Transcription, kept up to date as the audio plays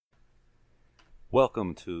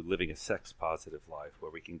Welcome to Living a Sex-Positive Life,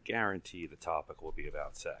 where we can guarantee the topic will be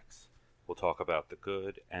about sex. We'll talk about the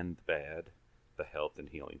good and the bad, the health and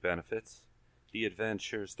healing benefits, the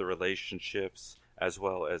adventures, the relationships, as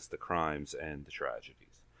well as the crimes and the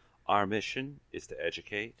tragedies. Our mission is to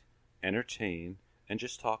educate, entertain, and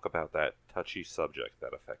just talk about that touchy subject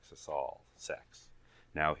that affects us all, sex.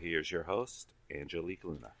 Now here's your host, Angelique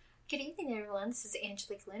Luna. Good evening, everyone. This is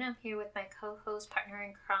Angelique Luna. I'm here with my co-host, partner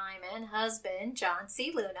in crime, and husband, John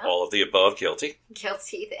C. Luna. All of the above, guilty.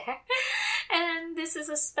 Guilty there. And this is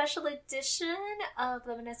a special edition of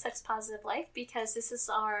Living a Sex-Positive Life because this is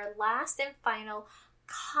our last and final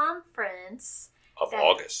conference Of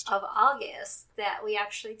August that we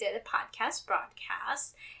actually did a podcast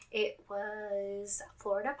broadcast. It was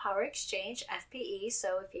Florida Power Exchange, FPE,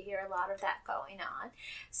 so if you hear a lot of that going on.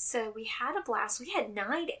 So we had a blast. We had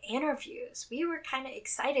 9 interviews. We were kind of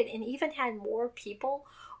excited and even had more people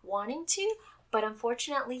wanting to, but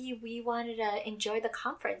unfortunately we wanted to enjoy the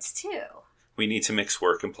conference too. We need to mix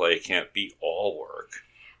work and play. It can't be all work.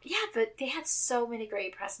 Yeah, but they had so many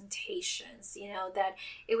great presentations, that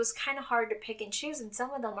it was kind of hard to pick and choose, and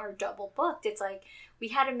some of them are double booked. It's like we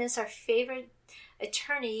had to miss our favorite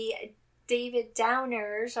attorney, David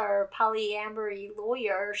Downer's, our polyamory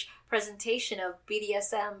lawyer's presentation of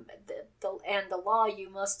BDSM and the law you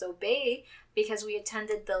must obey, because we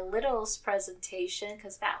attended the Littles presentation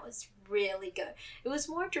because that was really good. It was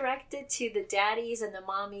more directed to the daddies and the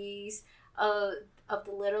mommies of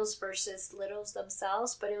the Littles versus Littles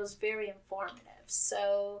themselves, but it was very informative.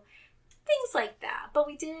 So things like that. But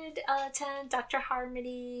we did attend Dr.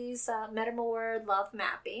 Harmony's Metamor Love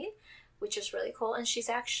Mapping, which is really cool. And she's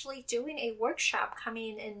actually doing a workshop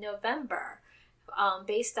coming in November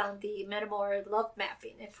based on the Metamor Love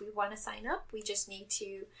Mapping. If we want to sign up, we just need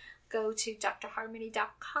to go to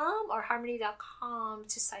drharmony.com or harmony.com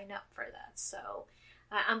to sign up for that. So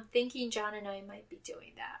I'm thinking John and I might be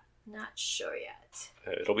doing that. Not sure yet.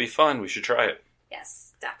 It'll be fun. We should try it.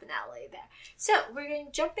 Yes, definitely there. So we're going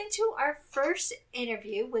to jump into our first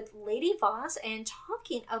interview with Lady Voss and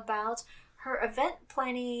talking about her event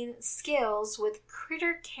planning skills with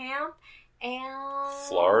Critter Camp and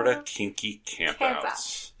Florida Kinky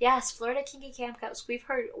Campouts. Yes, Florida Kinky Campouts. We've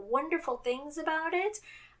heard wonderful things about it.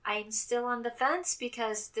 I'm still on the fence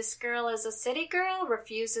because this girl is a city girl,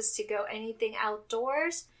 refuses to go anything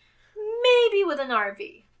outdoors, maybe with an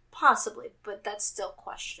RV. Possibly, but that's still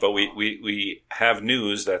questionable. But we have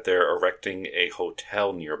news that they're erecting a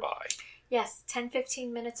hotel nearby. Yes,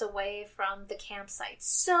 10-15 minutes away from the campsite.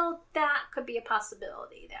 So that could be a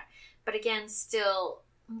possibility there. But again, still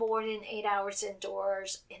more than 8 hours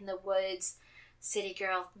indoors in the woods. City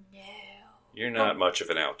girl, no. You're not much of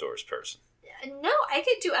an outdoors person. No, I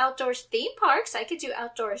could do outdoors theme parks. I could do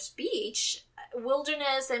outdoors beach.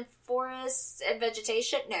 Wilderness and forests and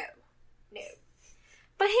vegetation, no.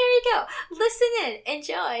 But here you go. Listen in.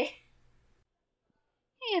 Enjoy.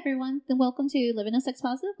 Hey everyone, and welcome to Living a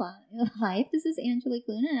Sex-Positive Life. This is Angelique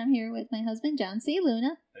Luna, and I'm here with my husband, John C.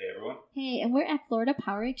 Luna. Hey everyone. Hey, and we're at Florida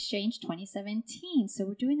Power Exchange 2017, so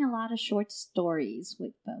we're doing a lot of short stories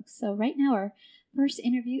with folks. So right now our first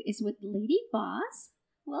interview is with Lady Voss.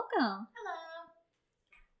 Welcome.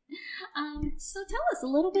 Hello. So tell us a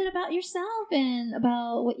little bit about yourself and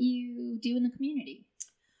about what you do in the community.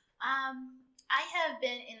 I have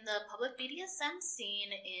been in the public BDSM scene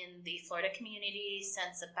in the Florida community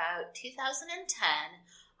since about 2010.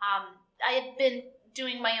 I had been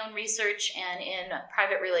doing my own research and in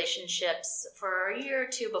private relationships for a year or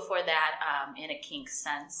two before that in a kink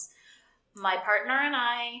sense. My partner and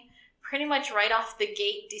I pretty much right off the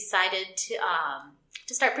gate decided to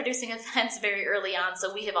start producing events very early on.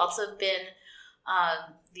 So we have also been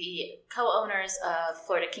the co-owners of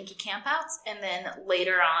Florida Kinky Campouts, and then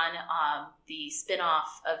later on the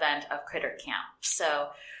spin-off event of Critter Camp. So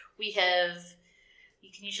you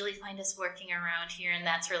can usually find us working around here, and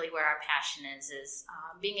that's really where our passion is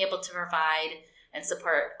being able to provide and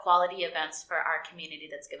support quality events for our community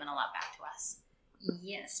that's given a lot back to us.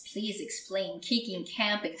 Yes, please explain Kinky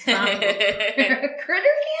Camp and Critter Camp?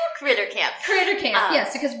 Critter Camp. Critter Camp,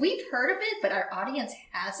 yes, because we've heard of it, but our audience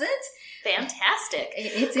hasn't. Fantastic.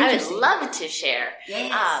 It's interesting. I would love to share.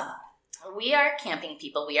 Yes. We are camping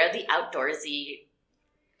people. We are the outdoorsy,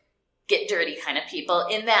 get dirty kind of people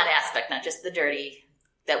in that aspect, not just the dirty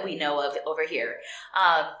that we know of over here.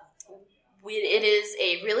 It is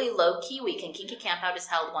a really low-key weekend. Kinky Campout is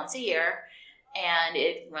held once a year, and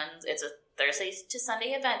it's a Thursday to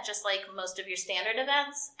Sunday event, just like most of your standard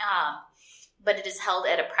events. But it is held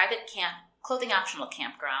at a private clothing optional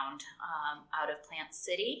campground out of Plant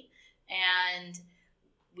City. And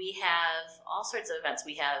We have all sorts of events.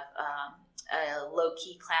 We have a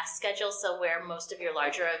low-key class schedule, so where most of your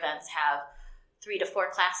larger events have 3 to 4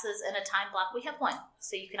 classes in a time block, we have 1.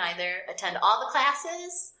 So you can either attend all the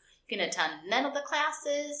classes, you can attend none of the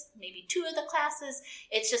classes, maybe 2 of the classes.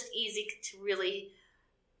 It's just easy to really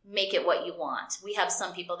make it what you want. We have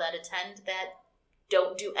some people that attend that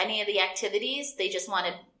don't do any of the activities. They just want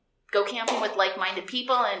to go camping with like-minded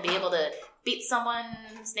people and be able to beat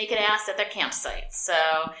someone's naked ass at their campsite. So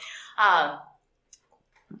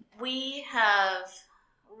we have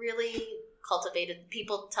really cultivated,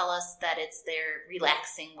 people tell us that it's their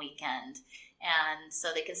relaxing weekend. And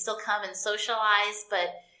so they can still come and socialize, but,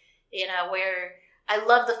 you know, where I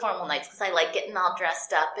love the formal nights because I like getting all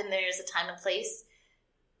dressed up and there's a time and place.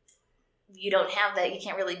 You don't have that. You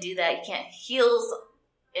can't really do that. You can't. Heels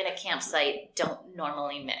in a campsite don't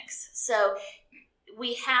normally mix. So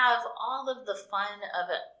we have all of the fun of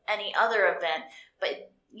any other event,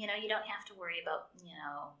 but, you know, you don't have to worry about, you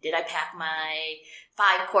know, did I pack my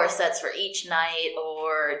 5 corsets for each night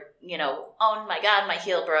or, you know, oh my God, my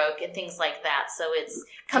heel broke and things like that. So it's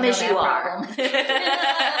come as you are.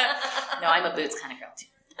 No, I'm a boots kind of girl too.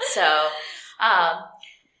 So,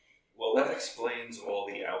 well, that explains all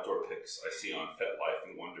the outdoor pics I see on FetLife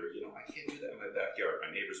and wonder, you know, I can't do that in my backyard.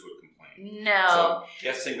 My neighbors would complain. No. So I'm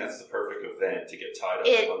guessing that's the perfect event to get tied up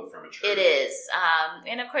and hung from a tree. It is.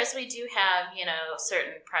 And of course we do have, you know,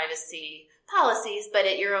 certain privacy policies, but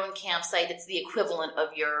at your own campsite, it's the equivalent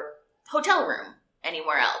of your hotel room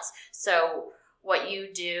anywhere else. So what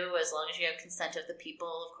you do, as long as you have consent of the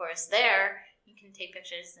people, of course, there, you can take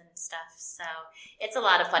pictures and stuff. So it's a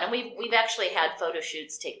lot of fun. And we've actually had photo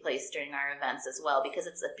shoots take place during our events as well because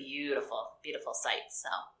it's a beautiful, beautiful site. So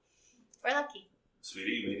we're lucky.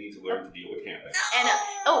 Sweetie, you may need to learn to deal with camping. And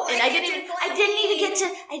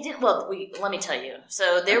let me tell you.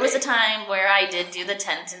 So there was a time where I did do the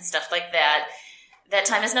tent and stuff like that. That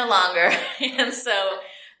time is no longer. And so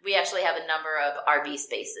we actually have a number of RV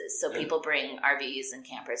spaces. So people bring RVs and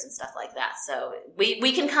campers and stuff like that. So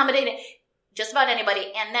we can accommodate it. Just about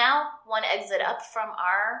anybody. And now, one exit up from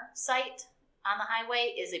our site on the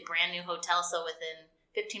highway is a brand new hotel. So within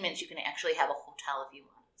 15 minutes, you can actually have a hotel if you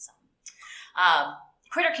want. So,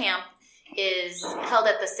 Critter Camp is held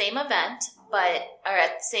at the same event, or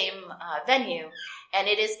at the same venue, and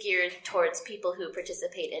it is geared towards people who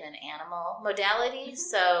participate in an animal modality.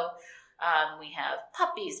 So we have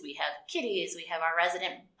puppies, we have kitties, we have our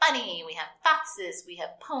resident bunny, we have foxes, we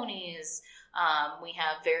have ponies. We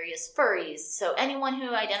have various furries. So anyone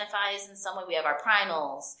who identifies in some way, we have our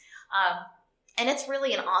primals. And it's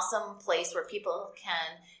really an awesome place where people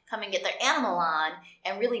can come and get their animal on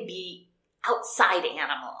and really be outside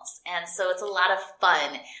animals. And so it's a lot of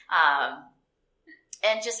fun.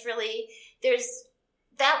 And just really,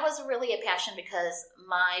 that was really a passion because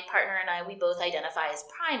my partner and I, we both identify as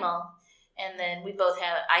primal. And then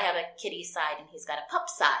I have a kitty side and he's got a pup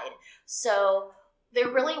side. So there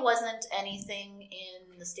really wasn't anything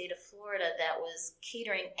in the state of Florida that was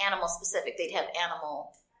catering animal specific. They'd have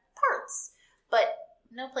animal parts, but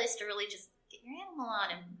no place to really just get your animal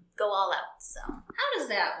on and go all out. So how does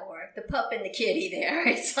that work? The pup and the kitty there.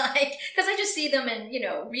 It's like, because I just see them in, you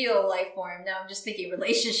know, real life form. Now I'm just thinking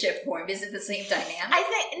relationship form. Is it the same dynamic?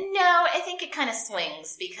 I think it kind of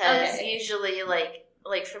swings because usually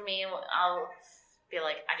like for me, I'll be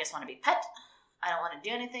like, I just want to be pet. I don't want to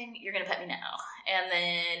do anything. You're going to pet me now. And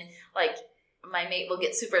then, like, my mate will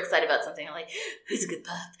get super excited about something. I'm like, who's a good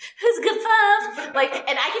pup? Who's a good pup? Like,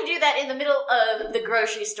 and I can do that in the middle of the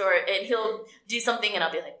grocery store, and he'll do something, and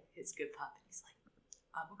I'll be like, who's a good pup? And he's like,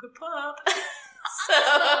 I'm a good pup. So,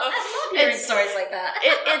 I love hearing stories like that.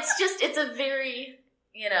 It's a very,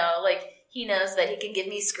 you know, like, he knows that he can give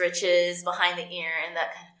me scritches behind the ear and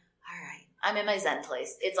that kind of, I'm in my Zen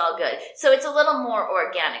place. It's all good. So it's a little more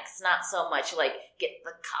organic. It's not so much like get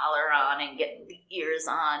the collar on and get the ears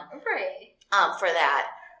on. Right. For that.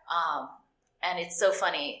 And it's so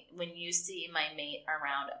funny when you see my mate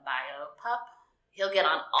around a bio pup, he'll get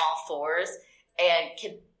on all fours and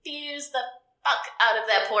confuse the fuck out of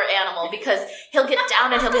that poor animal because he'll get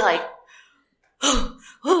down and he'll be like,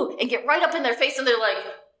 ooh, and get right up in their face and they're like,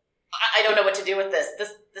 I don't know what to do with this.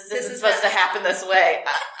 This isn't supposed to happen this way.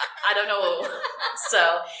 I don't know.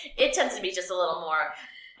 So it tends to be just a little more,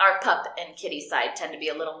 our pup and kitty side tend to be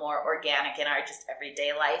a little more organic in our just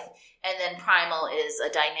everyday life. And then primal is a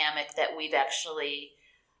dynamic that we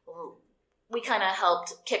kind of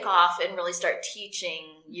helped kick off and really start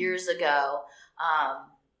teaching years ago,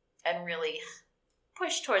 and really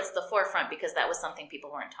push towards the forefront because that was something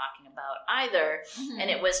people weren't talking about either. Mm-hmm. And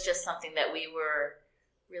it was just something that we were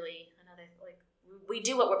really we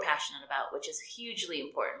do what we're passionate about, which is hugely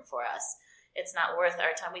important for us. It's not worth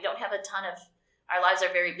our time. We don't have a ton of, our lives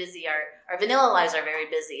are very busy. Our vanilla lives are very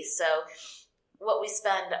busy. So what we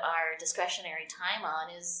spend our discretionary time on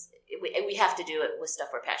is, we have to do it with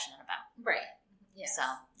stuff we're passionate about. Right. Yes. So,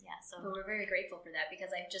 yeah. So but we're very grateful for that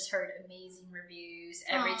because I've just heard amazing reviews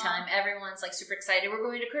every time. Everyone's like super excited. We're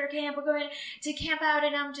going to critter camp. We're going to camp out,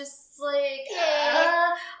 and I'm just like,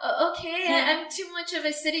 okay. I'm too much of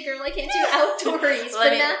a city girl. I can't do outdoors.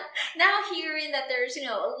 But now hearing that there's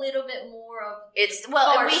a little bit more of it's and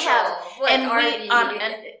we have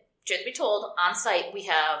and truth be told, on site we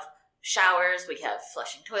have showers, we have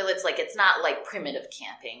flushing toilets. Like it's not like primitive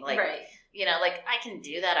camping. Like like I can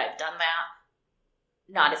do that. I've done that.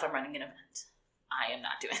 Not if I'm running an event. I am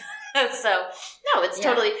not doing that. So no, it's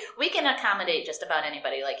totally, we can accommodate just about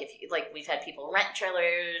anybody. Like we've had people rent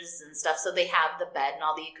trailers and stuff, so they have the bed and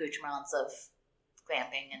all the accoutrements of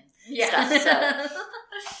glamping and stuff. So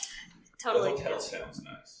totally. The hotel sounds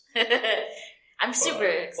nice. I'm super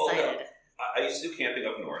excited. I used to do camping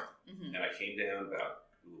up north, and I came down about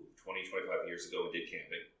 20, 25 years ago and did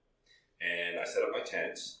camping. And I set up my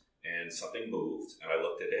tent, and something moved, and I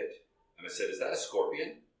looked at it. And I said, "Is that a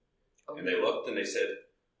scorpion?" Oh. And they looked and they said,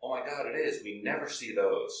 "Oh my God, it is. We never see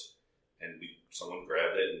those." And someone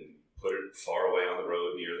grabbed it and put it far away on the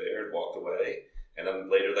road near there and walked away. And then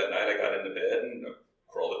later that night I got into bed and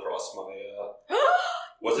crawled across my,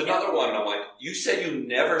 was another one. And I'm like, "You said you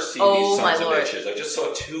never see these sons of bitches. I just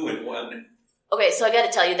saw 2 in one." Okay, so I got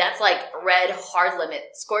to tell you, that's like red hard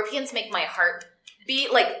limit. Scorpions make my heart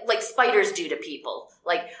beat like spiders do to people.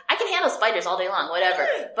 Like I can handle spiders all day long, whatever.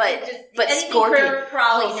 But scorpion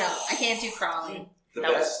crawling, no, I can't do crawling. The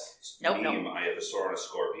best meme I ever saw on a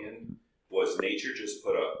scorpion was nature just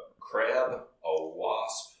put a crab, a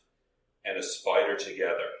wasp, and a spider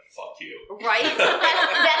together. Fuck you. Right?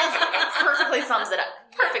 that is perfectly sums it up.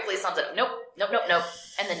 Perfectly sums it up. Nope.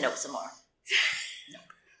 And then nope some more.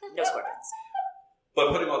 Nope. No scorpions.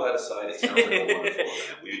 But putting all that aside, it sounds like a wonderful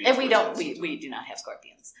event. We do not have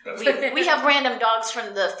scorpions. We have random dogs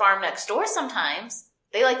from the farm next door sometimes.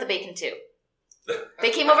 They like the bacon too.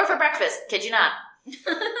 They came over for breakfast. Kid you not.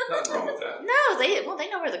 Nothing wrong with that. No, they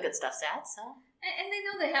know where the good stuff's at. So, and they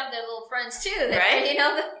know they have their little friends too, right?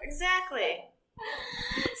 Exactly.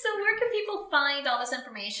 So, where can people find all this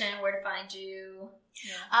information? Where to find you?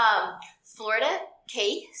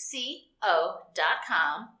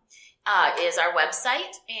 FloridaKCO.com is our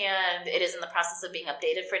website, and it is in the process of being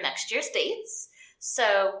updated for next year's dates.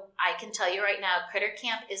 So, I can tell you right now, Critter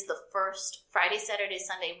Camp is the first Friday, Saturday,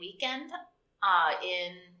 Sunday weekend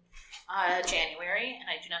in January, and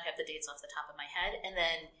I do not have the dates off the top of my head. And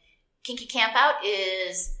then Kinky Camp Out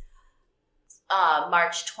is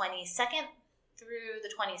March 22nd through the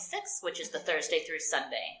 26th, which is the Thursday through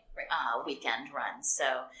Sunday weekend run.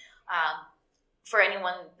 So for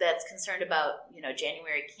anyone that's concerned about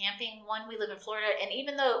January camping, we live in Florida, and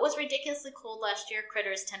even though it was ridiculously cold last year,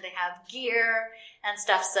 critters tend to have gear and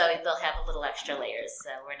stuff, so they'll have a little extra layers.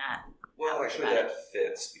 So we're not. Well, actually, that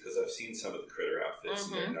fits because I've seen some of the critter outfits,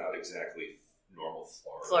 and they're not exactly normal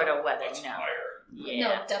Florida weather. Attire.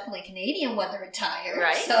 No, definitely Canadian weather attire,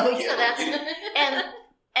 right? So that's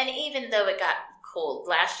and even though it got cold,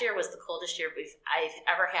 last year was the coldest year I've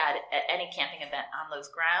ever had at any camping event on those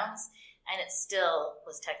grounds, and it still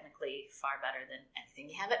was technically far better than anything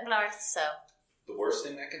you have at north. So the worst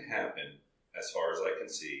thing that can happen, as far as I can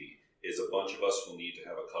see, is a bunch of us will need to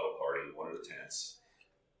have a cuddle party in one of the tents.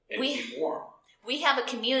 And keep warm. We have a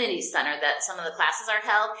community center that some of the classes are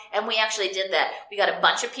held, and we actually did that. We got a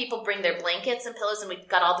bunch of people bring their blankets and pillows, and we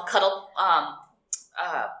got all the cuddle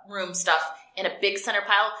room stuff in a big center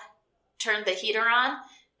pile, turned the heater on,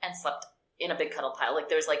 and slept in a big cuddle pile. Like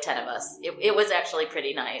there was like 10 of us. It was actually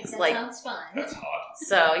pretty nice. That sounds fun. That's hot.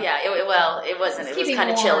 So yeah, it wasn't. It was kind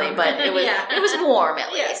of chilly, but it was it was warm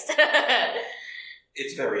at least.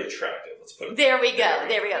 It's very attractive. Let's put it there. We go.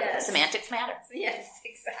 Yes. Semantics matter. Yes,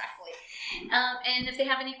 exactly. And if they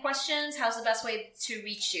have any questions, how's the best way to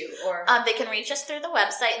reach you? Or they can reach us through the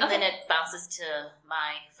website, and then it bounces to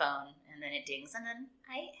my phone, and then it dings, and then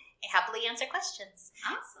I happily answer questions.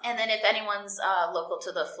 Awesome. And then if anyone's local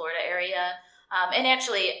to the Florida area, and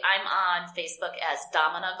actually I'm on Facebook as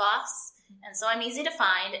Domina Voss, and so I'm easy to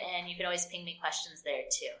find, and you can always ping me questions there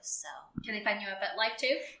too. So can they find you at FetLife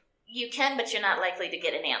too? You can, but you're not likely to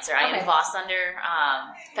get an answer. I am Voss under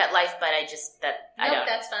FetLife, but I don't.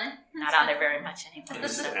 That's fine. Not on there very much anymore. And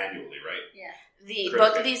this is annually, right? Yeah.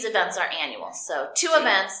 Both of these events are annual, so two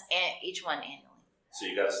events, and each one annually. So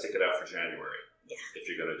you got to stick it out for January. Yeah. If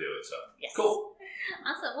you're going to do it, so. Yes. Cool.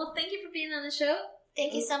 Awesome. Well, thank you for being on the show.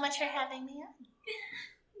 Thank you so much for having me on.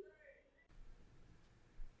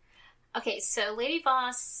 Okay, so Lady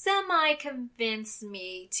Voss semi-convinced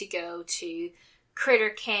me to go to Critter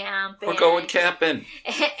Camp. We're going camping.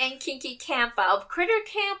 And Kinky Camp Out. Critter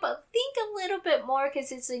Camp, I think a little bit more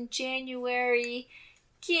because it's in January.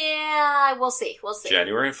 Yeah, we'll see.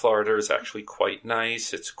 January in Florida is actually quite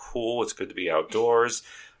nice. It's cool. It's good to be outdoors.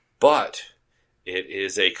 But it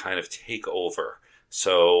is a kind of takeover.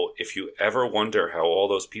 So if you ever wonder how all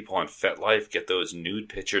those people on FetLife get those nude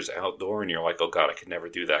pictures outdoor and you're like, oh God, I could never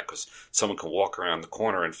do that because someone can walk around the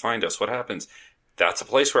corner and find us, what happens? That's a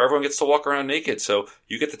place where everyone gets to walk around naked. So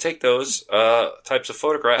you get to take those types of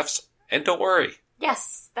photographs and don't worry.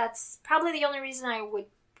 Yes, that's probably the only reason I would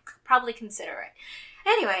probably consider it.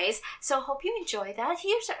 Anyways, so hope you enjoy that.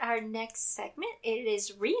 Here's our next segment. It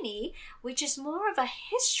is Rini, which is more of a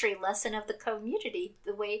history lesson of the community,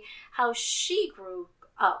 the way how she grew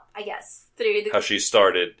up, I guess, through the... How she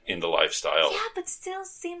started in the lifestyle. Yeah, but still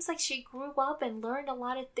seems like she grew up and learned a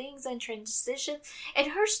lot of things and transitioned.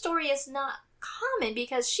 And her story is not common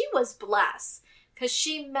because she was blessed, because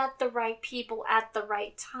she met the right people at the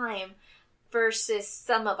right time. Versus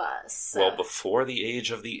some of us. Well, before the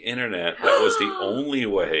age of the internet, that was the only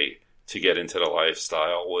way to get into the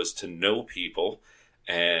lifestyle, was to know people.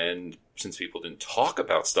 And since people didn't talk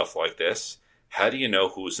about stuff like this, how do you know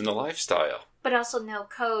who's in the lifestyle? But also know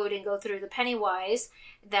code and go through the Pennywise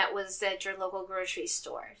that was at your local grocery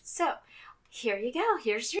store. So, here you go.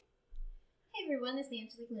 Here's your... Hey everyone, it's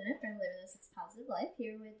Angelique Luna from Living a Six Positive Life,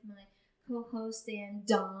 here with my co-host and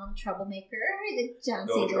Dom Troublemaker, the John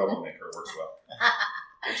C. Troublemaker works well.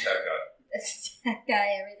 It's that guy. That guy,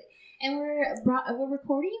 everything. And we're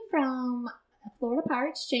recording from Florida Power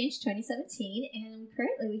Exchange 2017, and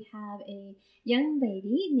currently we have a young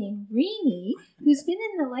lady named Rini who's been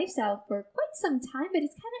in the lifestyle for quite some time, but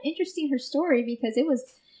it's kind of interesting, her story, because it was,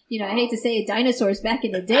 I hate to say it, dinosaurs back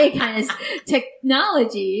in the day kind of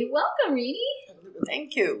technology. Welcome, Rini.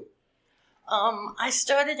 Thank you. I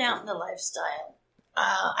started out in the lifestyle.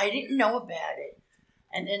 I didn't know about it.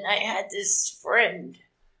 And then I had this friend,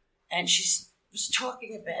 and she was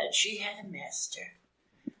talking about it. She had a master,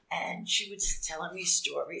 and she was telling me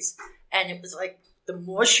stories. And it was like, the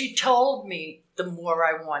more she told me, the more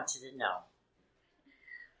I wanted to know.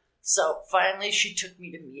 So finally, she took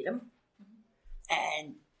me to meet him,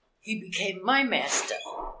 and he became my master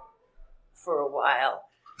for a while.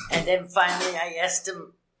 And then finally, I asked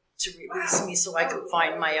him to release me so I could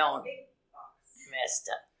find my own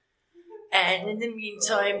master. And in the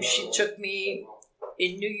meantime, she took me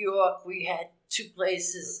in New York. We had two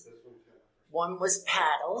places. One was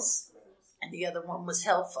Paddles, and the other one was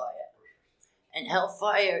Hellfire. And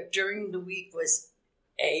Hellfire during the week was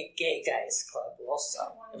a gay guys club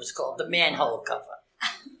also. It was called the Manhole Cover.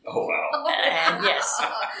 Oh, wow. And yes.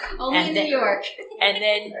 Only in New York. And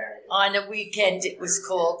then on a weekend, it was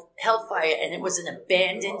called Hellfire, and it was an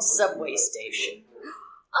abandoned subway station.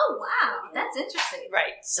 Oh, wow. That's interesting.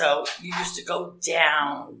 Right. So you used to go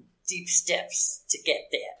down deep steps to get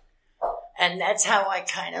there. And that's how I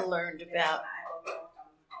kind of learned about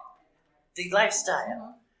the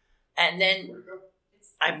lifestyle. And then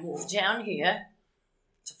I moved down here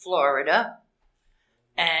to Florida,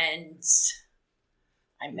 and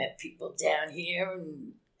I met people down here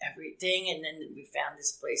and everything, and then we found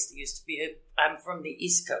this place that used to be, I'm from the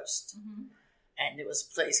East Coast, and there was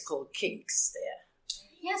a place called Kinks there.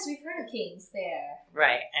 Yes, we've heard of Kings there.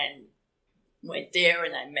 Right, and went there,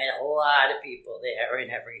 and I met a lot of people there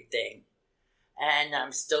and everything, and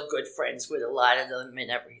I'm still good friends with a lot of them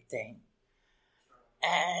and everything.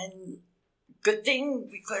 And good thing,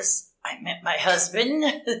 because I met my husband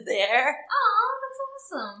there. Oh,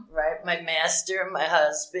 that's awesome. Right, my master, my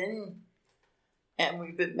husband, and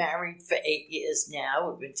we've been married for 8 years now.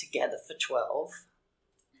 We've been together for 12.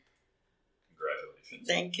 Congratulations.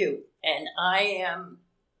 Thank you. And I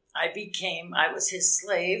was his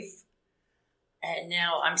slave, and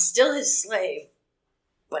now I'm still his slave,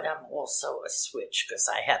 but I'm also a switch because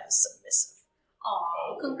I have a submissive.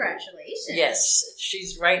 Oh, congratulations. Yes,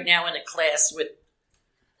 she's right now in a class with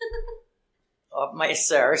of my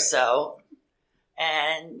sir, so,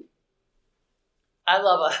 and I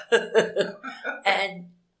love her. And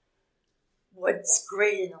what's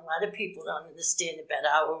great, and a lot of people don't understand about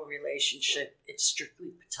our relationship, it's strictly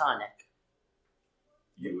platonic.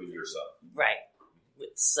 You and your son. Right,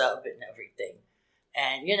 with sub and everything.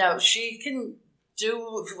 And, she can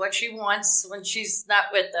do what she wants when she's not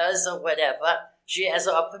with us or whatever. She has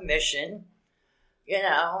our permission,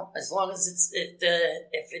 as long as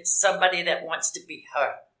if it's somebody that wants to be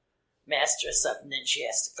her master or something, then she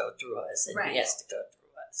has to go through us, and he has to go through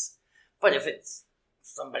us. But if it's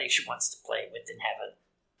somebody she wants to play with and have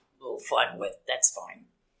a little fun with, that's fine.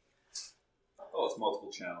 Oh, it's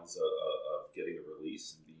multiple channels of getting a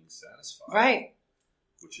release and being satisfied. Right.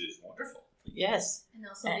 Which is wonderful. Yes. And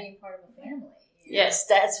also being part of a family. Yes,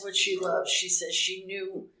 that's what she loves. She says she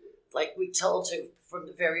knew, like we told her from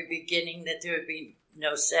the very beginning, that there would be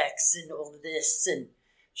no sex and all of this. And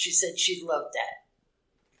she said she loved that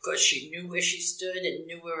because she knew where she stood and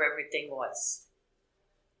knew where everything was,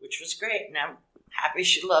 which was great. And I'm happy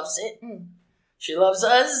she loves it. And she loves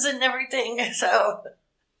us and everything. So,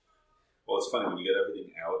 well, it's funny when you get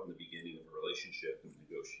everything out in the beginning of a relationship and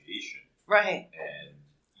negotiation. Right. And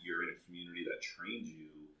you're in a community that trains you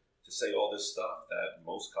to say all this stuff that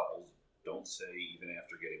most couples don't say even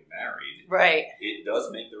after getting married. Right. It does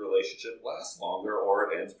make the relationship last longer,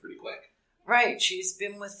 or it ends pretty quick. Right. She's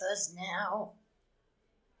been with us now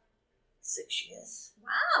 6 years.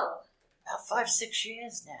 Wow. About 5-6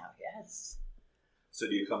 years now, yes. So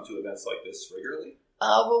do you come to events like this regularly?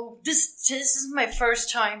 Well, this is my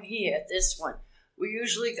first time here at this one. We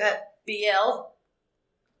usually got BL,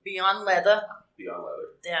 Beyond Leather. Beyond Leather.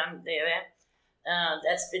 Down there.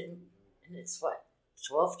 That's been, and it's what,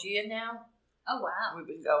 12th year now? Oh, wow. We've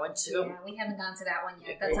been going to. Yeah, we haven't gone to that one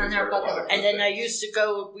yet. That's Well, on we've our heard a lot bucket of list. And then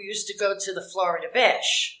we used to go to the Florida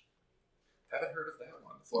Bash. Haven't heard of that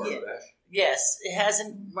one. Florida Bash. Yes, it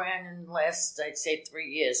hasn't ran in the last, I'd say, 3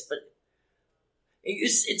 years, but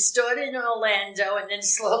it started in Orlando, and then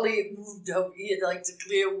slowly it moved over here, like to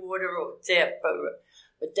Clearwater or Tampa,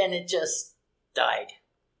 but then it just died.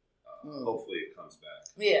 Hopefully it comes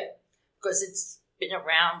back. Yeah, because it's been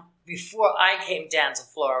around before I came down to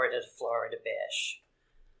Florida Bash.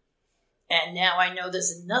 And now I know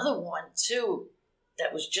there's another one, too,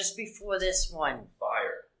 that was just before this one.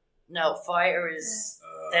 Fire. No, Fire is,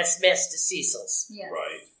 that's Master Cecil's. Yes.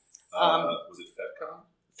 Right. Was it FetCon?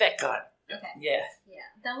 FetCon. Okay. Yeah. Yeah.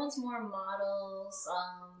 That one's more models,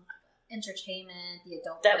 entertainment, the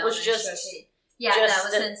adult. That was film just- industry. Yeah, just that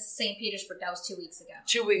was the- in St. Petersburg. That was 2 weeks ago.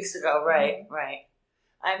 2 weeks ago, right, right.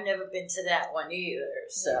 I've never been to that one either,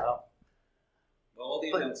 so. Well, all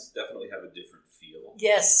the But- events definitely have a different feel.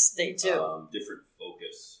 Yes, they do. Different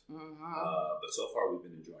focus. Mhm. But so far we've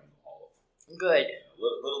been enjoying all of them. Good. A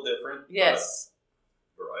little different. Yes,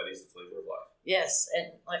 But variety is the flavor of life. yes.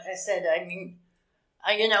 And like I said, I mean,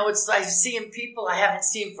 it's like seeing people I haven't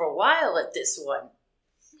seen for a while at this one.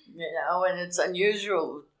 And it's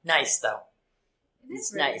unusual. Nice, though. It is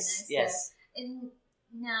It's really nice, nice. yes. And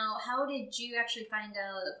now, how did you actually find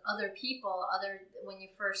out of other people when you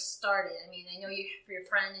first started? I mean, I know your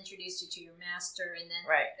friend introduced you to your master, and then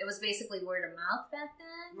Right. it was basically word of mouth back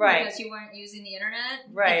then, Right. Because you weren't using the internet,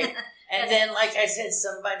 Right. And then, like I said,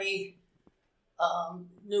 somebody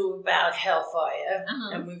knew about Hellfire,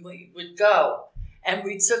 and we would go. And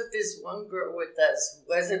we took this one girl with us who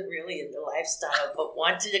wasn't really in the lifestyle, but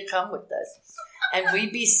wanted to come with us. And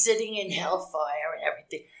we'd be sitting in Hellfire and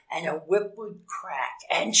everything, and a whip would crack,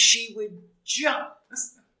 and she would jump.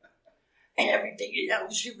 And everything,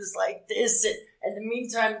 she was like this. And in the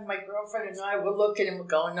meantime, my girlfriend and I were looking and we're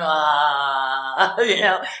going,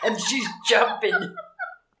 and she's jumping.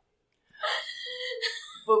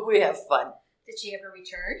 But we have fun. Did she ever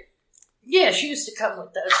return? Yeah, she used to come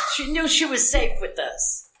with us. She knew she was safe with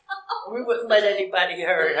us. We wouldn't let anybody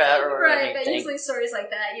hurt her or Right, anything. but usually stories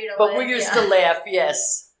like that, But we used to laugh,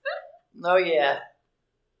 yes. Oh, yeah.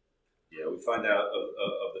 Yeah, we find out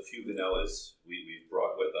of the few vanillas we've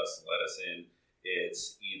brought with us and let us in,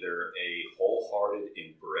 it's either a wholehearted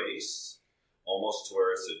embrace, almost to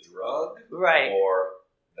where it's a drug, Right. or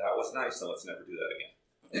that was nice, and let's never do that again.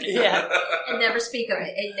 Yeah. And never speak of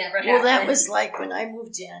it. It never happened. Well, that was like when I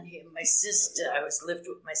moved down here, my sister, I lived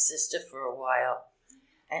with my sister for a while,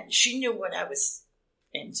 and she knew what I was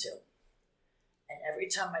into. And every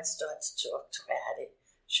time I'd start to talk about it,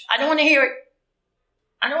 I don't want to hear it.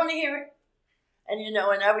 I don't want to hear it. And,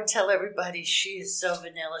 and I would tell everybody, she is so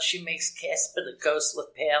vanilla, she makes Casper the ghost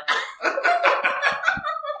look pale.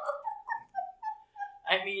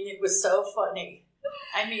 I mean, it was so funny.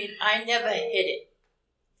 I mean, I never hid it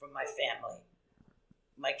from my family.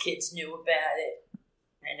 My kids knew about it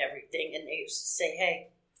and everything, and they used to say, hey,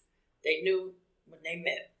 they knew when they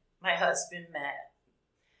met my husband, Matt,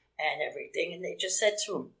 and everything, and they just said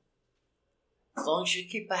to him, as long as you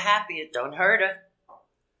keep her happy, it don't hurt her.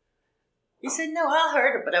 He said, no, I'll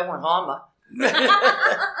hurt her, but I won't harm her.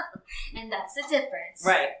 And that's the difference.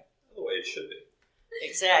 Right. The way it should be.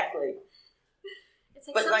 Exactly. It's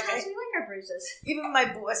like But sometimes like we like our bruises. Even my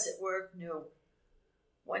boss at work knew.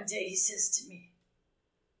 One day he says to me,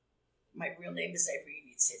 my real name is Irene,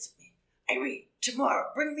 he said to me, Irene, tomorrow,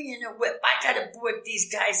 bring me in a whip. I got to work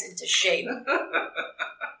these guys into shape.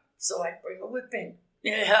 So I bring a whip in,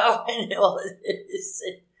 and all it is.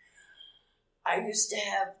 I used to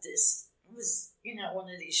have this, it was, one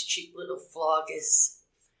of these cheap little floggers,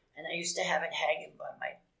 and I used to have it hanging by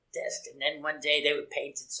my desk, and then one day they were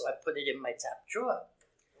painted, so I put it in my top drawer.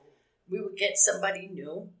 We would get somebody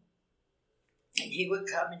new, and he would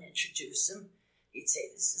come and introduce him. He'd say,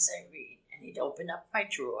 "This is Irene," and he'd open up my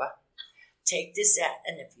drawer, take this out,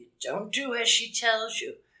 and if you don't do as she tells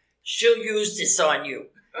you, she'll use this on you.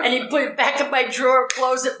 And he'd put it back in my drawer,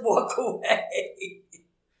 close it, walk away.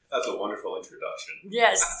 That's a wonderful introduction.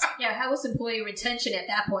 Yes. Yeah, how was employee retention at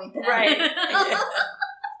that point then? Right.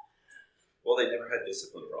 Well, they never had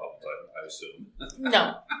discipline problems, I assume.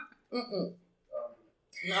 No. Mm-mm.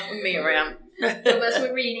 Not with me around. Don't mess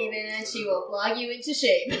with Rini, man. She will flog you into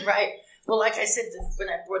shape. Right. Well, like I said, when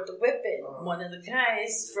I brought the whip in, one of the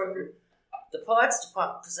guys from the parts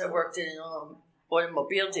department, because I worked in an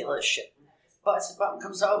automobile dealership, parts department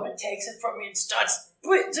comes over and takes it from me and starts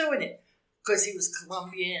doing it, because he was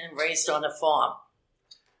Colombian and raised on a farm.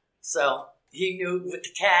 So he knew with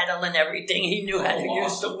the cattle and everything, he knew how to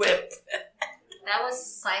use the whip. That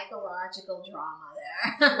was psychological drama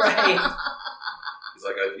there. Right. He's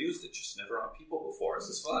like, I've used it, just never on people before. This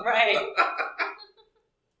is fun. Right.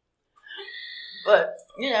 But,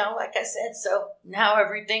 like I said, so now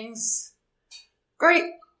everything's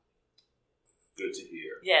great. Good to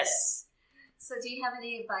hear. Yes. So do you have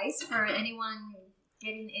any advice for anyone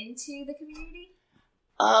getting into the community?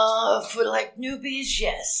 For like newbies,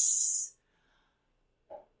 yes.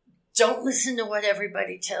 Don't listen to what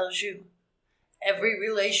everybody tells you. Every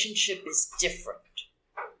relationship is different.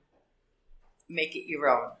 Make it your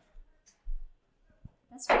own.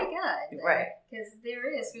 That's pretty good. Right. Because there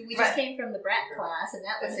is. We just came from the brat class, and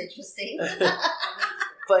that was interesting.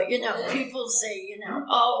 But, people say,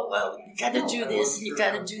 oh, well, you got to do this and you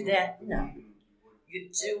got to do that. No. You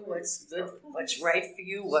do what's good, what's right for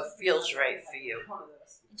you, what feels right for you.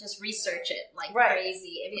 Just research it like right.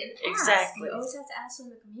 crazy. I mean, exactly. You always have to ask from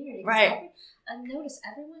the community. Right. I've noticed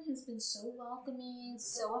everyone has been so welcoming,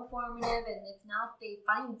 so informative, and if not, they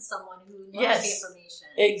find someone who knows the information.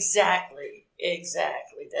 Exactly.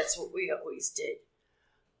 That's what we always did.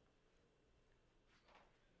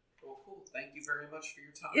 Well, cool. Thank you very much for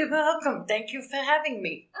your time. You're welcome. Thank you for having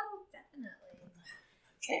me. Oh, definitely.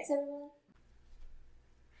 Okay. Thanks, everyone.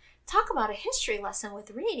 Talk about a history lesson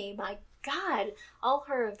with Rini. My God, all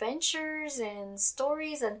her adventures and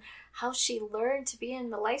stories and how she learned to be in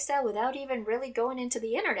the lifestyle without even really going into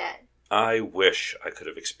the internet. I wish I could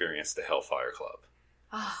have experienced the Hellfire Club.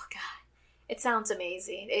 Oh, God. It sounds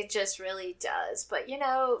amazing. It just really does. But,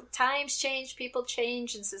 times change, people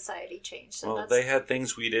change, and society changed. So they had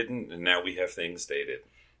things we didn't, and now we have things they didn't.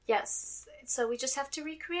 Yes. So we just have to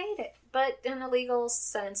recreate it, but in a legal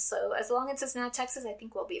sense. So as long as it's not Texas, I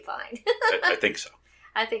think we'll be fine. I think so.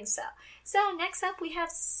 I think so. So next up we have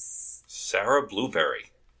Sarah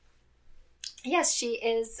Blueberry. Yes, she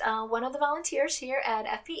is one of the volunteers here at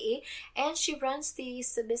FPE, and she runs the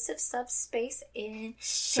submissive subspace in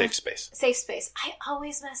Safe Space. Safe Space. I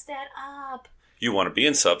always mess that up. You want to be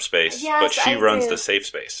in subspace, yes, but she runs the Safe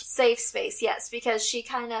Space. Safe Space, yes, because she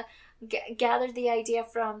kind of gathered the idea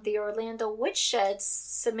from the Orlando Woodshed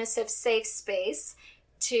submissive safe space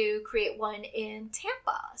to create one in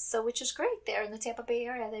Tampa. So, which is great there in the Tampa Bay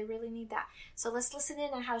area. They really need that. So let's listen in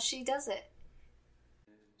on how she does it.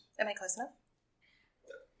 Am I close enough?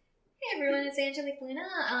 Hey everyone, it's Angelique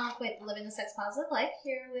Luna with Living the Sex Positive Life,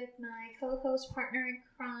 here with my co-host, partner in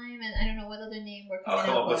crime, and I don't know what other name we're coming I'll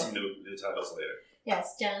come up up with. with some new titles later.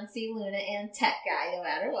 Yes, John C. Luna and Tech Guy, no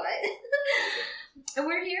matter what. And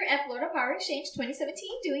we're here at Florida Power Exchange 2017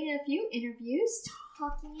 doing a few interviews,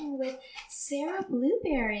 talking with Sarah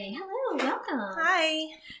Blueberry. Hello, welcome. Hi.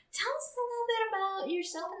 Tell us a little bit about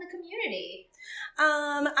yourself and the community.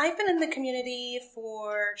 I've been in the community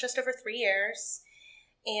for just over 3 years,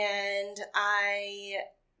 and I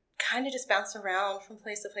kind of just bounce around from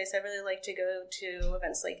place to place. I really like to go to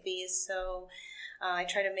events like these, so I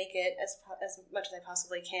try to make it as much as I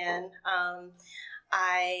possibly can.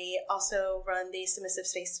 I also run the Submissive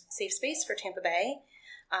Safe Space for Tampa Bay,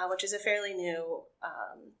 which is a fairly new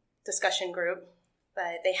discussion group,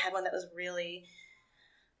 but they had one that was really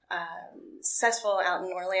successful out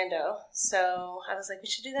in Orlando. So I was like, we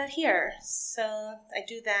should do that here. So I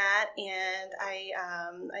do that, and I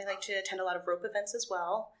like to attend a lot of rope events as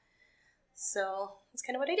well. So that's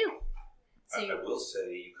kind of what I do. I will say,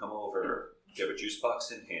 you come over, you have a juice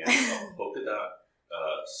box in hand, a polka dot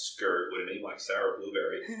skirt with a name like Sarah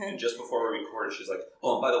Blueberry, and just before we recorded, she's like,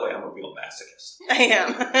 oh, and by the way, I'm a real masochist. I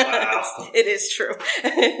am. Wow. It is true.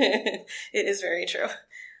 It is very true.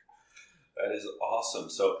 That is awesome.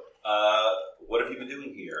 So, what have you been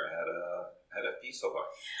doing here at FP so far?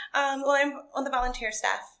 Well, I'm on the volunteer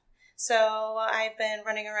staff. So I've been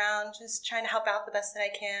running around just trying to help out the best that I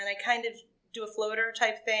can. I kind of do a floater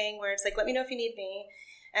type thing where it's like, let me know if you need me.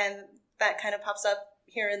 And that kind of pops up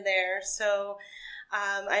here and there. So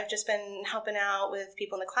I've just been helping out with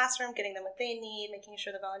people in the classroom, getting them what they need, making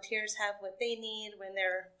sure the volunteers have what they need when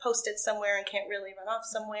they're posted somewhere and can't really run off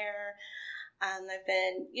somewhere. I've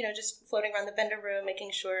been, just floating around the vendor room,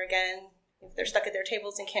 making sure, again, if they're stuck at their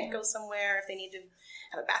tables and can't go somewhere, if they need to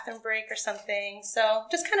have a bathroom break or something. So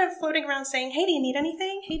just kind of floating around saying, hey, do you need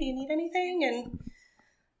anything? Hey, do you need anything? And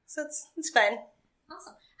so it's fun.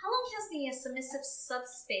 Awesome. How long has the submissive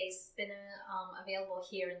subspace been available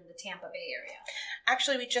here in the Tampa Bay area?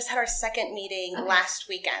 Actually, we just had our second meeting last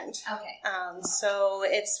weekend. Okay. So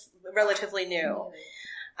it's relatively new.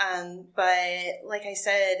 But like I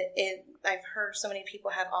said, I've heard so many people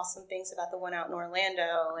have awesome things about the one out in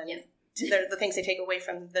Orlando and the things they take away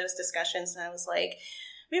from those discussions. And I was like,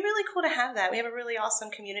 it'd be really cool to have that. We have a really awesome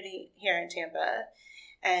community here in Tampa.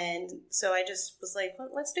 And so I just was like, well,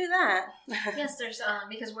 let's do that. Yes, there's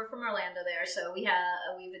because we're from Orlando there, so we've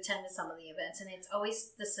attended some of the events, and it's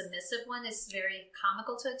always the submissive one is very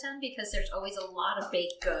comical to attend because there's always a lot of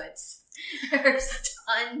baked goods. There's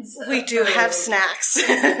tons. We do have snacks. You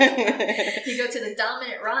go to the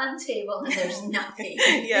dominant round table and there's nothing.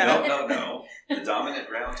 Yeah. No. The dominant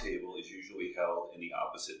round table is usually held in the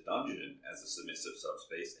opposite dungeon as a submissive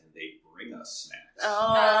subspace, and they bring us snacks.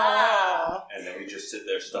 Oh. And then we just sit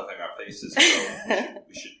there stuffing our faces and go,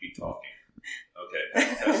 we should be talking.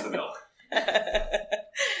 Okay, that's the milk.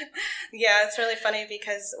 Yeah, it's really funny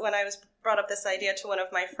because when I was brought up this idea to one of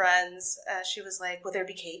my friends, she was like, will there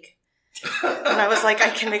be cake? And I was like, I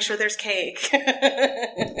can make sure there's cake.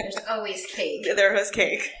 There's always cake. There was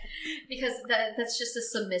cake. Because that's just a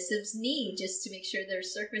submissive's need, just to make sure they're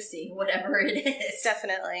surfacing whatever it is.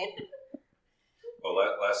 Definitely. Well,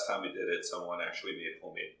 last time we did it, someone actually made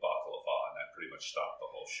homemade baklava, and that pretty much stopped the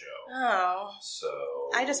whole show. Oh.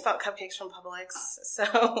 So I just bought cupcakes from Publix, so.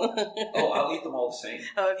 Oh, I'll eat them all the same.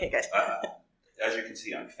 Oh, okay, good. As you can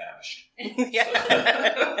see, I'm famished. Yeah.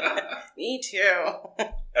 Me too.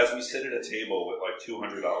 As we sit at a table with like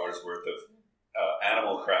 $200 worth of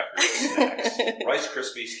animal crackers, snacks, Rice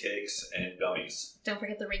Krispies cakes, and gummies. Don't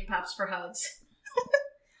forget the ring pops for hugs.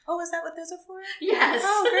 Oh, is that what those are for? Yes.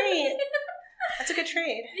 Oh, great. That's a good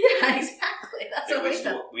trade. Yeah, exactly. That's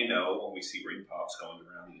what we know when we see ring pops going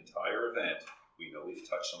around the entire event, we know we've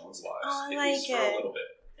touched someone's lives. Oh, I at like least it. for a little bit.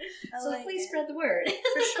 So please spread the word.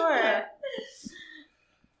 For sure.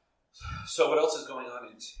 So what else is going on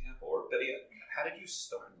in Tampa? Or Betty, how did you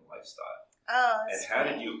start in the lifestyle? Oh, and how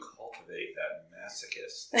did you cultivate that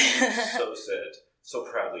masochist you said so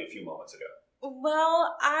proudly a few moments ago?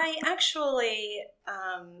 Well, I actually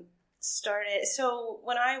started, so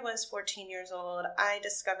when I was 14 years old, I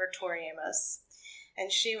discovered Tori Amos.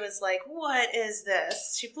 And she was like, what is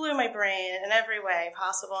this? She blew my brain in every way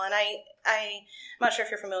possible. And I'm not sure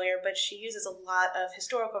if you're familiar, but she uses a lot of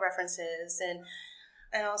historical references and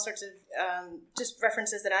all sorts of just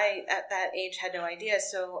references that I, at that age, had no idea.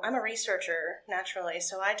 So I'm a researcher, naturally.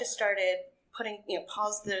 So I just started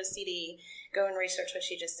pause the CD, go and research what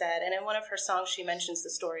she just said. And in one of her songs, she mentions the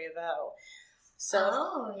story of O.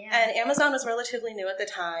 So, and Amazon was relatively new at the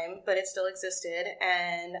time, but it still existed.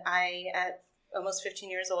 And I, at almost 15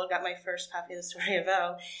 years old, got my first copy of the story of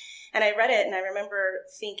O. And I read it, and I remember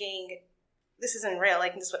thinking, this isn't real.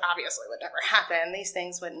 Like, this would never happen. These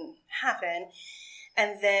things wouldn't happen.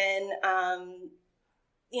 And then,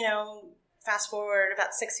 fast forward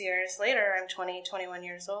about 6 years later, I'm 21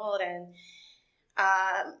 years old, and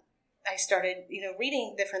I started,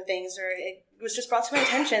 reading different things, or it was just brought to my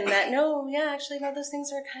attention that, those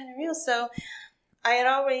things are kind of real. So I had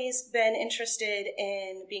always been interested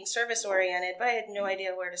in being service-oriented, but I had no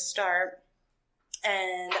idea where to start.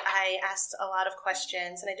 And I asked a lot of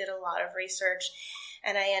questions, and I did a lot of research.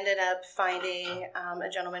 And I ended up finding a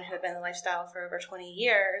gentleman who had been in the lifestyle for over 20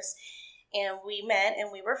 years. And we met,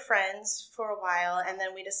 and we were friends for a while. And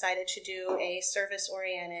then we decided to do a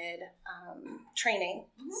service-oriented training.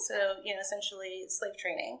 Mm-hmm. So, essentially slave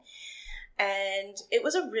training. And it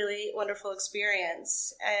was a really wonderful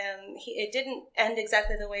experience. It didn't end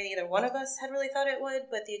exactly the way either one of us had really thought it would,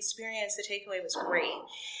 but the experience, the takeaway was great.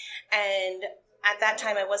 And at that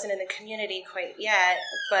time, I wasn't in the community quite yet,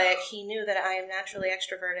 but he knew that I am naturally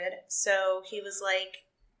extroverted. So he was like,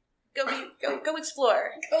 "Go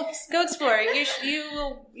explore. Go explore. You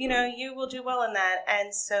will do well in that."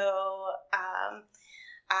 And so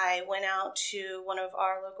I went out to one of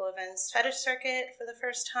our local events, Fetish Circuit, for the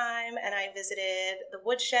first time, and I visited the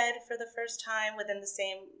Woodshed for the first time within the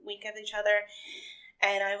same week of each other.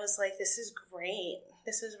 And I was like, this is great.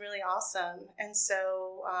 This is really awesome. And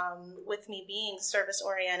so with me being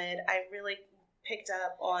service-oriented, I really picked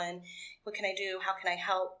up on what can I do, how can I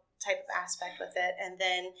help type of aspect with it. And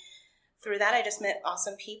then through that, I just met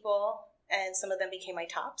awesome people, and some of them became my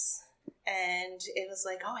tops. And it was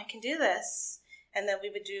like, oh, I can do this. And then we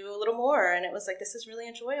would do a little more, and it was like, this is really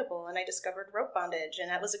enjoyable. And I discovered rope bondage, and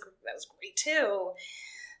that was great too.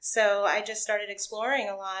 So I just started exploring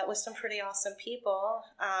a lot with some pretty awesome people.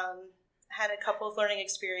 Had a couple of learning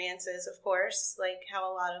experiences, of course, like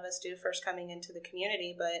how a lot of us do first coming into the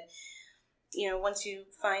community. But, once you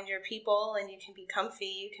find your people and you can be comfy,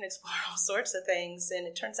 you can explore all sorts of things. And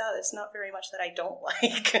it turns out it's not very much that I don't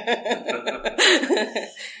like.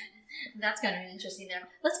 That's kind of interesting there.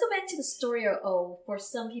 Let's go back to the story of O for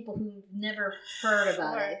some people who've never heard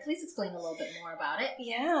about it. Please explain a little bit more about it.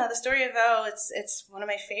 Yeah, the story of O, it's one of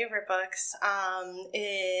my favorite books.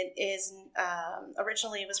 It is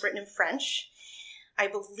originally it was written in French. I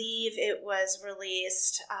believe it was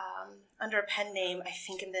released under a pen name, I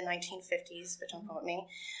think in the 1950s, but don't quote me.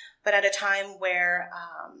 But at a time where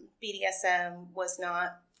BDSM was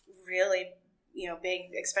not really, big,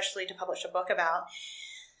 especially to publish a book about.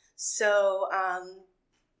 So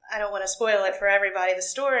I don't want to spoil it for everybody, the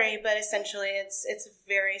story, but essentially it's a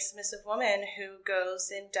very submissive woman who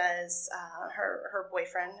goes and does her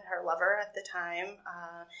boyfriend, her lover at the time,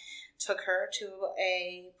 took her to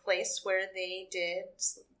a place where they did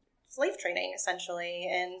slave trading, essentially,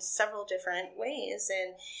 in several different ways.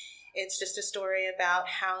 And it's just a story about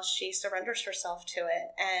how she surrenders herself to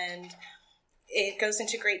it. And it goes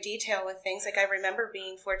into great detail with things like I remember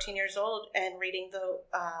being 14 years old and reading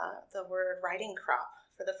the word riding crop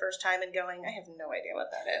for the first time and going, I have no idea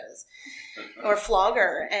what that is. Or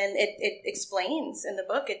flogger. And it explains in the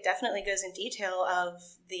book, it definitely goes in detail of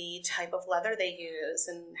the type of leather they use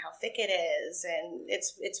and how thick it is. And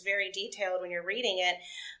it's very detailed when you're reading it.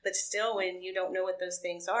 But still, when you don't know what those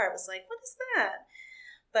things are, it was like, what is that?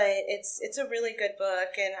 But it's a really good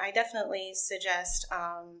book. And I definitely suggest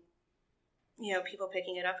people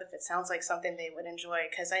picking it up if it sounds like something they would enjoy,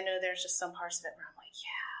 because I know there's just some parts of it where I'm like,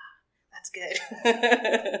 yeah, that's good.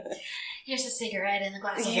 Here's a cigarette and a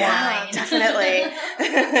glass of wine. Yeah, definitely.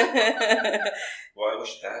 Well, I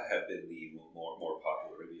wish that had been the more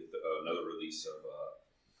popular, maybe another release of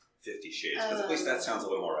 50 Shades, because at least that sounds a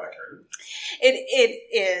little more accurate. It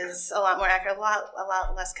is a lot more accurate, a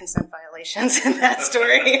lot less consent violations in that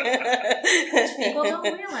story. People don't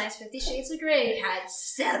realize 50 Shades of Grey had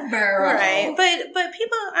several. Right, but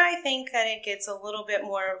people, I think that it gets a little bit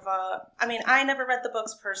more of a, I never read the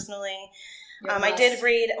books personally. I did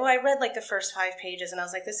read, I read like the first 5 pages and I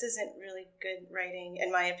was like, this isn't really good writing,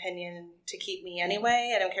 in my opinion, to keep me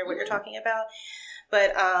anyway. I don't care what you're talking about.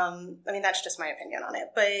 But, that's just my opinion on it.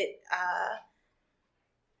 But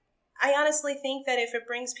I honestly think that if it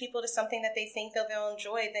brings people to something that they think they'll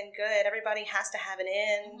enjoy, then good. Everybody has to have an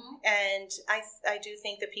in. Mm-hmm. And I do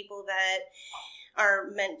think the people that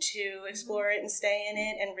are meant to explore it and stay in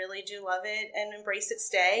it and really do love it and embrace it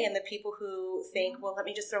stay. And the people who think, well, let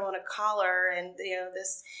me just throw on a collar and,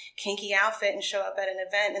 this kinky outfit and show up at an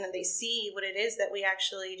event, and then they see what it is that we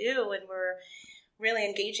actually do, and we're really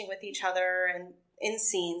engaging with each other and in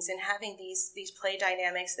scenes and having these play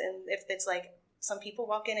dynamics. And if it's like, some people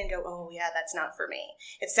walk in and go, oh yeah, that's not for me.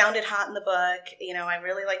 It sounded hot in the book. I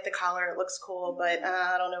really like the collar. It looks cool, but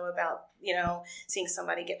I don't know about, seeing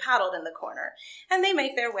somebody get paddled in the corner. And they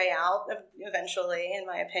make their way out eventually, in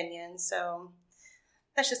my opinion. So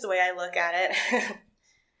that's just the way I look at it.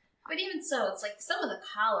 But even so, it's like some of the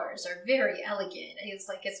collars are very elegant. It's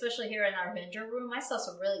like, especially here in our vendor room, I saw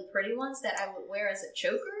some really pretty ones that I would wear as a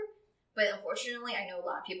choker. But unfortunately, I know a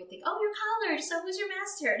lot of people think, oh, you're collared, so who's your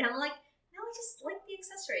master? And I'm like, no, I just like the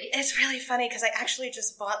accessory. It's really funny because I actually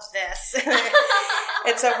just bought this.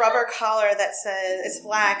 It's a rubber collar that says, it's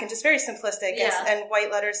black and just very simplistic, and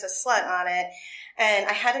white letters says slut on it. And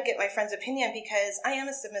I had to get my friend's opinion because I am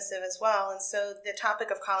a submissive as well. And so the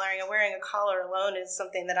topic of collaring and wearing a collar alone is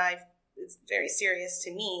something that it's very serious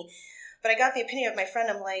to me. But I got the opinion of my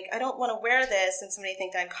friend. I'm like, I don't want to wear this and somebody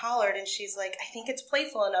think that I'm collared. And she's like, I think it's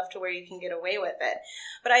playful enough to where you can get away with it.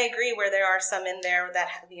 But I agree where there are some in there that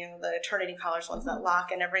have, the eternity collars, ones that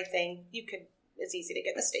lock and everything. It's easy to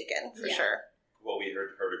get mistaken, for sure. Well, we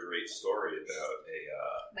heard a great story about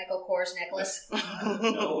a... Michael Kors necklace.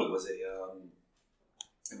 No, it was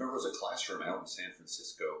I remember it was a classroom out in San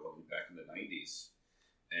Francisco back in the 90s.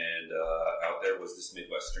 And out there was this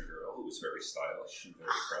Midwestern girl who was very stylish and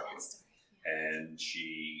very proud. And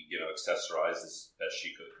she, accessorized as best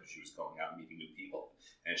she could because she was going out and meeting new people.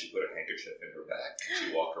 And she put a handkerchief in her bag. And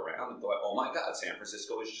she walked around and thought, oh my God, San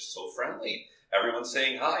Francisco is just so friendly. Everyone's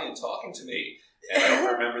saying hi and talking to me. And I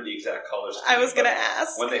don't remember the exact colors. I was going to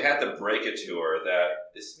ask. When they had to break it to her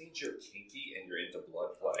that this means you're kinky and you're into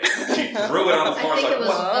blood play. She threw it on the floor. I think like, it was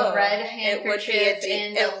whoa. a red handkerchief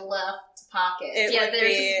in the left pocket.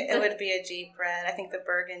 It would be a Jeep red. I think the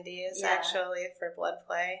burgundy is actually for blood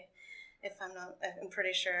play. I'm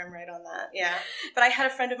pretty sure I'm right on that. Yeah. But I had a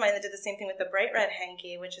friend of mine that did the same thing with the bright red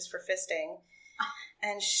hanky, which is for fisting.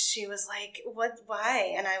 And she was like, "What?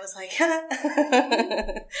 Why?" And I was like,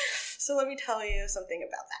 "So let me tell you something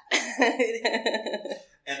about that."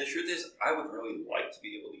 And the truth is, I would really like to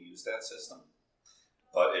be able to use that system,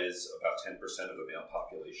 but it is about 10% of the male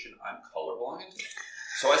population. I'm colorblind,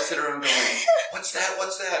 so I sit around going, "What's that?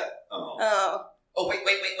 What's that?" Oh, wait.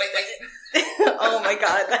 Oh my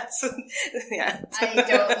God, that's, yeah. I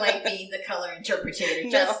don't like being the color interpreter,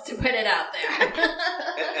 just to put it out there.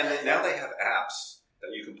 and then now they have apps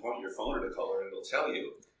that you can point your phone at a color and it'll tell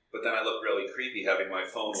you. But then I look really creepy having my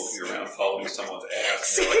phone looking around following someone's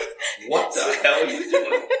ass. And they're like, what the hell are you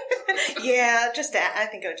doing? Yeah, I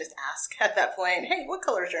think I would just ask at that point, hey, what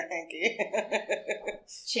color is your hanky?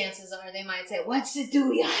 Chances are they might say, what's it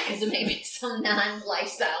do ya? Because it may be some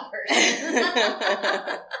non-lifestyle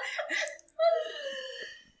person.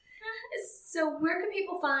 So where can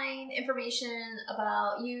people find information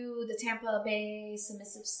about you, the Tampa Bay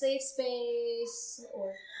Submissive Safe Space,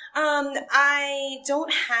 or... I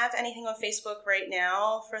don't have anything on Facebook right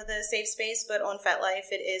now for the safe space, but on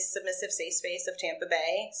FetLife it is Submissive Safe Space of Tampa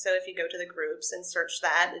Bay. So if you go to the groups and search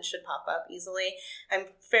that, it should pop up easily. I'm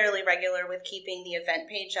fairly regular with keeping the event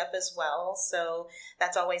page up as well, so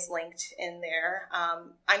that's always linked in there.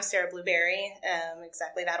 I'm Sarah Blueberry,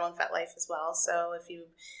 exactly that on FetLife as well. So if you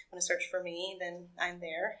want to search for me, then I'm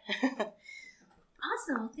there.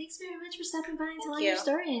 Awesome. Thanks very much for stopping by and telling your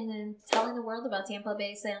story and then telling the world about Tampa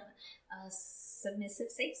Bay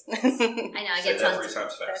Submissive Safe Space. I know, I get tons. 3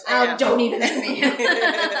 times fast. Oh, don't even at me.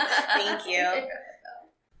 Thank you.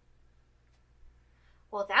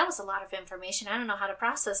 Well, that was a lot of information. I don't know how to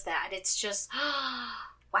process that. It's just,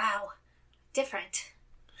 wow, different.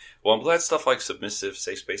 Well, I'm glad stuff like Submissive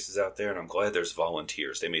Safe Space is out there, and I'm glad there's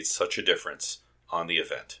volunteers. They made such a difference on the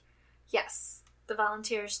event. Yes. The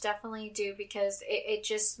volunteers definitely do, because it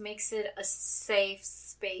just makes it a safe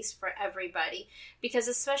space for everybody. Because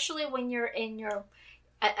especially when you're in your,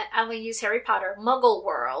 I'm going to use Harry Potter, Muggle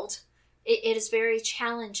world, it is very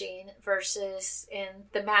challenging versus in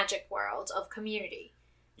the magic world of community.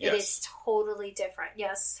 Yes. It is totally different.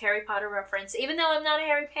 Yes, Harry Potter reference. Even though I'm not a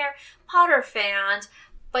Harry Potter fan,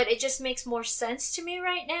 but it just makes more sense to me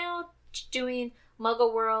right now doing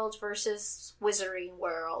Muggle world versus Wizarding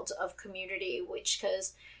world of community,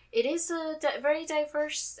 because it is a very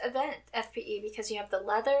diverse event, FPE, because you have the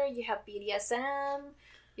leather, you have BDSM,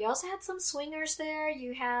 you also had some swingers there,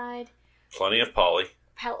 you had plenty of poly,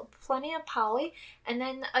 and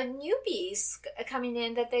then newbies coming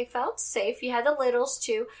in that they felt safe. You had the littles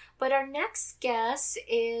too, but our next guest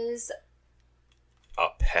is a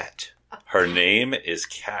pet. Her name is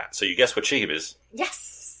Kat. So you guess what she is?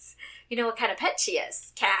 Yes. You know what kind of pet she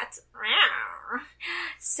is. Cat.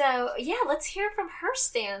 So, yeah, let's hear from her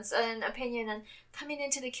stance and opinion on coming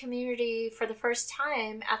into the community for the first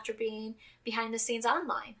time after being behind the scenes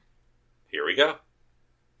online. Here we go.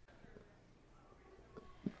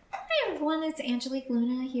 Hi everyone, it's Angelique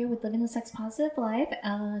Luna here with Living the Sex Positive Life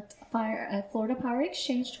at Florida Power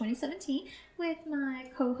Exchange 2017 with my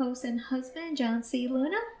co-host and husband, John C.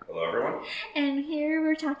 Luna. Hello everyone. And here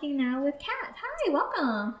we're talking now with Kat. Hi,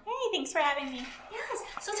 welcome. Hey, thanks for having me. Yes,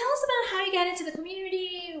 so tell us about how you got into the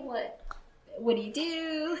community, what do you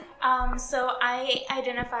do? So I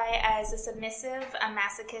identify as a submissive, a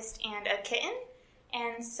masochist, and a kitten.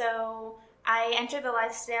 And so I entered the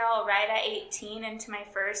lifestyle right at 18 into my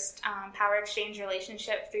first power exchange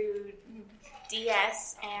relationship through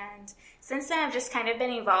DS. And since then, I've just kind of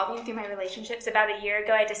been evolving through my relationships. About a year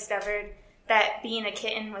ago, I discovered that being a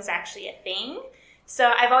kitten was actually a thing.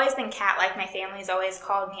 So I've always been cat-like. My family's always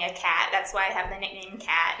called me a cat. That's why I have the nickname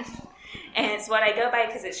Cat. And it's what I go by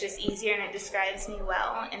because it's just easier and it describes me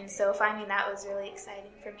well. And so finding that was really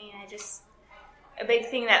exciting for me. And a big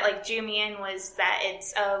thing that drew me in was that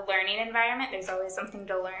it's a learning environment. There's always something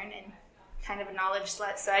to learn and kind of a knowledge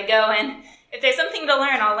slut. So I go and if there's something to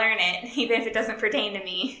learn, I'll learn it, even if it doesn't pertain to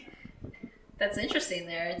me. That's interesting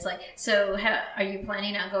there. It's so are you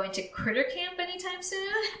planning on going to Critter Camp anytime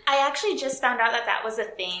soon? I actually just found out that was a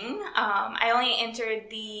thing. I only entered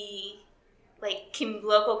the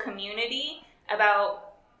local community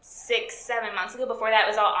about 6-7 months ago. Before that, it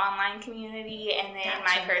was all online community and then Gotcha.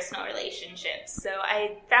 my personal relationships. So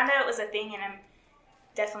I found out it was a thing, and I'm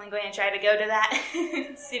definitely going to try to go to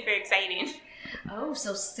that. Super exciting. Oh,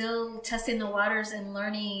 so still testing the waters and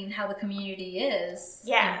learning how the community is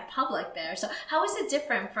Yeah. in public there. So how is it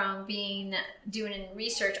different from doing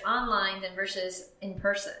research online than versus in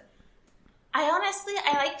person? I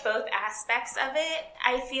like both aspects of it.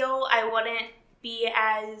 I feel I wouldn't be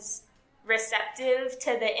as receptive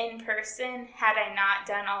to the in-person had I not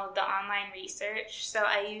done all of the online research. So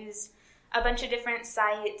I used a bunch of different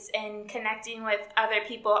sites and connecting with other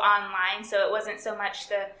people online. So it wasn't so much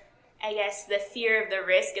the fear of the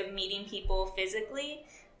risk of meeting people physically.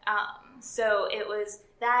 So it was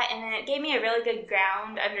that, and then it gave me a really good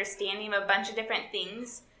ground understanding of a bunch of different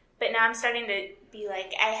things. But now I'm starting to be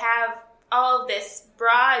like, I have all of this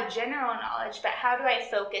broad general knowledge, but how do I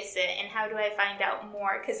focus it and how do I find out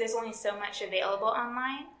more? Because there's only so much available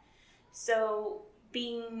online. So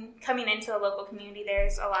coming into the local community,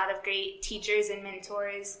 there's a lot of great teachers and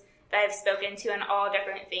mentors that I've spoken to on all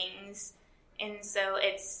different things. And so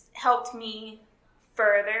it's helped me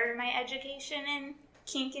further my education in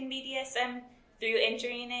kink and BDSM through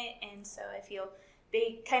entering it. And so I feel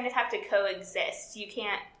they kind of have to coexist. You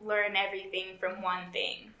can't learn everything from one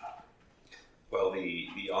thing. Well, the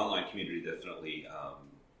online community definitely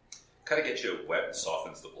kind of gets you wet and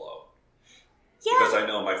softens the blow. Yeah. Because I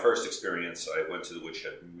know my first experience, I went to the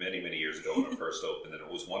Woodshed many, many years ago when it first opened, and it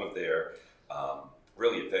was one of their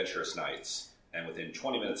really adventurous nights. And within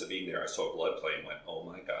 20 minutes of being there, I saw blood play and went, oh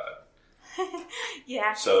my God.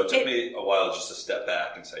 Yeah. So it took me a while just to step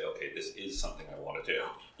back and say, okay, this is something I want to do.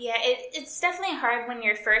 Yeah, it's definitely hard when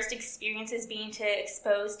your first experience is being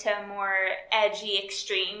exposed to a more edgy,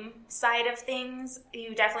 extreme side of things.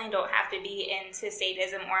 You definitely don't have to be into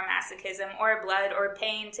sadism or masochism or blood or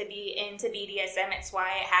pain to be into BDSM. It's why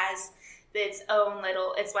it has its own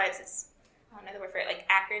little, I don't know the word for it, like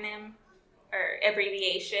acronym or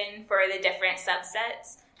abbreviation for the different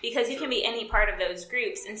subsets. Because you can be any part of those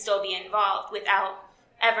groups and still be involved without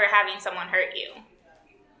ever having someone hurt you.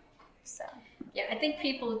 So... Yeah, I think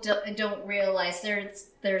people don't realize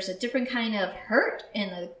there's a different kind of hurt and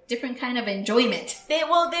a different kind of enjoyment.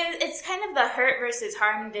 It's kind of the hurt versus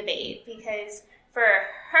harm debate, because for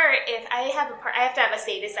hurt, if I have to have a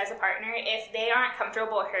sadist as a partner. If they aren't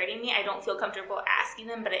comfortable hurting me, I don't feel comfortable asking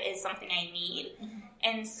them, but it is something I need. Mm-hmm.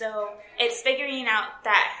 And so it's figuring out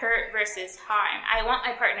that hurt versus harm. I want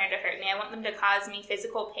my partner to hurt me. I want them to cause me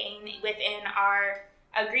physical pain within our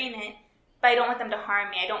agreement, but I don't want them to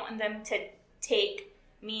harm me. I don't want them to take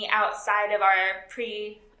me outside of our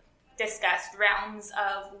pre-discussed realms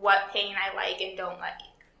of what pain I like and don't like.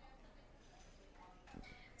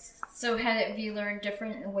 So have you learned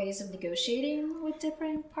different ways of negotiating with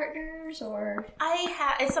different partners, or?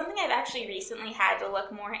 It's something I've actually recently had to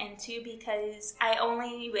look more into, because I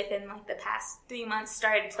only within the past 3 months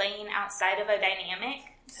started playing outside of a dynamic.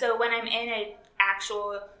 So when I'm in an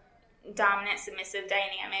actual dominant submissive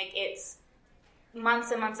dynamic, it's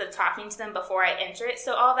months and months of talking to them before I enter it.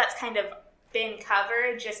 So all that's kind of been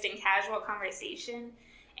covered just in casual conversation.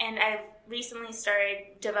 And I've recently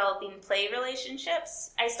started developing play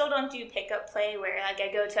relationships. I still don't do pickup play where I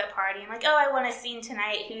go to a party and I want a scene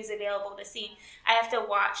tonight, who's available to see. I have to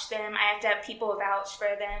watch them. I have to have people vouch for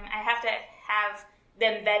them. I have to have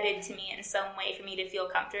them vetted to me in some way for me to feel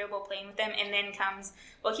comfortable playing with them. And then comes,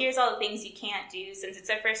 well, here's all the things you can't do. Since it's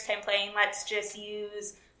our first time playing, let's just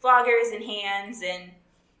use floggers and hands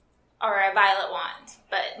or a violet wand,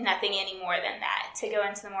 but nothing any more than that. To go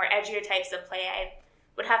into the more edgier types of play, I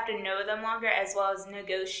would have to know them longer, as well as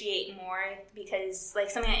negotiate more, because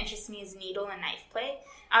something that interests me is needle and knife play.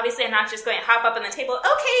 Obviously, I'm not just going to hop up on the table,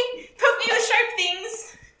 okay, poke me with sharp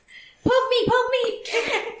things. Poke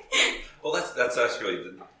me! Well, that's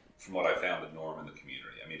actually, from what I found, the norm in the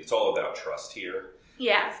community. I mean, it's all about trust here.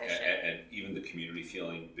 Yeah, for sure. And even the community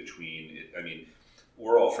feeling between,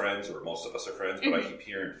 we're all friends, or most of us are friends, but I keep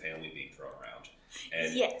hearing family being thrown around.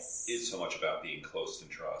 And yes, it's so much about being close and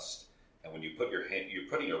trust. And when you put you're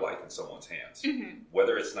putting your life in someone's hands,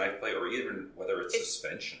 whether it's knife play or even whether it's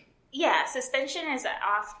suspension. Yeah, suspension is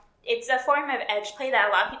it's a form of edge play that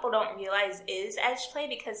a lot of people don't realize is edge play,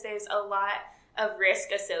 because there's a lot of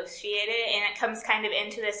risk associated, and it comes kind of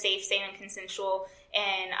into the safe, sane, and consensual,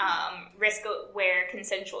 and risk-aware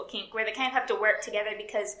consensual kink, where they kind of have to work together,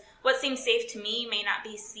 because what seems safe to me may not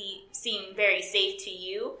be seem very safe to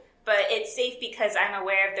you, but it's safe because I'm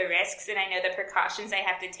aware of the risks and I know the precautions I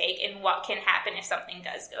have to take and what can happen if something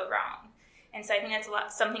does go wrong. And so I think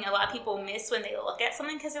that's something a lot of people miss when they look at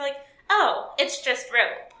something, because they're like, oh, it's just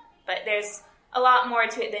rope. But there's a lot more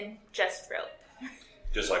to it than just rope.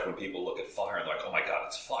 Just like when people look at fire and they're like, oh my God,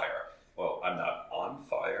 it's fire. Well, I'm not on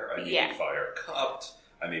fire. I may be fire cupped.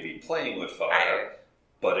 I may be playing with fire.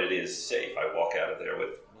 But it is safe. I walk out of there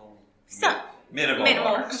with minimal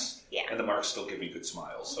marks. Yeah. And the marks still give me good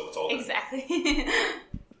smiles, so it's all good. Exactly.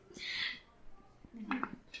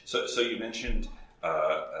 So you mentioned,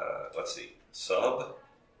 let's see, sub,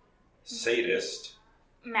 sadist.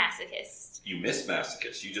 Masochist. You missed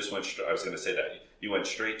masochist. You just went, I was going to say that. You went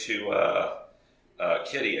straight to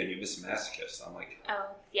kitty and you missed masochist. I'm like... Oh,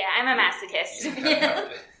 yeah, I'm a masochist. Yeah.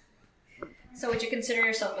 So would you consider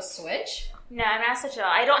yourself a switch? No, I'm not such a...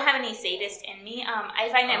 I don't have any sadist in me. I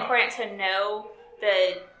find it important to know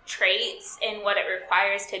the traits and what it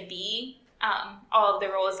requires to be all of the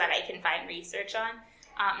roles that I can find research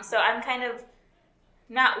on. So I'm kind of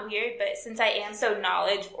not weird, but since I am so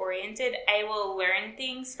knowledge-oriented, I will learn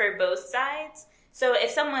things for both sides. So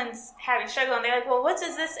if someone's having struggle and they're like, well, what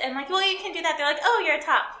is this? And I'm like, well, you can do that. They're like, oh, you're a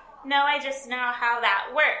top. No, I just know how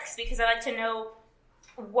that works because I like to know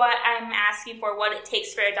what I'm asking for, what it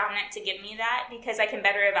takes for a dominant to give me that, because I can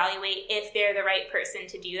better evaluate if they're the right person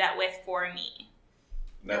to do that with for me.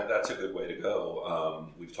 That's a good way to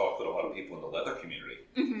go. We've talked with a lot of people in the leather community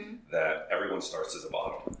that everyone starts as a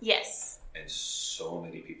bottom. Yes. And so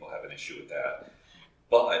many people have an issue with that.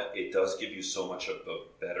 But it does give you so much of a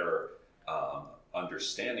better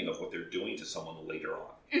understanding of what they're doing to someone later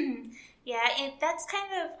on. Mm-hmm. Yeah, and that's kind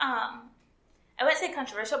of... I wouldn't say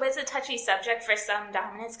controversial, but it's a touchy subject for some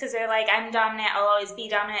dominants because they're like, I'm dominant, I'll always be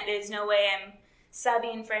dominant, there's no way I'm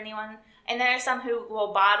subbing for anyone. And there are some who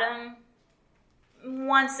will bottom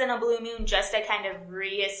once in a blue moon just to kind of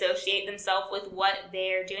reassociate themselves with what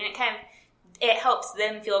they're doing. It helps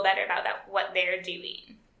them feel better about what they're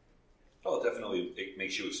doing. Oh, definitely it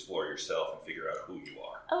makes you explore yourself and figure out who you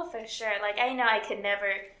are. Oh, for sure. Like, I know I could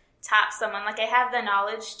never top someone. Like, I have the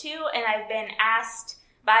knowledge to, and I've been asked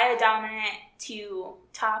by a dominant to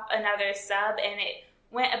top another sub, and it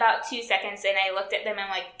went about 2 seconds, and I looked at them and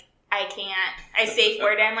I'm like, I can't. I safe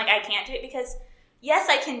word I'm like, I can't do it because, yes,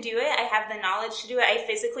 I can do it. I have the knowledge to do it. I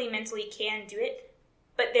physically, mentally can do it,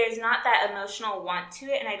 but there's not that emotional want to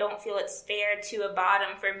it, and I don't feel it's fair to a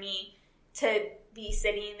bottom for me to be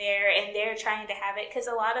sitting there and they're trying to have it, because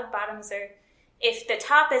a lot of bottoms are, if the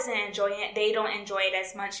top isn't enjoying it, they don't enjoy it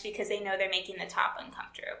as much because they know they're making the top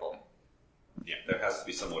uncomfortable. Yeah, there has to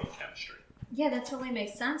be somewhat of chemistry. Yeah, that totally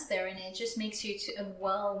makes sense there, and it just makes you a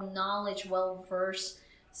well-knowledged, well-versed,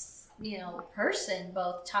 person,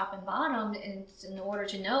 both top and bottom, in order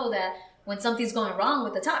to know that when something's going wrong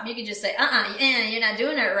with the top, you can just say, you're not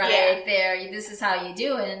doing it right there. This is how you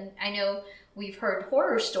do it. And I know we've heard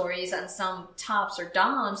horror stories on some tops or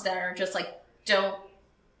doms that are just like, don't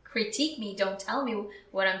critique me, don't tell me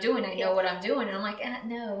what I'm doing. I know what I'm doing. And I'm like,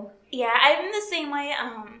 no. Yeah, I'm the same way.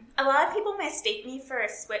 A lot of people mistake me for a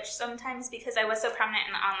switch sometimes because I was so prominent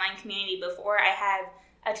in the online community before. I had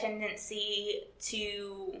a tendency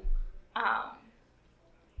to, I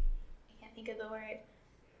can't think of the word,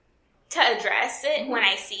 to address it when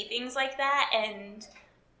I see things like that. And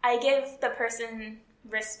I give the person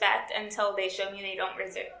respect until they show me they don't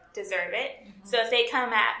deserve it. Mm-hmm. So if they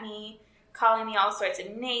come at me calling me all sorts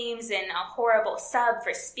of names and a horrible sub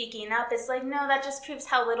for speaking up, it's like, no, that just proves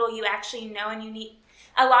how little you actually know, and you need...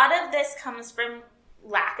 A lot of this comes from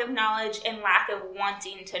lack of knowledge and lack of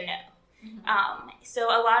wanting to know. Mm-hmm. So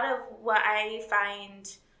a lot of what I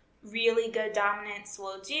find really good dominants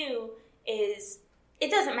will do is,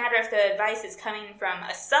 it doesn't matter if the advice is coming from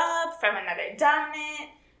a sub, from another dominant,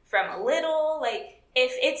 from a little, like,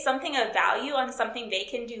 if it's something of value on something they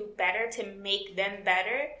can do better to make them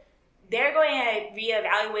better, they're going to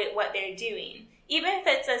reevaluate what they're doing. Even if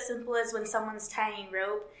it's as simple as when someone's tying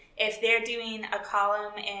rope, if they're doing a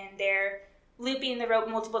column and they're looping the rope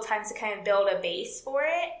multiple times to kind of build a base for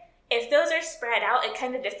it, if those are spread out, it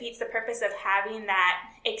kind of defeats the purpose of having that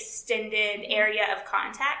extended area of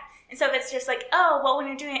contact. And so if it's just like, when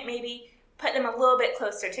you're doing it, maybe put them a little bit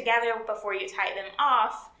closer together before you tie them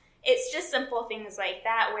off. It's just simple things like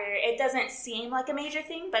that where it doesn't seem like a major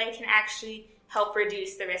thing, but it can actually help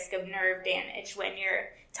reduce the risk of nerve damage when you're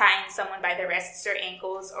tying someone by the wrists or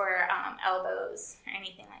ankles or elbows or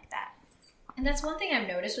anything like that. And that's one thing I've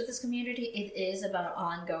noticed with this community. It is about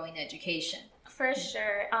ongoing education. For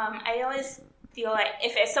sure. I always feel like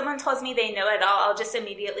if someone tells me they know it all, I'll just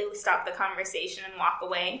immediately stop the conversation and walk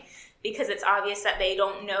away because it's obvious that they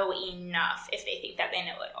don't know enough if they think that they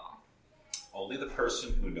know it all. Only the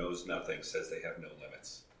person who knows nothing says they have no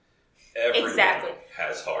limits. Everyone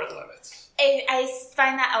has hard limits. I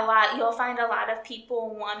find that a lot. You'll find a lot of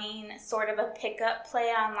people wanting sort of a pickup play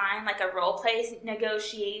online, like a role play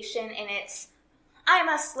negotiation, and it's, I'm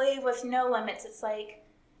a slave with no limits. It's like,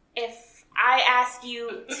 if I ask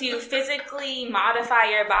you to physically modify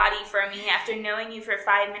your body for me after knowing you for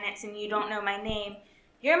 5 minutes and you don't know my name,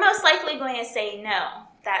 you're most likely going to say no.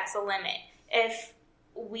 That's a limit. If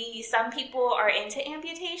some people are into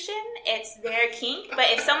amputation, it's their kink, but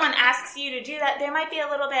if someone asks you to do that, there might be a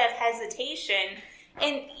little bit of hesitation,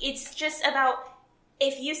 and it's just about,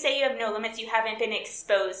 if you say you have no limits, you haven't been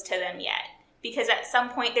exposed to them yet, because at some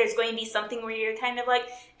point there's going to be something where you're kind of like,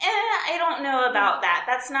 I don't know about that,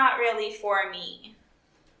 that's not really for me.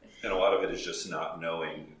 And a lot of it is just not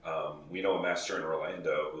knowing. We know a master in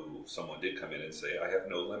Orlando who someone did come in and say, I have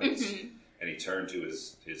no limits. Mm-hmm. And he turned to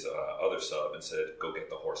his other sub and said, go get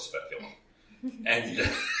the horse speculum. And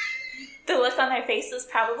the look on their face was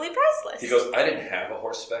probably priceless. He goes, I didn't have a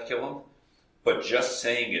horse speculum, but just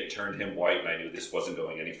saying it turned him white, and I knew this wasn't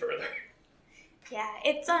going any further. Yeah,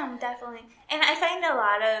 it's definitely. And I find a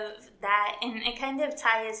lot of that, and it kind of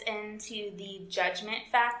ties into the judgment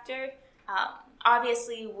factor.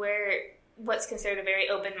 Obviously, we're what's considered a very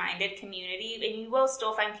open-minded community, and you will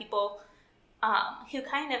still find people who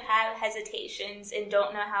kind of have hesitations and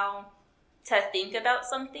don't know how to think about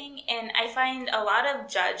something. And I find a lot of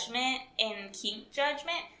judgment and kink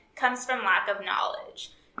judgment comes from lack of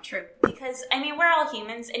knowledge. True. Because, I mean, we're all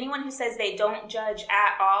humans. Anyone who says they don't judge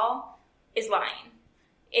at all is lying.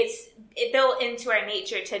 It's built into our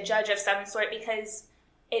nature to judge of some sort, because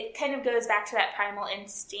it kind of goes back to that primal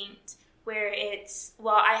instinct where it's,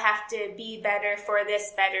 well, I have to be better for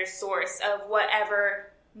this better source of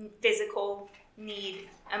whatever physical need,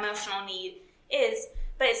 emotional need is,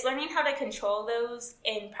 but it's learning how to control those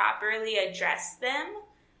and properly address them.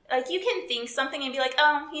 Like, you can think something and be like,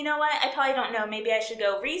 oh, you know what, I probably don't know, maybe I should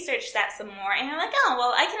go research that some more, and you're like, oh,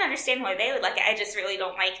 well, I can understand why they would like it, I just really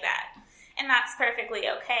don't like that, and that's perfectly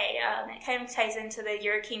okay. It kind of ties into the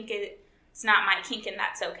your kink is not my kink, and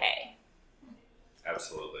that's okay.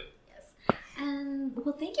 Absolutely.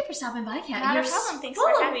 Well, thank you for stopping by, Kat. Not a problem. Thanks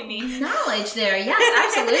for having me. Knowledge there.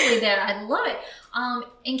 Yes, absolutely there. I love it.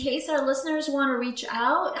 In case our listeners want to reach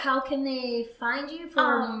out, how can they find you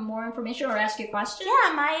for more information or ask you questions?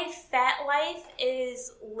 Yeah, my Fat Life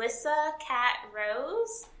is Lissa Cat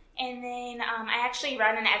Rose. And then I actually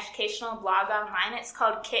run an educational blog online. It's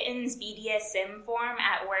called Kittens BDSM Forum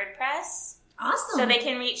at WordPress. Awesome. So they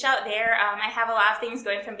can reach out there. I have a lot of things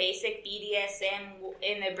going from basic BDSM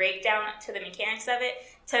in the breakdown to the mechanics of it,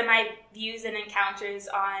 to my views and encounters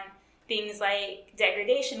on things like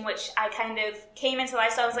degradation, which I kind of came into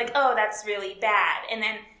life, so I was like, oh, that's really bad. And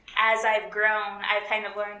then as I've grown, I've kind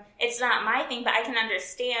of learned it's not my thing, but I can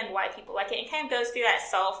understand why people like it. It kind of goes through that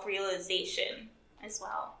self-realization as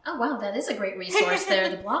well. Oh, wow, that is a great resource there,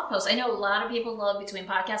 the blog post. I know a lot of people love, between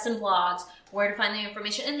podcasts and blogs, where to find the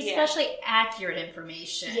information, and especially accurate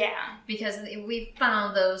information. Yeah. Because we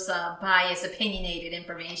found those biased, opinionated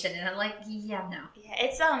information, and I'm like, yeah, no. Yeah,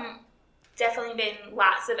 it's definitely been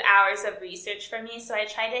lots of hours of research for me, so I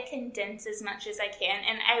try to condense as much as I can,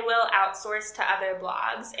 and I will outsource to other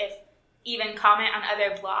blogs, if even comment on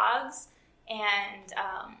other blogs, and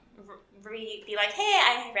be like, hey,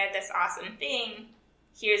 I read this awesome thing,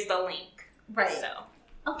 here's the link. Right. So.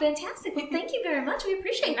 Oh, fantastic. Well, thank you very much. We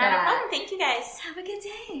appreciate that. Not a problem. Thank you, guys. Have a good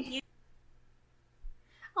day.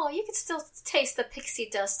 Oh, you can still taste the pixie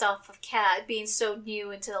dust off of Kat being so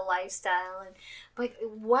new into the lifestyle, and but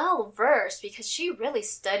well versed, because she really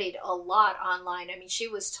studied a lot online. I mean, she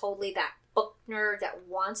was totally that book nerd that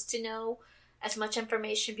wants to know as much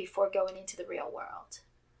information before going into the real world.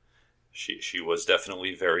 She was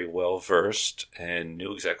definitely very well versed and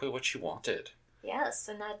knew exactly what she wanted. Yes,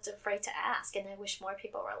 and not afraid to ask, and I wish more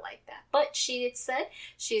people were like that. But she had said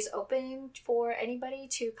she's open for anybody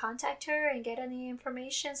to contact her and get any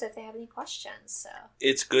information if they have any questions. So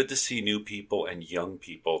it's good to see new people and young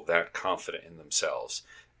people that confident in themselves,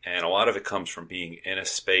 and a lot of it comes from being in a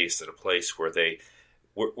space, at a place where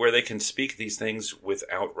they can speak these things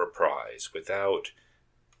without reprise, without,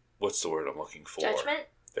 what's the word I'm looking for? Judgment.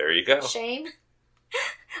 There you go. Shame.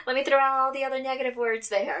 Let me throw out all the other negative words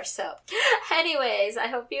there. So, anyways, I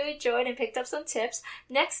hope you enjoyed and picked up some tips.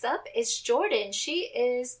 Next up is Jordan. She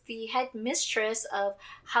is the head mistress of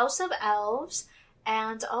House of Elves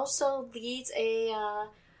and also leads a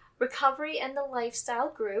recovery and the lifestyle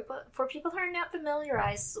group. For people who are not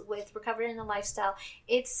familiarized with recovery and the lifestyle,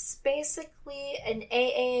 it's basically an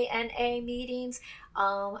AA meetings.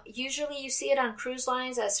 Usually you see it on cruise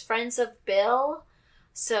lines as Friends of Bill.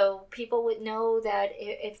 So people would know that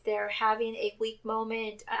if they're having a weak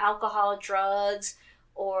moment, alcohol, drugs,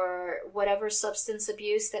 or whatever substance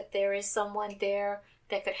abuse, that there is someone there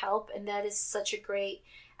that could help. And that is such a great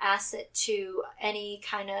asset to any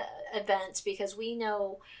kind of event, because we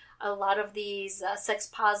know a lot of these sex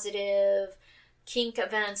positive kink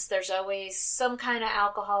events, there's always some kind of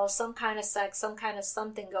alcohol, some kind of sex, some kind of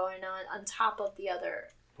something going on top of the other.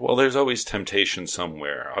 Well, there's always temptation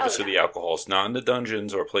somewhere. Obviously, yeah. the alcohol's not in the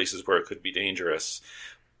dungeons or places where it could be dangerous,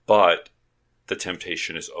 but the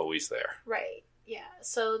temptation is always there. Right. Yeah.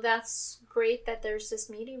 So that's great that there's this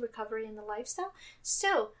meeting, Recovery in the Lifestyle.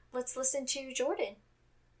 So let's listen to Jordan.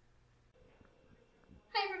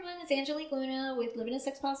 Hi everyone, it's Angelique Luna with Living a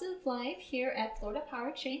Sex Positive Life here at Florida Power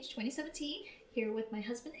Exchange 2017. Here with my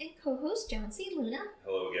husband and co-host, John C. Luna.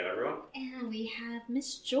 Hello again, everyone. And we have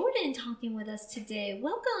Miss Jordan talking with us today.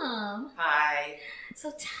 Welcome. Hi.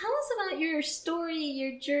 So tell us about your story,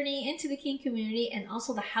 your journey into the kink community, and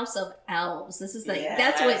also the House of Elves. This is like,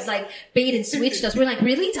 that's what like bait and switched us. We're like,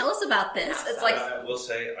 really? Tell us about this. It's like, I will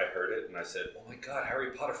say, I heard it and I said, oh my God,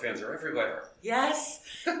 Harry Potter fans are everywhere. Yes,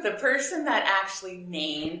 the person that actually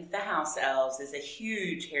named the House Elves is a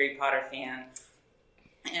huge Harry Potter fan.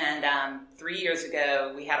 And 3 years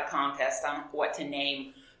ago, we had a contest on what to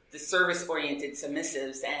name the service-oriented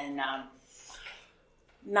submissives, and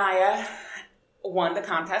Naya won the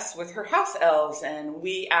contest with her House Elves, and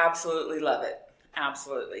we absolutely love it.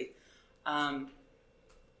 Absolutely.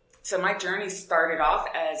 So my journey started off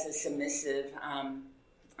as a submissive.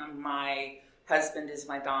 My husband is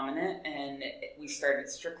my dominant, and we started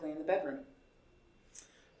strictly in the bedroom.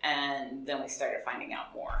 And then we started finding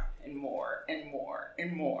out more and more and more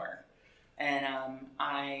and more. And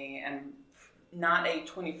I am not a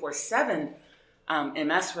 24/7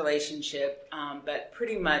 MS relationship, but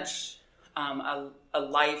pretty much a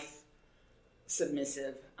life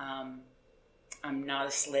submissive. I'm not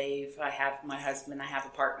a slave. I have my husband. I have a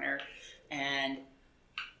partner. And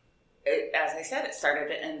as I said, it started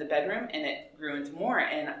in the bedroom and it grew into more.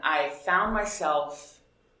 And I found myself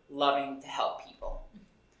loving to help people.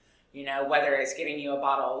 You know, whether it's getting you a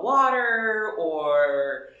bottle of water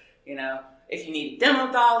or, you know, if you need a demo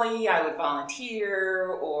dolly, I would volunteer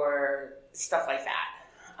or stuff like that.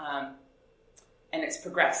 And it's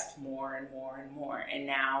progressed more and more and more. And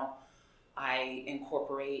now I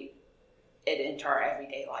incorporate it into our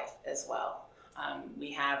everyday life as well.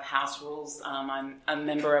 We have house rules. I'm a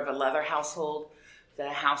member of a leather household, the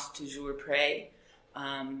House Toujours Pré.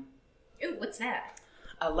 ooh, what's that?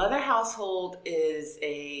 A leather household is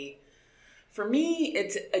for me,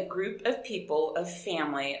 it's a group of people, a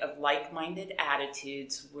family of like-minded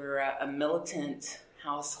attitudes. We're a militant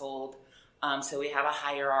household. So we have a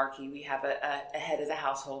hierarchy. We have a head of the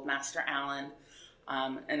household, Master Allen,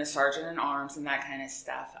 and a sergeant in arms and that kind of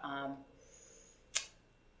stuff.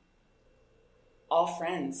 All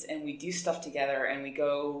friends, and we do stuff together, and we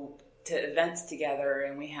go to events together,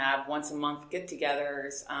 and we have once a month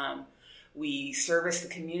get-togethers. We service the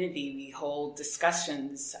community. We hold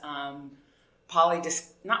discussions, not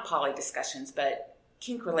poly discussions, but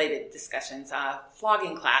kink-related discussions,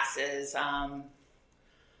 flogging classes,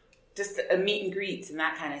 just a meet and greets and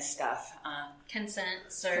that kind of stuff. Consent,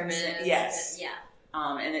 service. Yes. Yeah.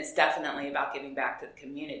 And it's definitely about giving back to the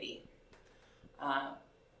community.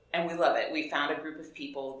 And we love it. We found a group of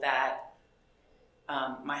people that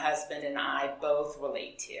my husband and I both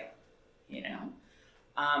relate to, you know.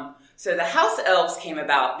 So the House Elves came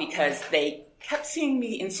about because they kept seeing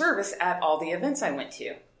me in service at all the events I went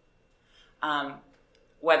to.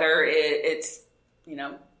 Whether it's, you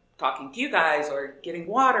know, talking to you guys or getting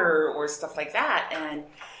water or stuff like that. And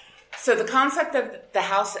so the concept of the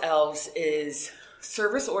House Elves is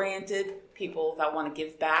service-oriented people that want to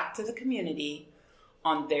give back to the community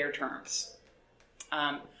on their terms.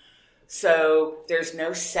 So there's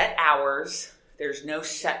no set hours. There's no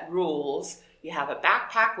set rules. You have a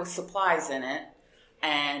backpack with supplies in it.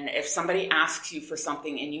 And if somebody asks you for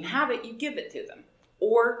something and you have it, you give it to them.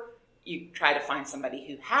 Or you try to find somebody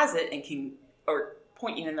who has it and can, or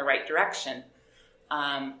point you in the right direction.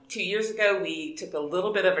 2 years ago, we took a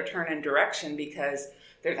little bit of a turn in direction because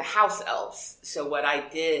they're the House Elves. So what I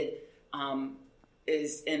did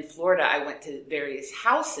is in Florida, I went to various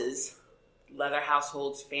houses, leather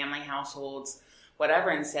households, family households, whatever,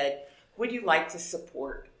 and said, would you like to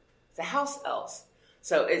support the House Elves?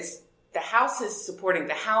 So it's the houses supporting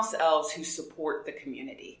the House Elves who support the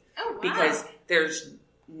community. Oh, wow. Because there's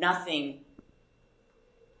nobody's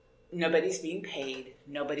being paid,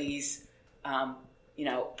 nobody's,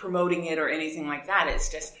 promoting it or anything like that. It's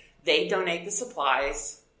just they donate the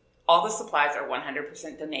supplies. All the supplies are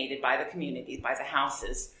 100% donated by the community, by the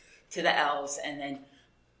houses, to the elves. And then,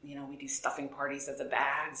 we do stuffing parties of the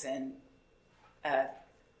bags. And I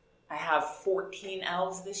have 14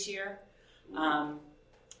 elves this year.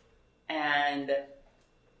 And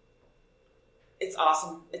It's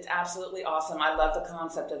awesome. It's absolutely awesome. I love the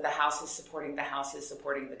concept of the houses supporting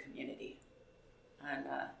the community. And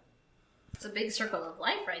it's a big circle of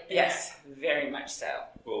life right there. yes, very much so.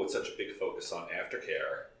 Well, with such a big focus on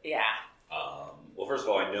aftercare. Yeah. Well, first of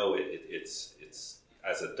all, I know it's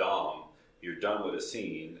as a dom, you're done with a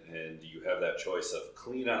scene and you have that choice of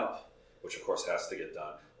clean up, which of course has to get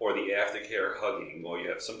done, or the aftercare hugging, or you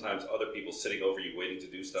have sometimes other people sitting over you waiting to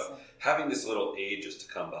do stuff. Having this little aid just to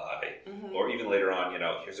come by, or even later on,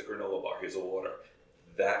 here's a granola bar, here's a water,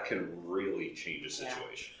 that can really change a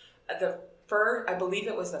situation. I believe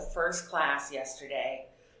it was the first class yesterday.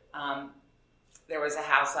 There was a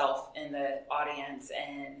house elf in the audience,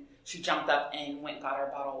 and she jumped up and went and got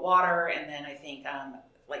her bottle of water, and then I think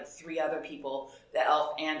like 3 other people, the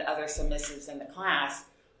elf and other submissives in the class,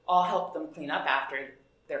 all helped them clean up after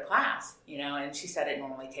their class, and she said it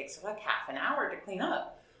normally takes like half an hour to clean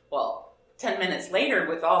up. Well, 10 minutes later,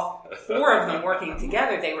 with all 4 of them working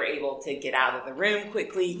together, they were able to get out of the room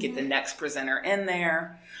quickly, get the next presenter in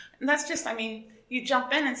there. And that's just, you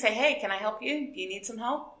jump in and say, hey, can I help you? Do you need some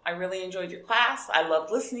help? I really enjoyed your class. I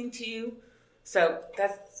loved listening to you. So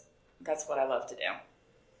that's what I love to do.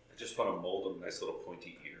 I just want to mold them nice little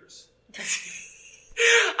pointy ears.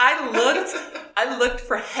 I looked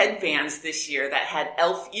for headbands this year that had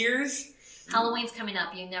elf ears. Halloween's coming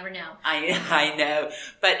up. You never know. I know.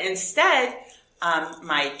 But instead,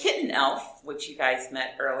 my kitten elf, which you guys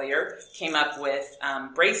met earlier, came up with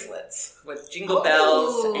bracelets with jingle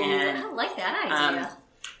bells. And I like that idea.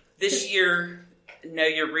 This year, Know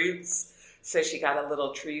Your Roots. So she got a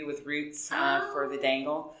little tree with roots for the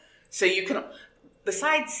dangle. So you can,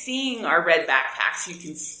 besides seeing our red backpacks, you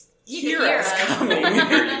can hear us coming.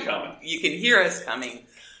 You can hear us coming.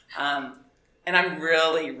 And I'm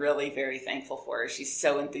really, really very thankful for her. She's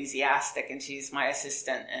so enthusiastic, and she's my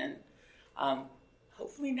assistant. And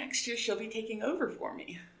hopefully next year she'll be taking over for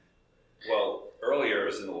me. Well, earlier I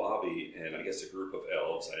was in the lobby, and I guess a group of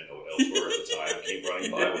elves, I didn't know what elves were at the time, came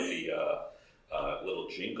running by with the little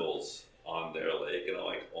jingles on their leg, and I'm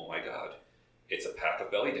like, oh my God, it's a pack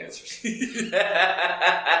of belly dancers.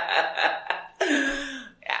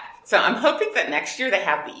 Yeah. So I'm hoping that next year they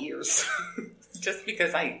have the ears. Just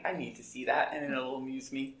because I need to see that, and it'll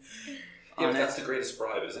amuse me. Yeah, but that's the greatest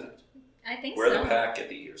bribe, isn't it? I think Wear so. the pack, get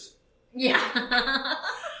the ears. Yeah.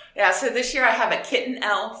 Yeah, so this year I have a kitten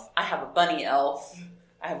elf, I have a bunny elf,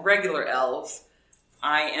 I have regular elves.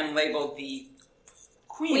 I am labeled the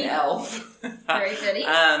queen elf. Very goody.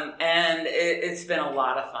 And it's been a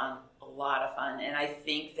lot of fun. And I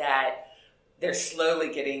think that they're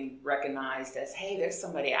slowly getting recognized as, hey, there's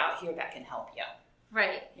somebody out here that can help you.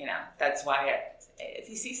 Right. That's why if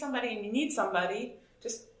you see somebody and you need somebody,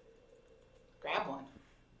 just grab one.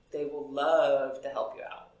 They will love to help you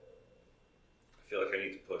out. I feel like I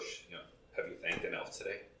need to push, have you thanked an elf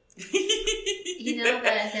today?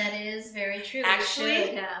 That is very true.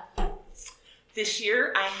 Actually, this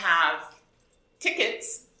year I have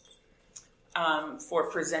tickets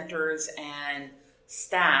for presenters and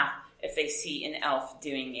staff. If they see an elf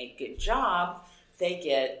doing a good job, they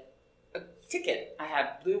get a ticket. I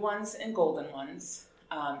have blue ones and golden ones.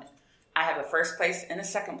 I have a first place and a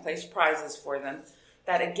second place prizes for them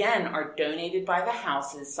that, again, are donated by the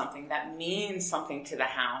houses, something that means something to the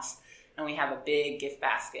house. And we have a big gift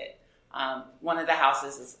basket. One of the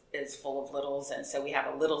houses is full of littles, and so we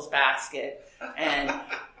have a littles basket. And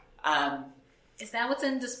is that what's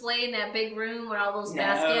in display in that big room with all those no,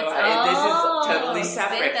 baskets? This is totally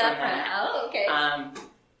separate from that. Oh, okay.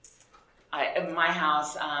 My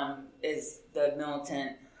house is the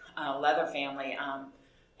militant leather family,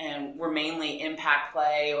 and we're mainly impact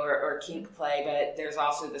play or kink play, but there's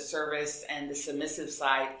also the service and the submissive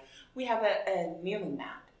side. We have a kneeling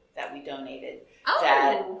mat that we donated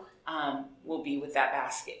that will be with that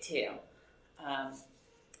basket too.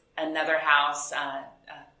 Another house,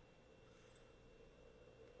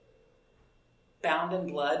 Bound in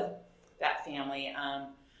Blood, that family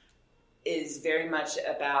is very much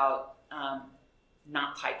about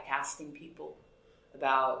not typecasting people,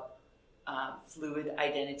 about fluid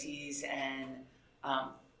identities and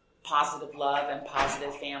positive love and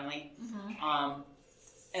positive family. Mm-hmm.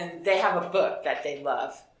 And they have a book that they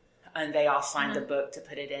love, and they all signed the book to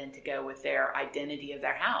put it in to go with their identity of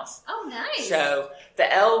their house. Oh, nice. So the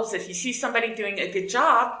elves, if you see somebody doing a good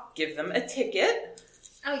job, give them a ticket.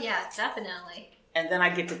 Oh, yeah, definitely. And then I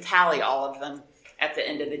get to tally all of them at the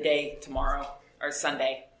end of the day tomorrow or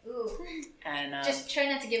Sunday. Ooh. And just try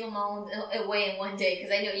not to give them all away in one day,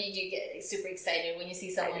 because I know you do get super excited when you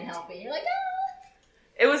see someone helping. You're like, ah!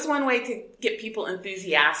 It was one way to get people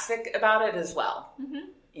enthusiastic about it as well. Mm-hmm.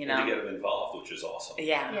 And to get them involved, which is awesome.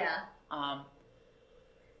 Yeah. Yeah.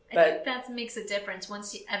 I think that makes a difference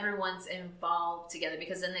once everyone's involved together,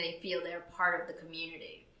 because then they feel they're part of the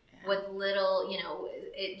community. Yeah. With little,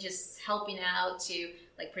 it just helping out to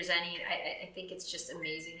like presenting. I think it's just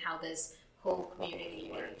amazing how this whole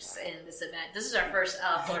community works in this event. This is our first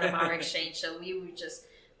Florida Power Exchange, so we've just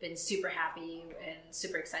been super happy and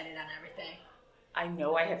super excited on everything. I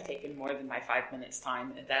know I have taken more than my 5 minutes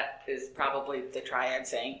time, and that is probably the triad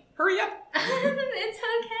saying, hurry up. It's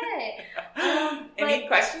okay. Any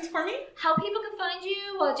questions for me? How people can find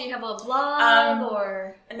you? Well, do you have a blog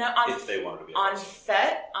or? No, if they want to be on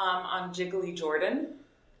FET, I'm Jiggly Jordan.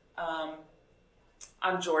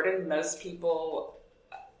 I'm Jordan. Most people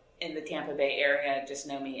in the Tampa Bay area just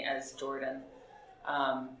know me as Jordan.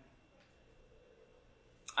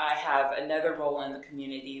 I have another role in the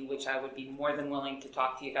community, which I would be more than willing to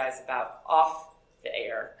talk to you guys about off the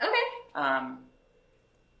air. Okay.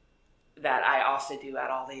 That I also do at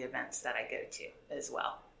all the events that I go to as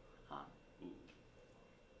well.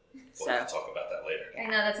 We'll have to talk about that later. I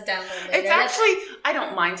know that's a download later. It's actually, I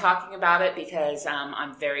don't mind talking about it because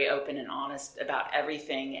I'm very open and honest about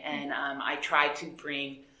everything, and I try to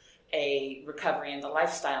bring a recovery and the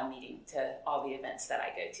lifestyle meeting to all the events that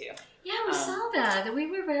I go to. Yeah, we saw that. We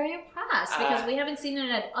were very impressed because we haven't seen it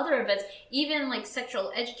at other events, even like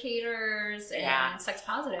sexual educators and sex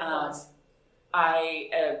positive ones. I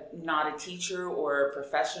am not a teacher or a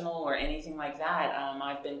professional or anything like that.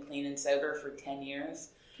 I've been clean and sober for 10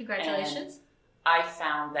 years. Congratulations. And I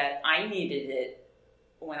found that I needed it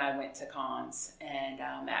when I went to cons, and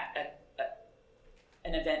at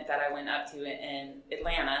an event that I went up to in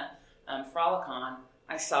Atlanta, Frolicon,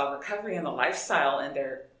 I saw recovery and the lifestyle in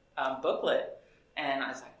their booklet, and I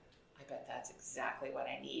was like, I bet that's exactly what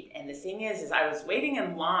I need. And the thing is I was waiting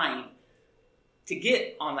in line to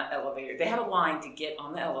get on the elevator. They had a line to get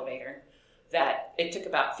on the elevator that it took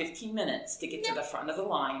about 15 minutes to get to the front of the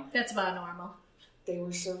line. That's about normal. They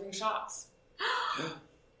were serving shots.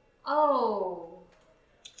 Oh.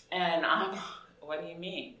 And what do you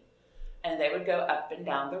mean? And they would go up and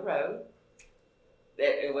down the road.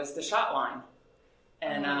 It was the shot line.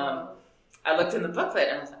 And I looked in the booklet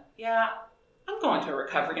and I was like, yeah, I'm going to a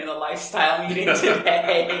recovery and a lifestyle meeting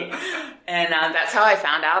today. And that's how I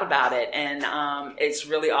found out about it. And it's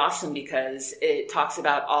really awesome because it talks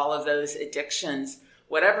about all of those addictions,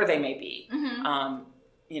 whatever they may be. Mm-hmm.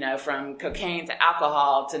 From cocaine to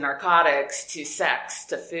alcohol to narcotics to sex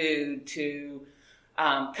to food to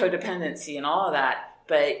codependency and all of that.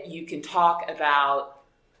 But you can talk about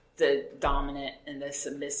the dominant and the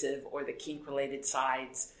submissive or the kink-related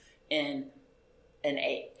sides in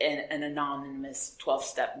an anonymous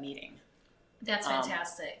 12-step meeting. That's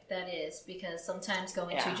fantastic. That is, because sometimes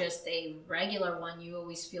going to just a regular one, you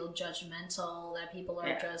always feel judgmental, that people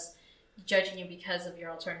are just judging you because of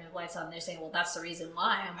your alternative lifestyle, and they're saying, well, that's the reason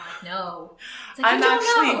why. I'm like, no. Like, I'm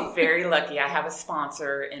actually very lucky. I have a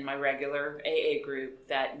sponsor in my regular AA group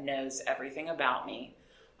that knows everything about me.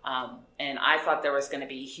 And I thought there was going to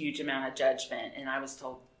be a huge amount of judgment, and I was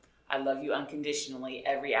told, I love you unconditionally,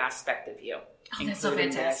 every aspect of you. Oh, that's so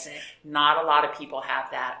fantastic. This. Not a lot of people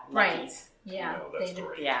have that. Right. Yeah. That's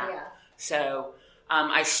great. Yeah. So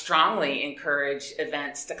I strongly encourage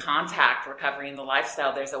events to contact Recovery in the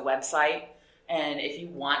Lifestyle. There's a website, and if you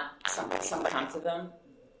want someone to come to them,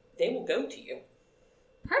 they will go to you.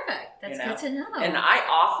 Perfect. That's good to know. And I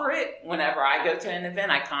offer it whenever I go to an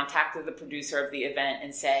event. I contacted the producer of the event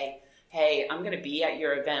and say, hey, I'm going to be at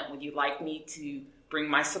your event. Would you like me to bring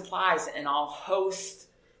my supplies, and I'll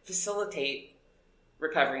facilitate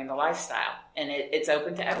Recovery in the Lifestyle. And it's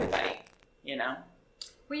open to everybody,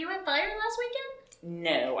 Were you at Fire last weekend?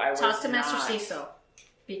 No, I was not. Talk to Master Cecil,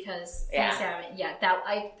 because things haven't. Yeah,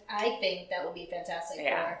 I think that would be fantastic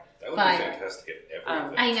for that would Fire. be fantastic at every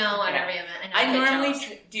event. I know, at every event. I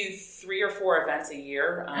normally do 3 or 4 events a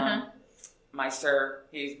year. My sir,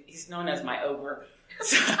 he's known as my ogre.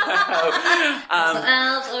 So,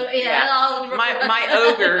 my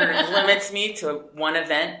ogre limits me to 1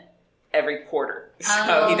 event every quarter.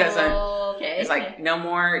 So he doesn't. Okay. He's like, no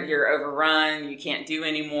more. You're overrun. You can't do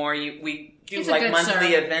anymore. We do like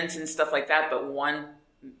monthly events and stuff like that, but 1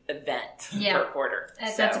 event per quarter.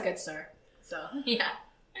 That's a good sir. So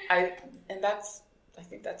I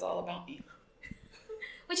think that's all about me.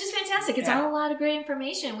 Which is fantastic. It's all a lot of great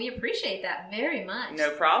information. We appreciate that very much.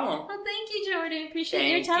 No problem. Well, thank you, Jordan. Appreciate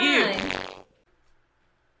your time. You.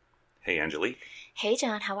 Hey, Angelique. Hey,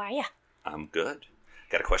 John. How are you? I'm good.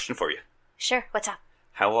 Got a question for you. Sure. What's up?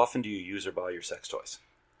 How often do you use or buy your sex toys?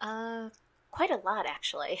 Quite a lot,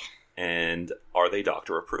 actually. And are they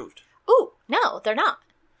doctor approved? Ooh, no, they're not.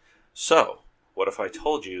 So, what if I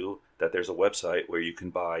told you that there's a website where you can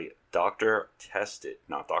buy doctor-tested,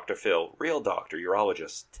 not Dr. Phil, real doctor,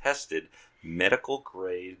 urologist, tested,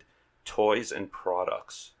 medical-grade toys and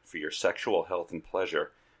products for your sexual health and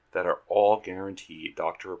pleasure that are all guaranteed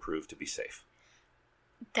doctor-approved to be safe.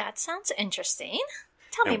 That sounds interesting.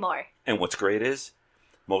 Tell me more. And what's great is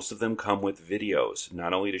most of them come with videos,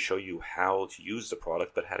 not only to show you how to use the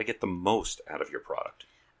product, but how to get the most out of your product.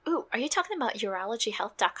 Ooh, are you talking about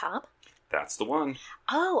urologyhealth.com? That's the one.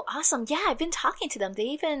 Oh, awesome. Yeah, I've been talking to them. They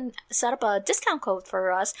even set up a discount code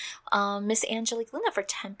for us, Miss Angelique Luna, for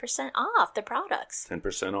 10% off the products.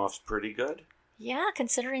 10% off's pretty good. Yeah,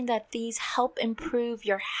 considering that these help improve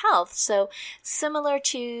your health. So similar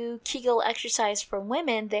to Kegel exercise for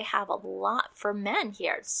women, they have a lot for men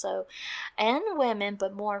here. So, and women,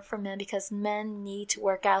 but more for men because men need to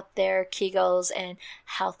work out their Kegels and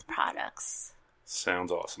health products.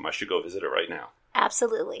 Sounds awesome. I should go visit it right now.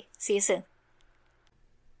 Absolutely. See you soon.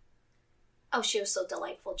 Oh, she was so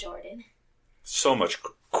delightful, Jordan. So much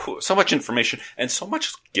information and so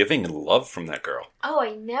much giving and love from that girl. Oh,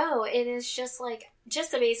 I know. It is just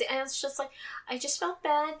amazing. And it's just like, I just felt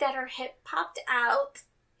bad that her hip popped out.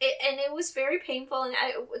 And it was very painful. And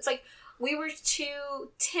it's like, we were too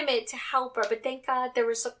timid to help her. But thank God there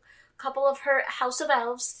was a couple of her House of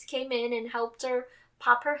Elves came in and helped her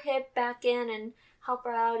pop her hip back in and help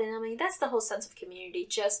her out. And I mean, that's the whole sense of community.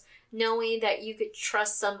 Just knowing that you could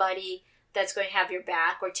trust somebody that's going to have your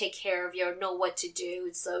back or take care of you or know what to do.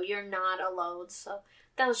 So you're not alone. So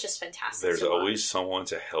that was just fantastic. There's always someone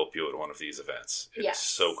to help you at one of these events. It's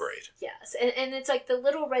so great. Yes. And it's like the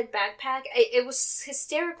little red backpack. It was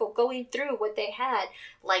hysterical going through what they had.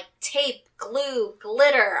 Like tape, glue,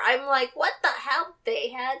 glitter. I'm like, what the hell?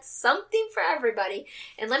 They had something for everybody.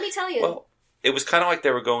 And let me tell you. Well, it was kind of like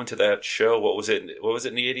they were going to that show. What was it in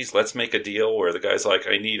the 80s? Let's Make a Deal, where the guy's like,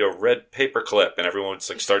 I need a red paper clip, and everyone would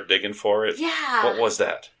like start digging for it. Yeah. What was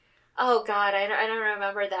that? Oh God, I don't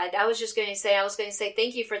remember that. I was going to say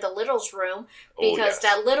thank you for the Littles room, because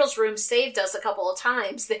that Littles room saved us a couple of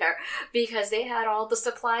times there, because they had all the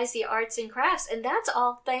supplies, the arts and crafts, and that's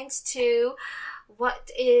all thanks to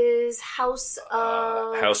what is House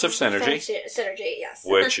of Synergy. Synergy, yes.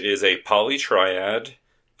 Which is a polytriad.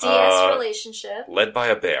 DS relationship. Led by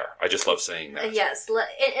a bear. I just love saying that. Yes,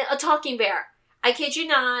 a talking bear. I kid you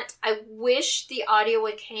not. I wish the audio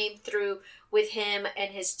would came through with him and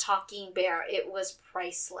his talking bear. It was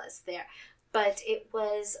priceless there. But it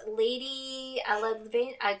was Lady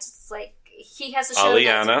Levine. I just like, he has a show.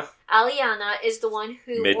 Aliana is the one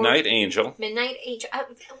who... Midnight Angel.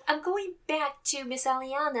 I'm going back to Miss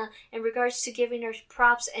Aliana in regards to giving her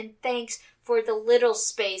props and thanks for the little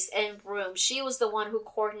space and room. She was the one who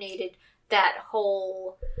coordinated that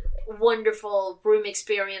whole wonderful room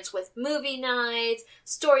experience with movie nights,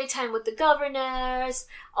 story time with the governors.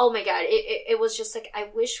 Oh my God. It was just like, I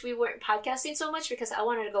wish we weren't podcasting so much, because I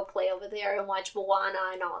wanted to go play over there and watch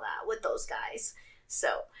Moana and all that with those guys.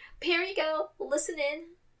 So, here you go. Listen in.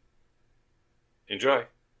 Enjoy.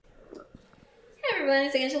 Hey everyone,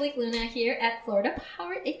 it's Angelique Luna here at Florida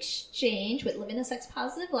Power Exchange with Living a Sex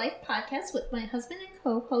Positive Life podcast with my husband and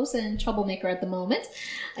co-host and troublemaker at the moment,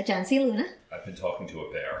 John C. Luna. I've been talking to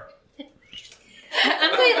a bear.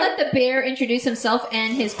 I'm going to let the bear introduce himself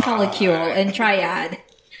and his polycule and triad.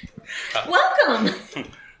 Welcome!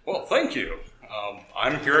 Well, thank you.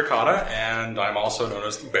 I'm Hirokata, and I'm also known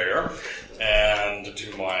as the bear. And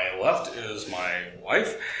to my left is my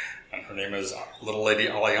wife, and her name is Little Lady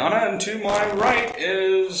Aliana, and to my right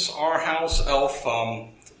is our house elf,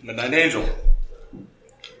 Midnight Angel.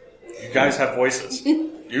 You guys have voices.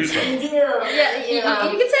 Use them. You can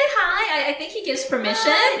say hi. I think he gives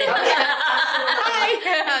permission.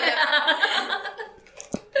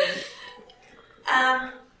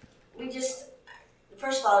 We just,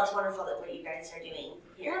 first of all, it's wonderful that what you guys are doing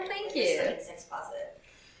here. Well, thank with you. Living Sex Positive.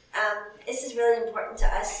 This is really important to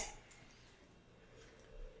us.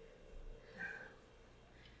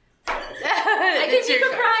 I think you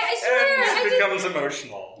could cry, I swear. And this becomes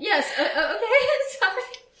emotional. Yes, okay, sorry.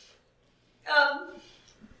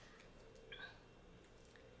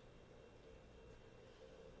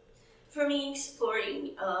 For me,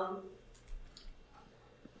 exploring our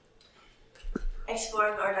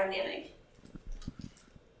dynamic.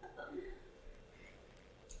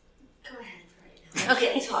 Go ahead right now.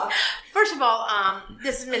 Okay, talk. First of all,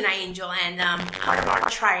 this is Midnight Angel, and part of our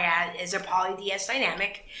triad is a poly DS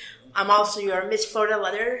dynamic. I'm also your Miss Florida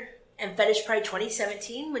Leather and Fetish Pride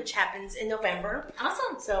 2017, which happens in November.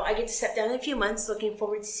 Awesome. So I get to step down in a few months. Looking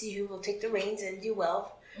forward to see who will take the reins and do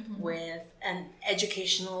well with an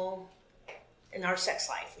educational in our sex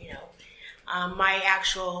life. You know, my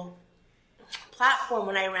actual platform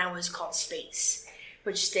when I ran was called SPACE,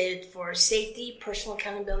 which stood for Safety, Personal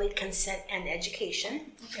Accountability, Consent, and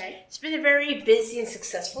Education. Okay. It's been a very busy and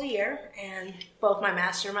successful year, and both my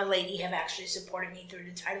master and my lady have actually supported me through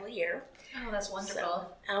the title year. Oh, that's wonderful.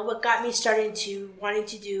 So, what got me started to wanting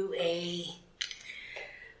to do a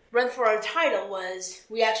run for our title was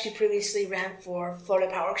we actually previously ran for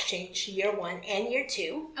Florida Power Exchange year 1 and year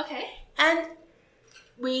 2. Okay. And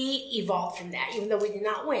we evolved from that. Even though we did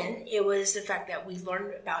not win, it was the fact that we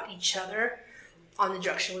learned about each other on the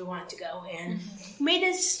direction we wanted to go, and made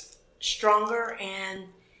us stronger and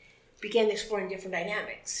began exploring different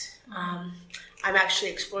dynamics. I'm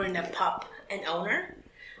actually exploring the pup and owner.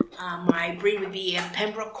 My breed would be a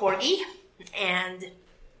Pembroke Corgi, and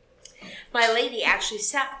my lady actually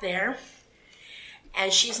sat there,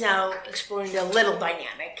 and she's now exploring the little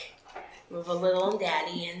dynamic with a little and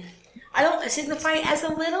daddy. And I don't signify as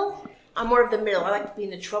a little. I'm more of the middle. I like being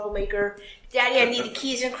the troublemaker. Daddy, I need the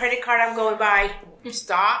keys and credit card. I'm going by.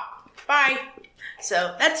 Stop. Bye.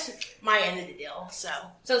 So that's my end of the deal. So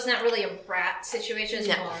it's not really a brat situation. It's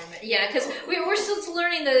No. more, yeah, because we're still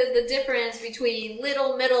learning the difference between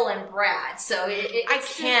little, middle, and brat. So I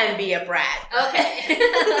can be a brat.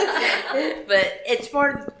 Okay. But it's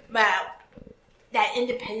more about that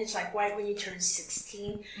independence. Like right when you turn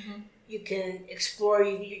 16, you can explore.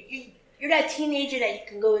 You're that teenager that you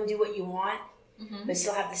can go and do what you want, but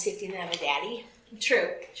still have the safety net of a daddy.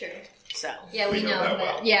 True. So Yeah, we know know that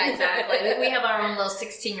that. well. Yeah, exactly. We have our own little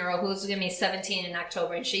 16-year-old who's going to be 17 in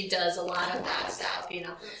October, and she does a lot of that stuff. You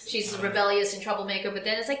know, she's rebellious and troublemaker, but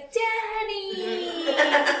then it's like, Daddy.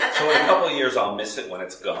 So in a couple of years, I'll miss it when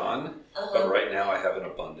it's gone. But right now, I have an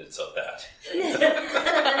abundance of that.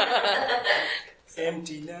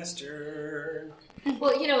 Empty nester.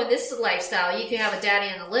 Well, you know, in this lifestyle, you can have a daddy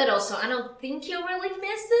and a little, so I don't think you'll really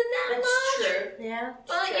miss it that much. That's true. yeah.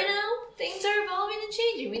 But, you know, things are evolving and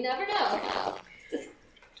changing. We never know.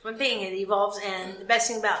 One thing, it evolves, and the best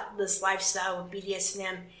thing about this lifestyle with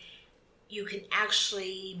BDSM, you can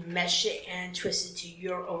actually mesh it and twist it to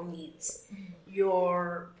your own needs.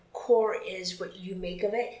 Your core is what you make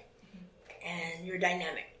of it, and your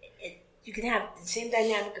dynamic. You can have the same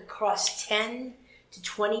dynamic across 10 to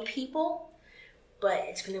 20 people, but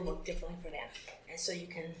it's going to work differently for them. And so you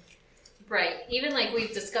can... Right. Even like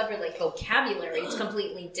we've discovered, like vocabulary, it's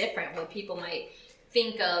completely different. What people might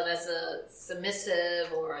think of as a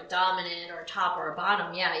submissive or a dominant or a top or a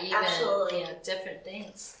bottom. Yeah, even Absolutely. different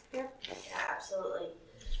things. Yeah, absolutely.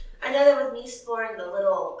 I know that with me exploring the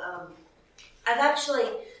little, I've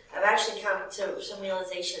actually come to some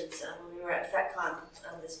realizations when we were at FetCon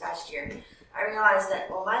this past year. I realized that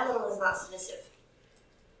my little is not submissive,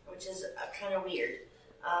 which is kind of weird.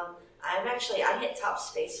 I hit top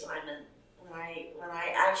space when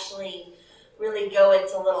I actually really go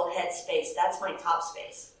into little head space. That's my top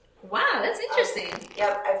space. Wow, that's interesting.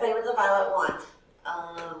 Yep, I play with the violet wand,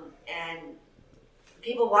 and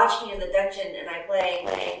people watch me in the dungeon, and I play,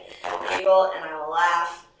 I giggle, and I will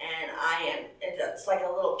laugh, and it's like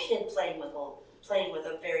a little kid playing with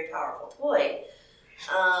a very powerful toy,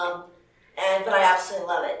 but I absolutely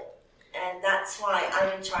love it, and that's why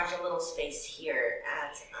I'm in charge of little space here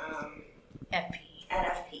at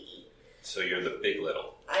FPE. So you're the big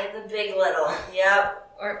little. I'm the big little, yep.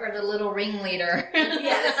 Or the little ringleader.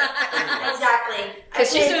 Yes, exactly.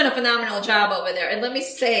 Because she's doing a phenomenal job over there. And let me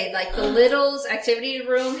say, like, the Littles activity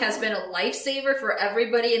room has been a lifesaver for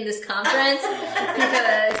everybody in this conference.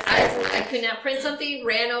 Because I could not print something,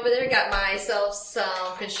 ran over there, got myself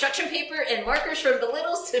some construction paper and markers from the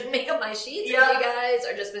Littles to make up my sheets. Yep. And you guys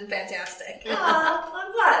are just been fantastic.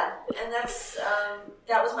 I'm glad. And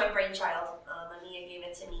that was my brainchild. Ania gave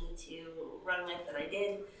it to me to run with, and I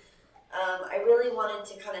did. I really wanted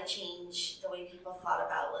to kind of change the way people thought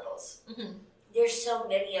about littles. Mm-hmm. There's so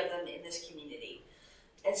many of them in this community,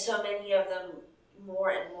 and so many of them more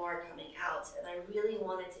and more coming out, and I really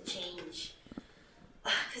wanted to change,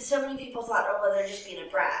 because so many people thought, oh, well, they're just being a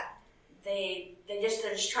brat. They're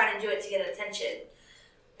just trying to do it to get attention,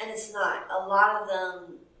 and it's not. A lot of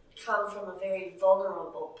them come from a very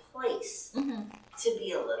vulnerable place to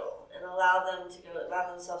be a little, and allow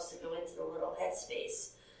themselves to go into the little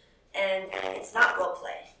headspace. And it's not role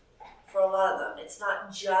play for a lot of them. It's not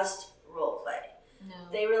just role play. No.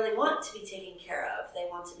 They really want to be taken care of. They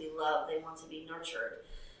want to be loved. They want to be nurtured.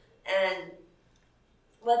 And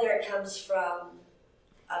whether it comes from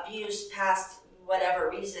abuse, past whatever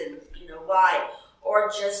reason, why, or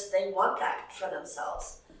just they want that for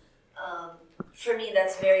themselves. For me,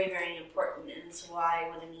 that's very, very important. And it's why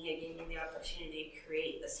when Ania gave me the opportunity to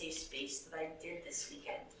create the safe space that I did this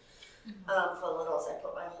weekend, for littles, I've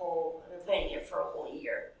been playing it for a whole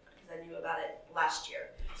year. because I knew about it last year.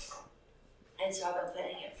 And so I've been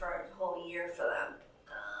planning it for a whole year for them.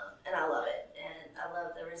 And I love it. And I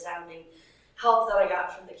love the resounding help that I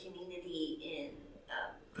got from the community in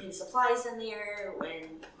putting supplies in there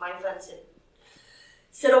when my friends had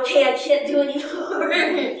said, okay, I can't do anymore.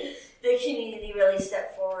 The community really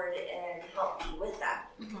stepped forward and helped me with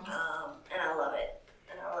that. And I love it.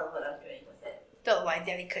 And I love what I'm doing with it. Don't lie,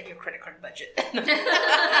 Daddy, cut your credit card budget. And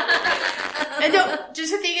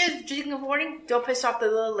just the thing is, drinking of warning, don't piss off the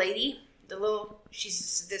little lady. She's a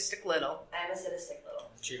sadistic little. I am a sadistic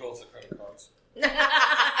little. She holds the credit cards.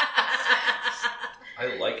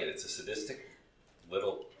 I like it. It's a sadistic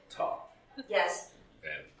little top. Yes.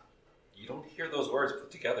 And you don't hear those words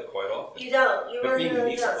put together quite often. You don't. You but really, being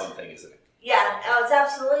really unique's a don't. fun thing, isn't it? Yeah, it's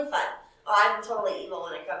absolutely fun. Oh, I'm totally evil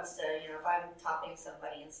when it comes to, if I'm topping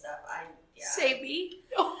somebody and stuff. Say me.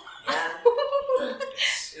 Yeah.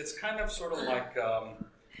 It's kind of sort of like the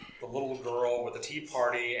little girl with the tea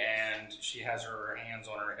party, and she has her hands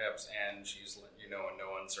on her hips, and she's letting you know in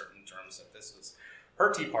no uncertain terms that this is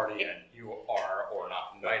her tea party, and you are or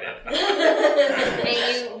not invited.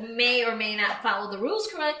 And you may or may not follow the rules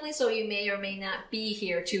correctly, so you may or may not be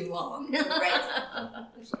here too long. Right.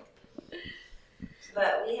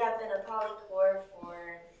 But we have been a polycore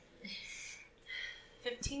for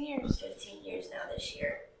 15 years. 15 years now this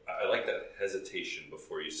year. I like that hesitation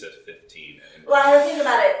before you said 15. Well, I had to think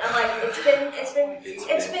about it. I'm like, it's been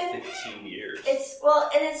 15 years.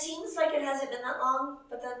 And it seems like it hasn't been that long,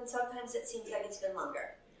 but then sometimes it seems like it's been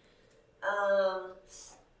longer. I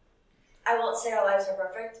won't say our lives are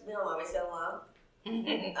perfect. We don't always get along.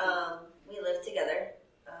 We live together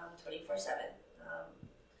 24/7.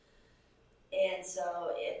 And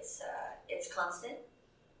so it's constant.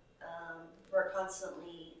 We're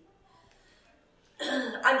constantly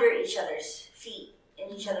under each other's feet,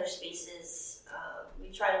 in each other's spaces.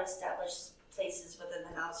 We try to establish places within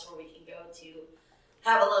the house where we can go to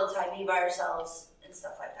have alone time, be by ourselves, and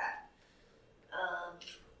stuff like that.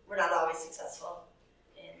 We're not always successful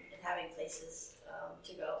in having places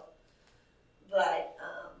to go. But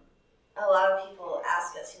a lot of people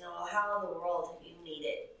ask us, how in the world have you made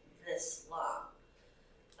it this long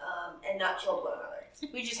and not killed one another?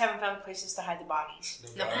 We just haven't found places to hide the bodies.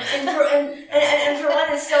 No. And for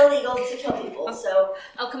one, it's still legal to kill people. So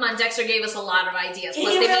come on, Dexter gave us a lot of ideas. He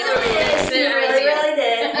really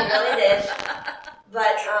did.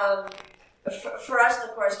 But for us, the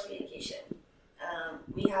core is communication.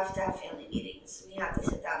 We have to have family meetings. We have to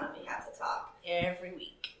sit down and we have to talk every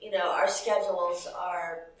week. Our schedules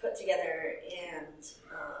are put together and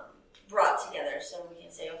brought together so we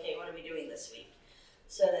can say, okay, what are we doing this week?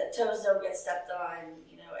 So that toes don't get stepped on.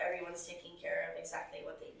 Everyone's taking care of exactly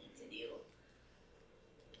what they need to do.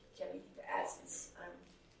 Do you have anything to add since I'm...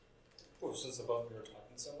 Well, since the both of you were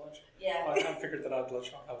talking so much, yeah, I figured that I'd let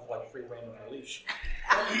y'all have free rein on a leash.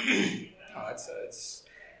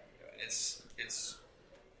 It's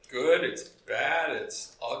good. It's bad.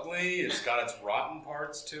 It's ugly. It's got its rotten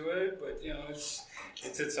parts to it, but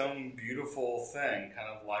it's its own beautiful thing, kind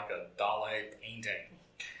of like a Dali painting.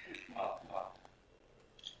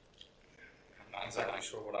 I'm not exactly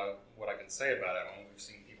sure what I can say about it. We've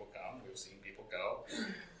seen people come. We've seen people go.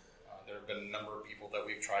 There have been a number of people that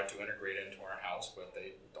we've tried to integrate into our house, but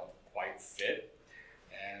they don't quite fit,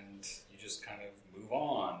 and you just kind of move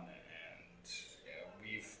on. And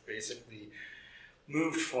we've basically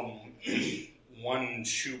moved from one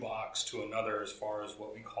shoebox to another as far as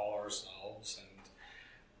what we call ourselves, and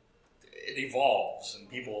it evolves, and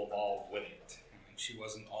people evolve with it. And she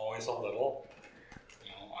wasn't always a little.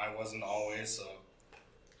 I wasn't always a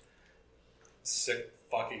sick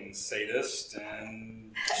fucking sadist,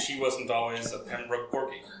 and she wasn't always a Pembroke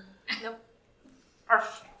Corgi. Nope.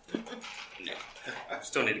 No.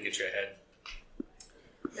 Still need to get you ahead.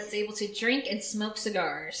 That's able to drink and smoke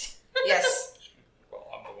cigars. Yes. Well,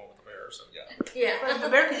 I'm the one with the bear, so yeah. Yeah. Well, the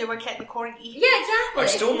bear because you were catching the corn eat. Yeah, exactly. I'm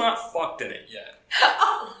still not fucked in it yet.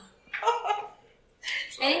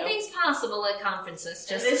 So, anything's possible at conferences.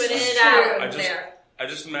 Just put it out there. I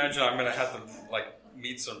just imagine I'm going to have to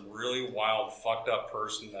meet some really wild, fucked up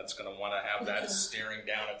person that's going to want to have that staring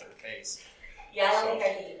down at their face. Yeah, I don't think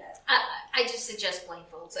I can do that. I just suggest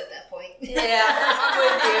blindfolds at that point. Yeah, I'm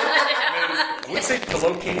with you. I would say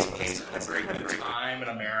pillowcase came a great time in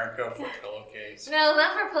America for pillowcase. No,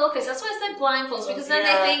 not for pillowcase. That's why I said blindfolds, because then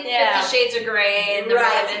they think 50 Shades of Grey and the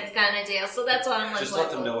Ravens kind of deal. So that's why I'm like, just let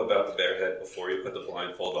them know about the bear head before you put the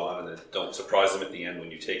blindfold on, and then don't surprise them at the end when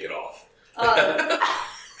you take it off.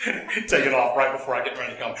 Take it off right before I get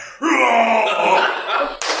ready to come.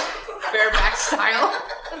 Bareback style.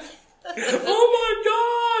 Oh my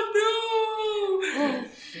God, no!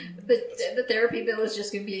 security bill is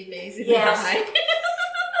just going to be amazing. Yes.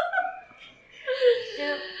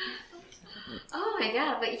 Yep. Oh my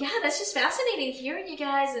god, but yeah, that's just fascinating hearing you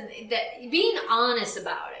guys and that being honest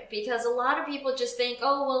about it, because a lot of people just think,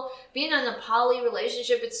 oh well, being in a poly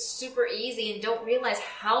relationship it's super easy and don't realize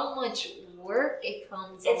how much work it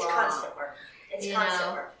comes It's along. constant work. It's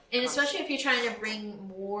constant work. And especially if you're trying to bring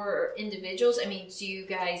more individuals. I mean, do you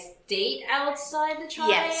guys date outside the triad?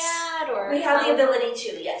 Yes. Or We have the ability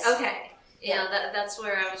to, yes. Okay. Yeah, that's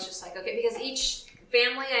where I was just like, okay, because each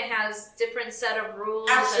family has different set of rules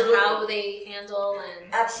Absolutely. and how they handle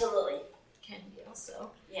and Absolutely. can be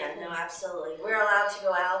also. Yeah, no, absolutely. We're allowed to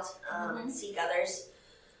go out and seek others.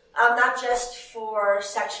 Not just for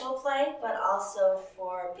sexual play, but also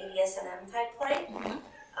for BDSM type play.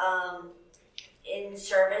 In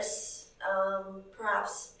service,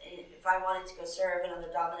 perhaps if I wanted to go serve another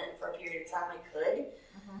dominant for a period of time, I could.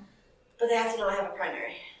 But they have to know I have a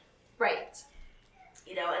primary. Right.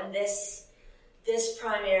 You know, and this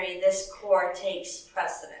primary, this core takes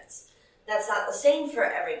precedence. That's not the same for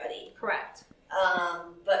everybody. Correct.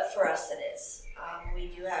 But for us it is. We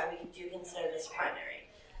do consider this primary.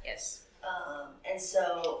 Yes. And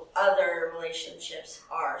so other relationships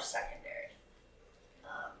are secondary.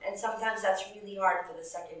 And sometimes that's really hard for the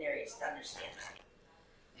secondaries to understand that.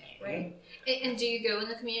 Right. And do you go in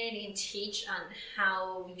the community and teach on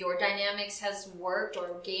how your dynamics has worked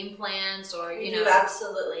or game plans or, We you know? do,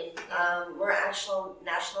 absolutely. We're actual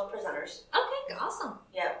national presenters. Okay, awesome.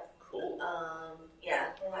 Yep. Cool. Yeah,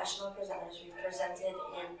 we're national presenters. We presented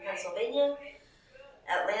in Pennsylvania,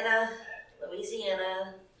 Atlanta,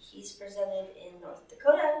 Louisiana. He's presented in North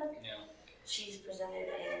Dakota. Yeah. She's presented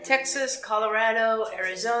in Texas, Colorado,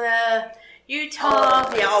 Arizona, Utah,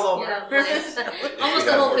 all over. Yeah, If almost you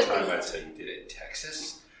the had whole more 50. time, I'd say you did it in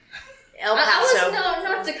Texas. El I was Paso.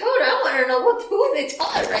 North Dakota. I want to know who they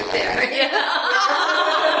taught right there.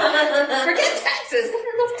 Forget Texas. Go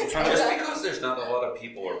to North Just Dakota. because there's not a lot of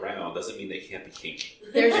people around doesn't mean they can't be kinky.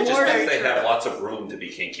 There's It just more. means they have lots of room to be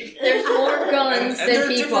kinky. There's more guns And than there are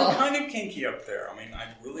people. different kind of kinky up there. I mean, I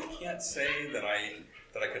really can't say that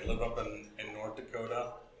I could live up in North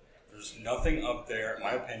Dakota. There's nothing up there, in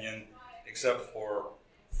my opinion, except for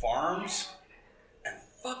farms and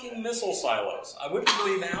fucking missile silos. I wouldn't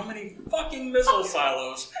believe how many fucking missile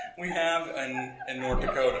silos we have in North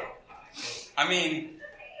Dakota. I mean,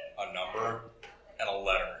 a number and a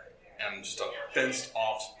letter and just a fenced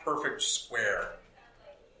off perfect square.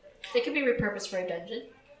 They could be repurposed for a dungeon.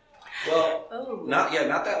 Well, not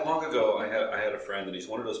that long ago, I had a friend, and he's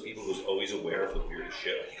one of those people who's always aware of the weirdest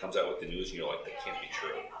shit. Like, he comes out with the news, and you're like, that can't be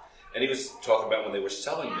true. And he was talking about when they were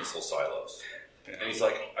selling missile silos, and he's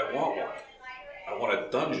like, I want one. I want a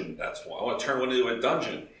dungeon. That's one. I want to turn one into a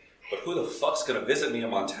dungeon. But who the fuck's going to visit me in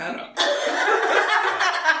Montana?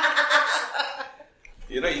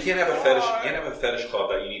 You know, you can't have a fetish. You can't have a fetish club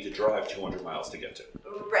that you need to drive 200 miles to get to.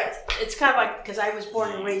 Right. It's kind of like, because I was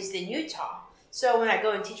born and raised in Utah. So when I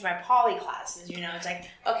go and teach my poly classes, you know, it's like,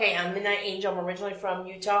 okay, I'm Midnight Angel. I'm originally from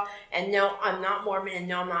Utah. And no, I'm not Mormon. And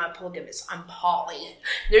no, I'm not a polygamist. I'm poly.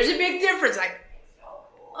 There's a big difference. Like,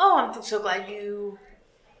 oh, I'm so glad you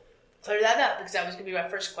cleared that up, because that was going to be my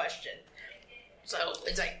first question. So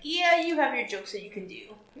it's like, yeah, you have your jokes that you can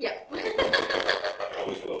do. Yep.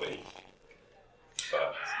 Always will be.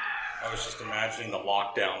 But I was just imagining the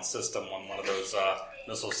lockdown system on one of those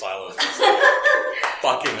missile silos.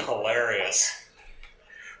 Fucking hilarious.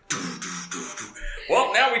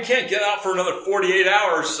 Well, now we can't get out for another 48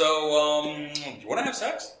 hours, so, do you want to have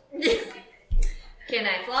sex? Can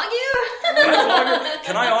I flog you?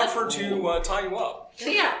 Can I offer to tie you up?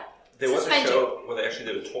 Yeah. there was a Suspend show where they actually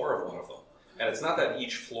did a tour of one of them. And it's not that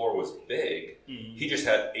each floor was big. Mm-hmm. He just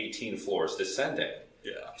had 18 floors descending.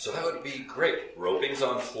 Yeah. So that would be great. Roping's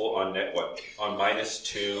on on -2.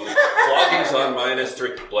 Flogging's on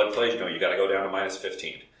 -3. Blood plays, you got to go down to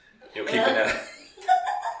 -15. You'll keep it at.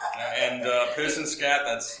 And piss and scat,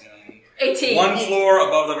 that's 18. one floor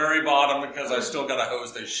above the very bottom, because I still got to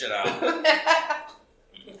hose this shit out.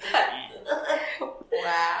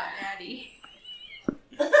 Wow, Daddy.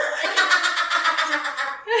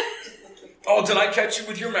 Oh, did I catch you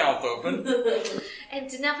with your mouth open? And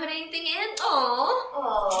did not put anything in? Aww.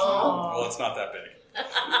 Well, it's not that big.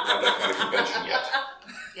 Not that kind of convention yet.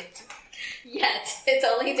 Yet. It's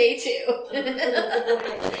only day 2.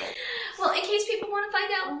 Well, in case people want to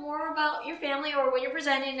find out more about your family or what you're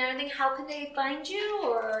presenting and everything, how can they find you?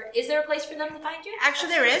 Or is there a place for them to find you?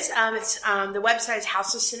 Actually, there is. It's the website is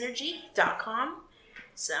houseofsynergy.com.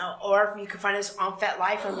 So, or you can find us on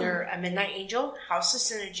FetLife under Midnight Angel, House of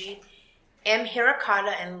Synergy, M.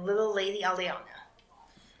 Hirakata, and Little Lady Aliana.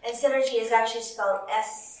 And synergy is actually spelled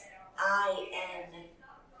SINERGY.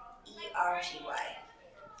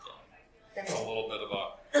 A little bit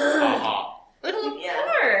about aha. Little of Yeah.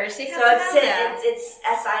 course. So You have to have that. it's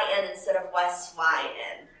SIN instead of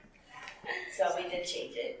WestYN. So we did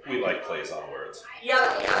change it. We like plays on words.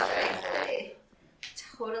 Yeah, exactly.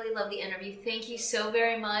 Totally love the interview. Thank you so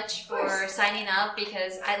very much for signing up,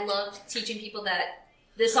 because I love teaching people that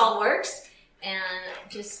this all works, and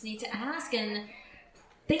just need to ask. And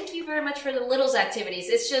thank you very much for the Littles activities.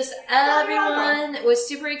 It's just everyone was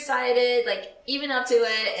super excited, like even up to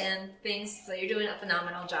it and things. So you're doing a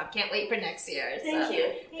phenomenal job. Can't wait for next year. Thank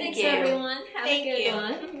you. Thanks you. everyone. Have Thank a good you.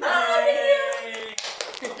 one. Bye.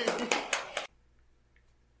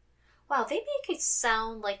 Wow, they make it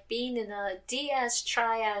sound like being in a DS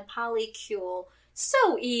triad polycule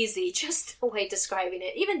so easy, just the way describing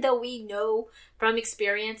it. Even though we know from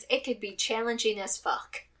experience it could be challenging as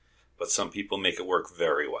fuck. But some people make it work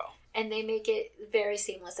very well. And they make it very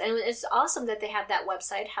seamless. And it's awesome that they have that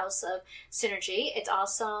website, House of Synergy. It's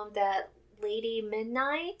awesome that Lady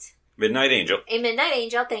Midnight... Midnight Angel. A Midnight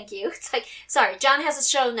Angel, thank you. It's like, sorry, John has a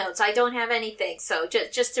show notes. I don't have anything. So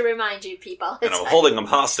just to remind you people. And I'm holding them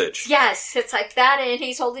hostage. Yes, it's like that, and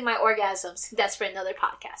he's holding my orgasms. That's for another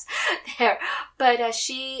podcast. There. But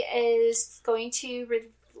she is going to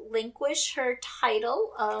relinquish her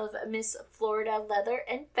title of Miss Florida Leather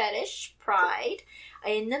and Fetish Pride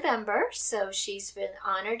in November. So she's been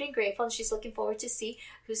honored and grateful, and she's looking forward to see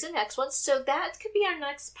who's the next one. So that could be our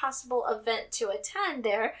next possible event to attend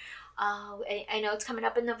there. I know it's coming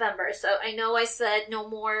up in November, so I know I said no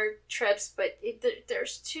more trips, but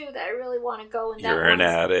there's two that I really want to go. And You're an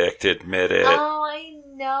addict, admit it. Oh, I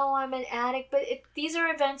know I'm an addict, but these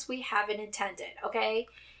are events we haven't attended, okay?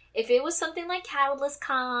 If it was something like Catalyst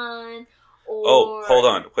Con or... Oh, hold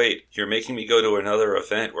on. Wait, you're making me go to another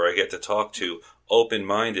event where I get to talk to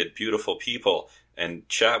open-minded, beautiful people and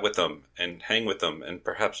chat with them and hang with them and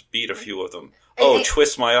perhaps beat a few of them.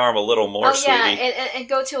 Twist my arm a little more, sweetie. And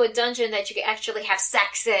go to a dungeon that you can actually have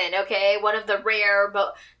sex in, okay? One of the rare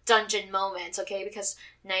dungeon moments, okay? Because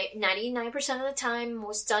 99% of the time,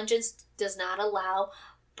 most dungeons does not allow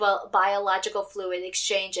biological fluid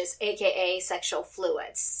exchanges, aka sexual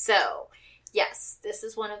fluids. So, yes, this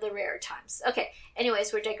is one of the rare times. Okay,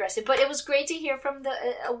 anyways, we're digressing. But it was great to hear from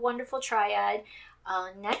a wonderful triad.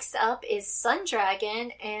 Next up is Sun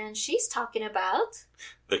Dragon, and she's talking about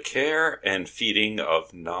the care and feeding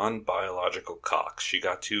of non-biological cocks. She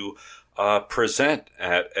got to present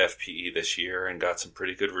at FPE this year and got some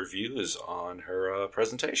pretty good reviews on her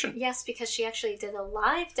presentation. Yes, because she actually did a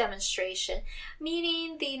live demonstration,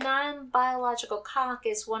 meaning the non-biological cock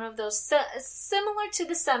is one of those similar to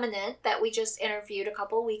the seminent that we just interviewed a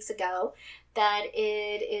couple of weeks ago, that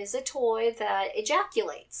it is a toy that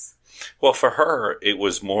ejaculates. Well, for her, it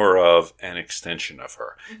was more of an extension of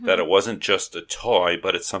her. Mm-hmm. That it wasn't just a toy,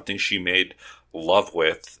 but it's something she made love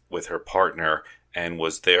with her partner and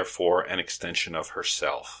was therefore an extension of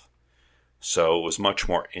herself. So it was much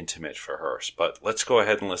more intimate for her. But let's go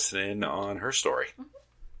ahead and listen in on her story. Mm-hmm.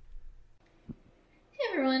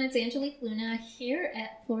 Hey everyone, it's Angelique Luna here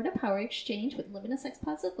at Florida Power Exchange with Living a Sex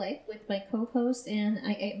Positive Life with my co-host, and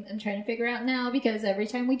I'm trying to figure out now because every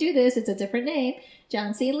time we do this, it's a different name,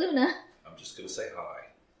 John C. Luna. I'm just going to say hi.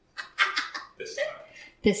 This time.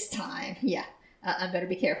 This time, yeah. I better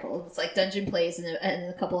be careful. It's like Dungeon Plays in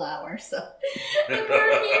a couple hours. So. And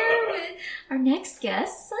we're here with our next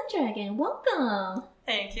guest, Sun Dragon. Welcome.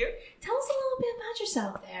 Thank you. Tell us a little bit about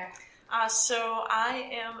yourself there. So I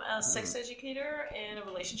am a sex educator and a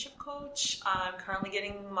relationship coach. I'm currently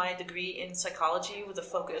getting my degree in psychology with a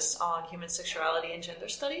focus on human sexuality and gender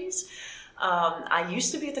studies. I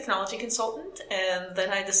used to be a technology consultant, and then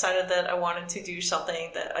I decided that I wanted to do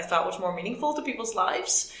something that I thought was more meaningful to people's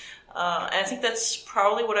lives. And I think that's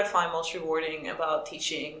probably what I find most rewarding about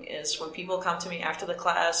teaching is when people come to me after the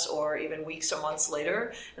class or even weeks or months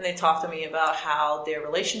later and they talk to me about how their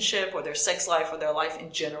relationship or their sex life or their life in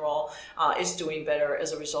general is doing better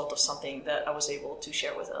as a result of something that I was able to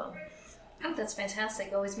share with them. Oh, that's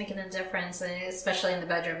fantastic. Always making a difference, especially in the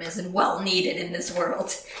bedroom, is well needed in this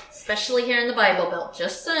world. Especially here in the Bible Belt,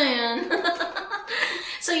 just saying.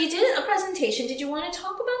 So you did a presentation. Did you want to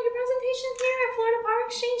talk about your presentation here at Florida Power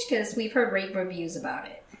Exchange? Because we've heard rave reviews about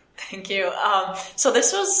it. Thank you. So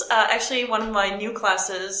this was actually one of my new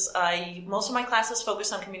classes. Most of my classes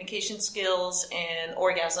focus on communication skills and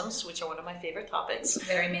orgasms, which are one of my favorite topics.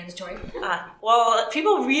 Very mandatory. Well,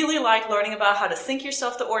 people really like learning about how to think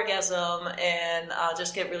yourself to orgasm and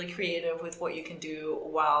just get really creative with what you can do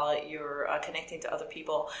while you're connecting to other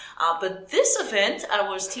people. But this event, I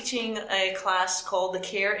was teaching a class called The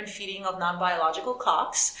Care and Feeding of Non-Biological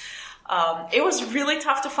Cocks. It was really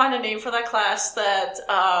tough to find a name for that class that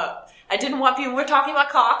I didn't want people, we're talking about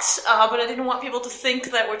cocks, but I didn't want people to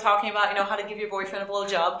think that we're talking about, how to give your boyfriend a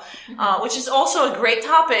blowjob, which is also a great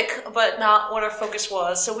topic, but not what our focus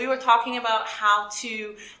was. So we were talking about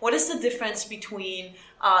what is the difference between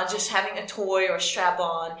just having a toy or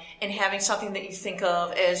strap-on and having something that you think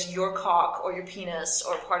of as your cock or your penis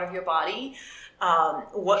or part of your body.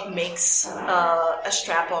 What makes a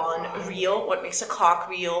strap-on real, what makes a cock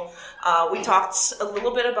real. We talked a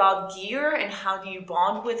little bit about gear and how do you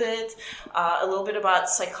bond with it, a little bit about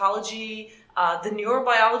psychology, the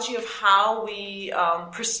neurobiology of how we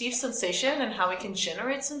perceive sensation and how we can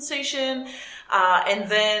generate sensation, and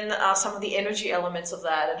then some of the energy elements of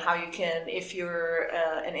that and how you can, if you're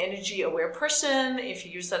an energy-aware person, if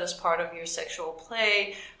you use that as part of your sexual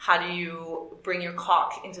play, how do you bring your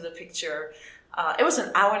cock into the picture? It was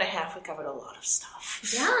an hour and a half. We covered a lot of stuff.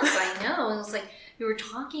 Yes, I know. It was like we were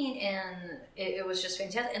talking, and it was just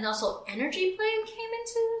fantastic. And also, energy play came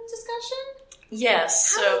into discussion.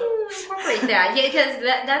 Yes. How do you incorporate that? Yeah,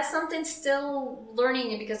 because that's something still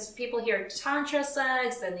learning. Because people hear tantra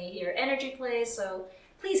sex, then they hear energy play. So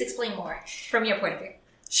please explain more from your point of view.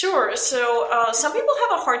 Sure. So some people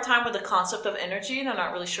have a hard time with the concept of energy. They're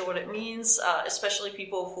not really sure what it means, especially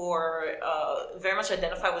people who are very much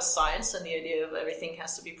identify with science and the idea of everything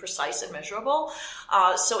has to be precise and measurable.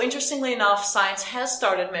 So interestingly enough, science has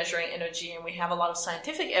started measuring energy, and we have a lot of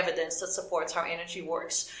scientific evidence that supports how energy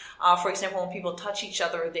works. For example, when people touch each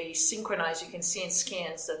other, they synchronize. You can see in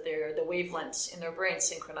scans that the wavelengths in their brain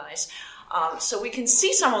synchronize. So we can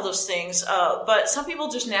see some of those things, but some people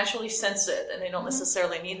just naturally sense it and they don't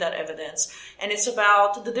necessarily need that evidence. And it's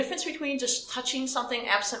about the difference between just touching something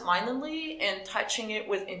absent-mindedly and touching it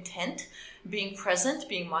with intent, being present,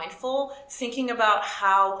 being mindful, thinking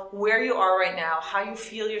about where you are right now, how you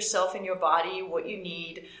feel yourself in your body, what you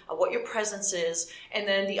need, what your presence is, and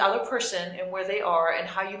then the other person and where they are and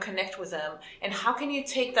how you connect with them. And how can you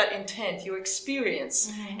take that intent, your experience,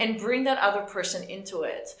 and bring that other person into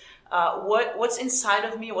it? What's inside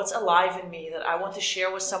of me, what's alive in me that I want to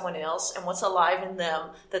share with someone else, and what's alive in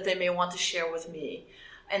them that they may want to share with me.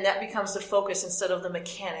 And that becomes the focus instead of the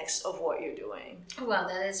mechanics of what you're doing. Wow,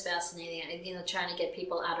 that is fascinating. Trying to get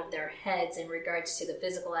people out of their heads in regards to the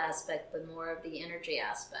physical aspect, but more of the energy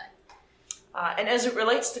aspect. And as it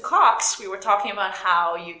relates to cocks, we were talking about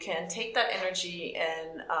how you can take that energy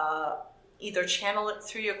and either channel it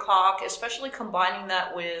through your cock, especially combining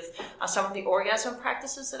that with some of the orgasm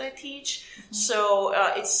practices that I teach. So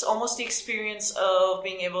it's almost the experience of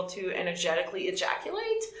being able to energetically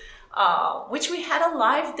ejaculate, which we had a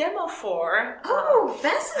live demo for. Oh,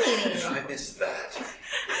 fascinating. I missed that.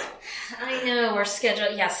 I know, we're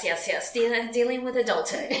scheduled. Yes. Dealing with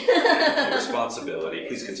adulthood. Responsibility.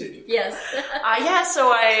 Please continue. Yes.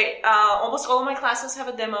 So I almost all of my classes have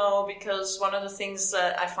a demo, because one of the things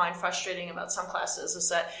that I find frustrating about some classes is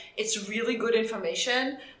that it's really good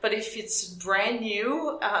information, but if it's brand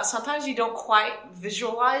new, sometimes you don't quite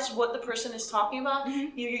visualize what the person is talking about.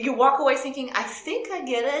 You walk away thinking, I think I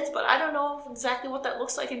get it, but I don't know exactly what that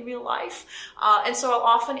looks like in real life. And so I'll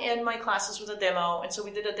often end my classes with a demo. And so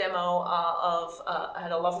we did a demo I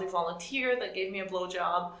had a lovely volunteer that gave me a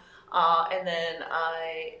blowjob, and then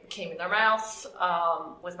I came in their mouth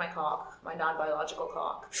with my cock, my non-biological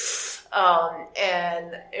cock.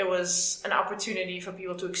 And it was an opportunity for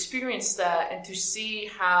people to experience that and to see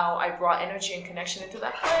how I brought energy and connection into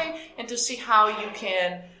that play, and to see how you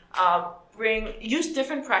can use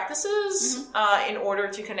different practices in order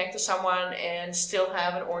to connect to someone and still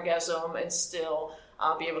have an orgasm and still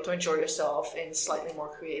be able to enjoy yourself in slightly more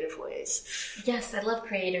creative ways. Yes, I love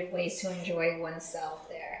creative ways to enjoy oneself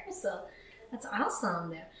there. So that's awesome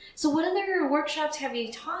there. So what other workshops have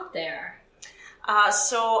you taught there?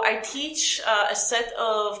 So I teach a set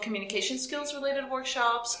of communication skills related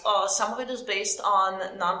workshops. Some of it is based on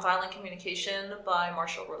nonviolent communication by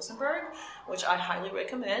Marshall Rosenberg, which I highly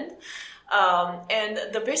recommend. And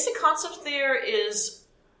the basic concept there is,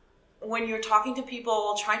 when you're talking to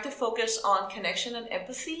people, trying to focus on connection and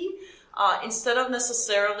empathy, instead of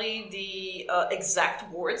necessarily the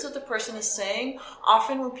exact words that the person is saying.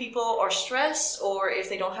 Often when people are stressed, or if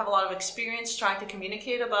they don't have a lot of experience trying to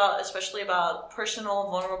communicate especially about personal,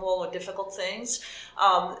 vulnerable, or difficult things,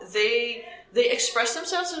 they express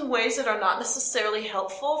themselves in ways that are not necessarily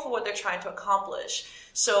helpful for what they're trying to accomplish.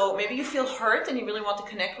 So maybe you feel hurt and you really want to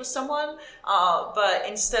connect with someone, but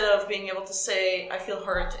instead of being able to say, I feel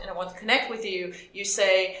hurt and I want to connect with you, you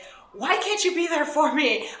say, why can't you be there for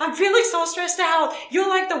me? I'm feeling so stressed out. You're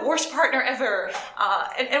like the worst partner ever.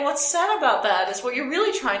 And what's sad about that is what you're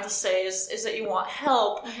really trying to say is that you want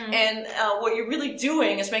help. And what you're really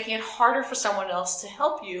doing is making it harder for someone else to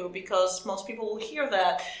help you, because most people will hear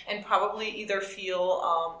that and probably either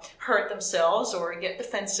feel hurt themselves or get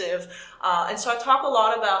defensive. And so I talk a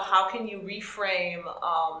lot about how can you reframe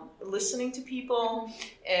listening to people,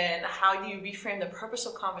 and how do you reframe the purpose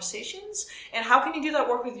of conversations, and how can you do that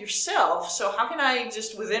work with yourself. So how can I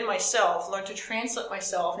just within myself learn to translate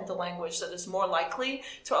myself into language that is more likely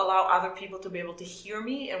to allow other people to be able to hear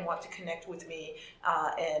me and want to connect with me,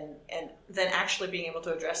 and then actually being able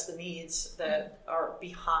to address the needs that are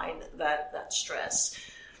behind that stress.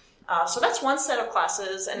 So that's one set of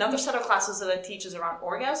classes. Another set of classes that I teach is around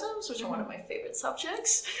orgasms, which are one of my favorite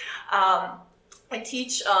subjects. I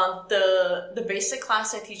teach the basic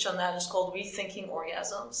class I teach on that is called Rethinking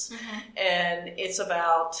Orgasms. And it's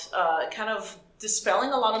about kind of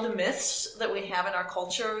dispelling a lot of the myths that we have in our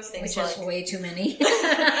culture. Things Which is way too many.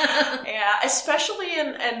 Yeah, especially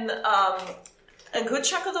in a good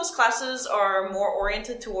chunk of those classes are more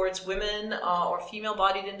oriented towards women or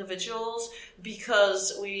female-bodied individuals,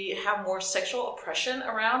 because we have more sexual oppression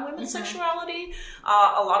around women's sexuality.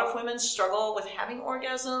 A lot of women struggle with having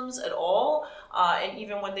orgasms at all, and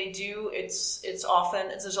even when they do, it's often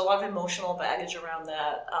there's a lot of emotional baggage around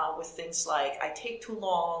that, with things like I take too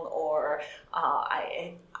long, or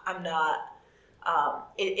I'm not.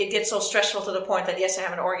 It gets so stressful to the point that yes, I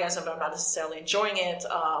have an orgasm, but I'm not necessarily enjoying it,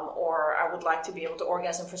 or I would like to be able to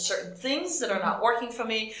orgasm for certain things that are not working for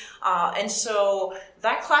me. And so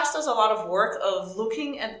that class does a lot of work of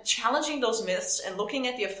looking and challenging those myths and looking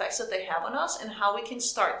at the effects that they have on us and how we can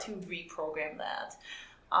start to reprogram that.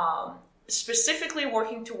 Specifically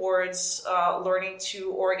working towards learning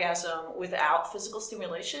to orgasm without physical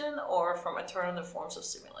stimulation or from alternative forms of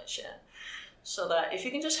stimulation. So that if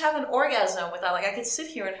you can just have an orgasm without, like I could sit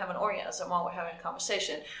here and have an orgasm while we're having a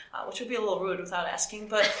conversation, which would be a little rude without asking,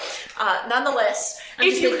 but nonetheless. I'm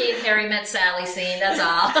just thinking Harry Met Sally scene, that's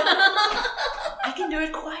all. I can do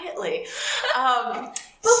it quietly. But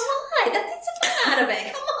why? That's a fun out of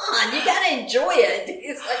it. Come on, you gotta enjoy it.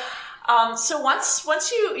 It's like... So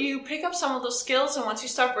once you pick up some of those skills, and once you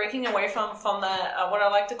start breaking away from that, what I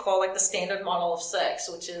like to call like the standard model of sex,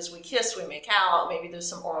 which is we kiss, we make out, maybe there's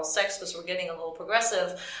some oral sex because we're getting a little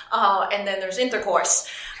progressive, and then there's intercourse.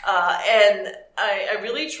 And I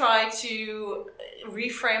really try to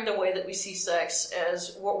reframe the way that we see sex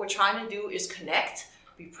as what we're trying to do is connect,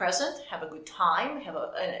 be present, have a good time, have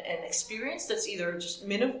an experience that's either just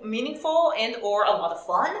meaningful and or a lot of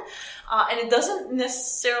fun. And it doesn't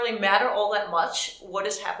necessarily matter all that much what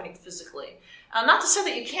is happening physically. Not to say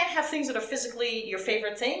that you can't have things that are physically your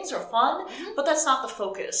favorite things or fun, but that's not the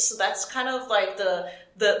focus. So that's kind of like the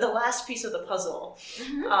last piece of the puzzle.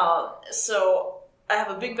 So I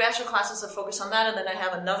have a big batch of classes that focus on that, and then I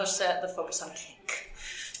have another set that focus on kink.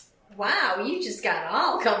 Wow, you just got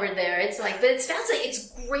all covered there. It's like, but it sounds like it's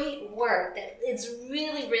great work. That it's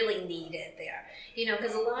really, really needed there. You know,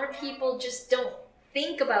 because a lot of people just don't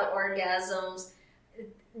think about orgasms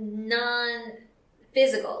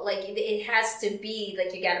non-physical. Like it has to be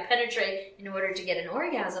like you got to penetrate in order to get an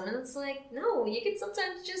orgasm, and it's like no, you can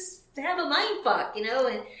sometimes just have a mind fuck, you know.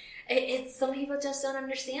 And it's some people just don't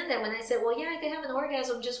understand that. When I said, well, yeah, I could have an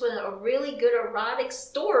orgasm just with a really good erotic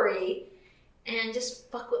story. And just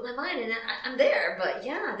fuck with my mind, and I'm there. But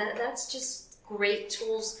yeah, that's just great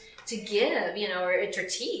tools to give, you know, or to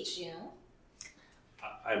teach, you know.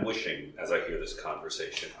 I'm wishing, as I hear this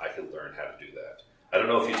conversation, I could learn how to do that. I don't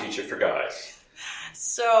know if you teach it for guys.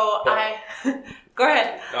 So go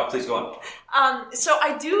ahead. No, please go on. So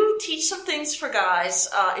I do teach some things for guys.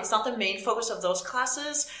 It's not the main focus of those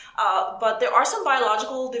classes, but there are some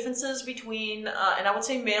biological differences between, and I would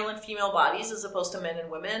say male and female bodies as opposed to men and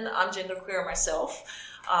women. I'm genderqueer myself,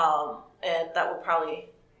 and that would probably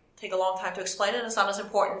take a long time to explain, and it's not as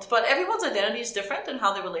important. But everyone's identity is different in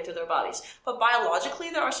how they relate to their bodies. But biologically,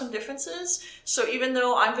 there are some differences. So even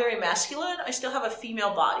though I'm very masculine, I still have a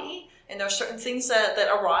female body. And there are certain things that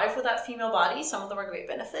arrive with that female body. Some of them are great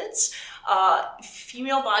benefits.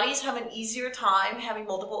 Female bodies have an easier time having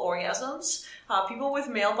multiple orgasms. People with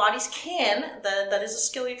male bodies can. That is a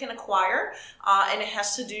skill you can acquire. And it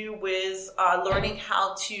has to do with learning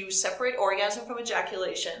how to separate orgasm from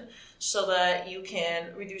ejaculation so that you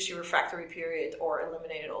can reduce your refractory period or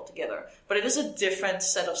eliminate it altogether. But it is a different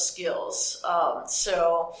set of skills.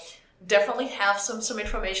 So definitely have some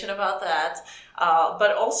information about that.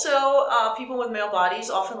 But also, people with male bodies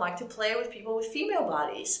often like to play with people with female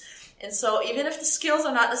bodies. And so even if the skills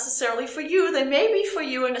are not necessarily for you, they may be for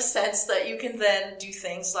you in a sense that you can then do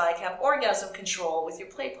things like have orgasm control with your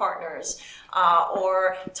play partners,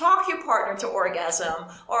 or talk your partner to orgasm,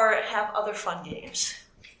 or have other fun games.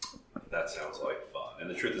 That sounds like fun. And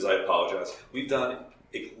the truth is, I apologize. We've done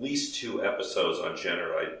at least 2 episodes on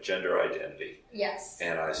gender identity. Yes.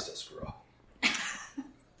 And I still screw up.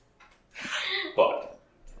 But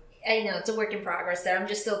I know, it's a work in progress there. I'm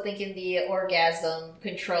just still thinking the orgasm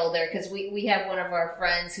control there, because we have one of our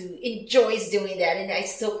friends who enjoys doing that, and I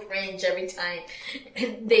still cringe every time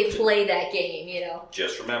they play that game, you know.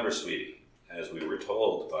 just remember, sweetie, as we were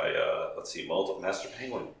told by, Master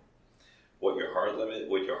Penguin, what your hard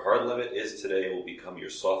limit is today will become your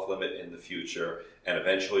soft limit in the future, and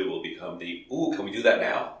eventually will become the, ooh, can we do that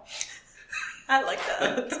now? I like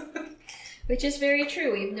that. Which is very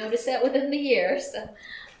true. We've noticed that within the year, so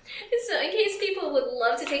in case people would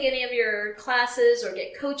love to take any of your classes or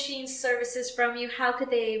get coaching services from you, how could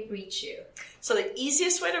they reach you? So the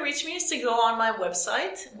easiest way to reach me is to go on my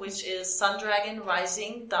website, which is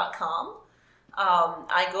sundragonrising.com.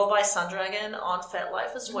 I go by Sundragon on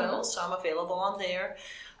FetLife as well, so I'm available on there.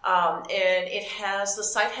 And the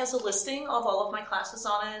site has a listing of all of my classes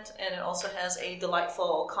on it, and it also has a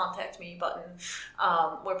delightful contact me button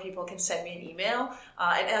where people can send me an email.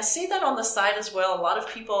 And I say that on the site as well. A lot of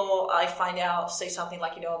people I find out say something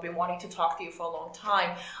like, I've been wanting to talk to you for a long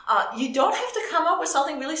time. You don't have to come up with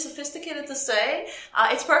something really sophisticated to say.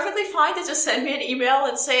 It's perfectly fine to just send me an email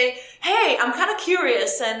and say, hey, I'm kind of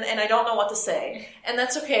curious and I don't know what to say. And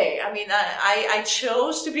that's okay. I mean, I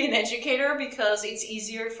chose to be an educator because it's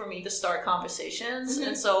easier for me to start conversations.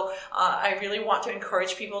 And so I really want to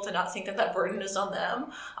encourage people to not think that burden is on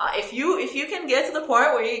them. If you can get to the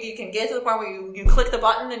point where you click the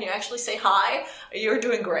button and you actually say hi, you're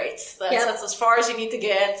doing great. That's as far as you need to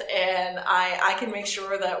get, and I can make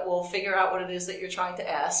sure that we'll figure out what it is that you're trying to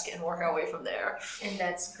ask and work our way from there. And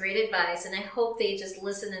that's great advice, and I hope they just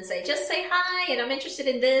listen and say, just say hi, and I'm interested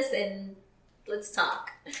in this, and let's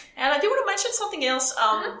talk. And I do want to mention something else.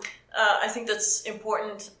 I think that's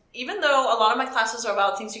important. Even though a lot of my classes are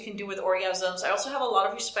about things you can do with orgasms, I also have a lot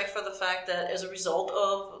of respect for the fact that as a result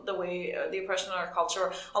of the way the oppression in our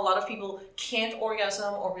culture, a lot of people can't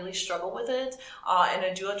orgasm or really struggle with it. And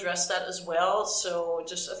I do address that as well. So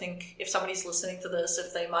I think if somebody's listening to this,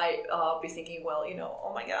 if they might be thinking, well,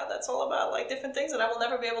 oh my God, that's all about like different things that I will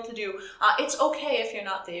never be able to do. It's okay if you're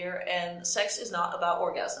not there. And sex is not about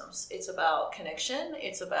orgasms. It's about connection.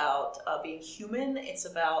 It's about being human. It's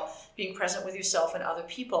about being present with yourself and other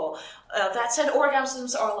people. That said,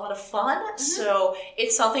 orgasms are a lot of fun, so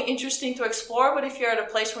it's something interesting to explore, but if you're at a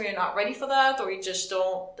place where you're not ready for that, or you just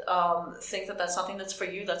don't think that that's something that's for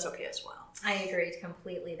you, that's okay as well. I agree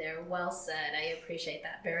completely there. Well said. I appreciate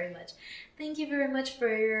that very much. Thank you very much for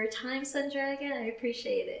your time, Sundragon. I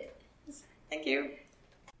appreciate it. Thank you.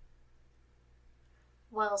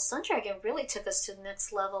 Well, Sundragon really took us to the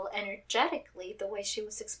next level energetically, the way she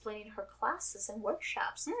was explaining her classes and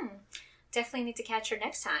workshops. Definitely need to catch her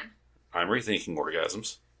next time. I'm rethinking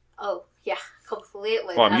orgasms. Oh, yeah,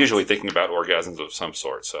 completely. Well, I'm usually thinking about orgasms of some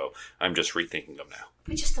sort, so I'm just rethinking them now.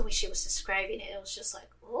 But just the way she was describing it was just like,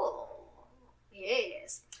 oh,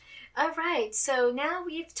 yes. All right, so now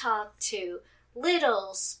we've talked to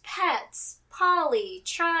Littles, Pets, Poly,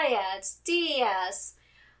 Triads, DS,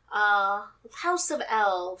 House of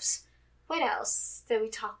Elves. What else did we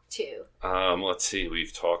talk to? Let's see.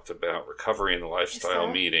 We've talked about recovery in the lifestyle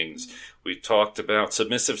meetings. We've talked about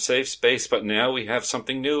submissive safe space, but now we have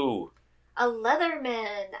something new. A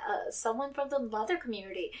Leatherman, someone from the leather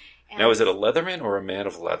community. And now, is it a Leatherman or a man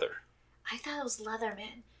of leather? I thought it was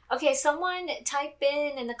Leatherman. Okay, someone type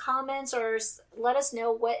in the comments or let us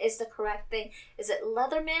know what is the correct thing. Is it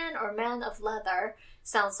Leatherman or man of leather?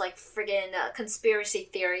 Sounds like friggin' conspiracy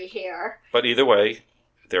theory here. But either way,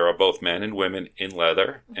 there are both men and women in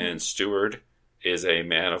leather, and Stewart is a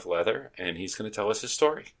man of leather, and he's going to tell us his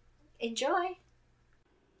story. Enjoy.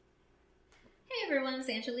 Hey everyone, it's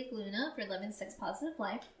Angelique Luna for Living Sex Positive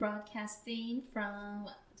Life, broadcasting from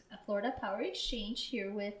Florida Power Exchange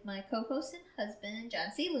here with my co-host and husband,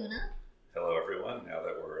 John C. Luna. Hello everyone. Now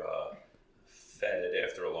that we're fed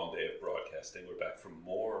after a long day of broadcasting, we're back for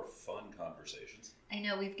more fun conversations. I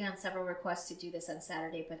know we've gotten several requests to do this on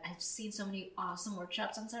Saturday, but I've seen so many awesome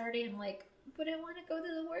workshops on Saturday. I'm like, but I want to go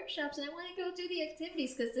to the workshops and I want to go do the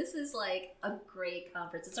activities because this is like a great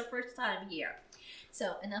conference. It's our first time here.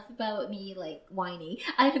 So enough about me like whiny.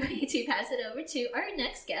 I'm going to pass it over to our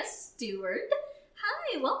next guest, Stewart.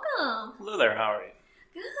 Hi, welcome. Hello there, how are you?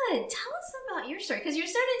 Good. Tell us about your story, because you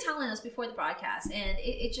started telling us before the broadcast, and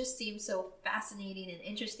it just seems so fascinating and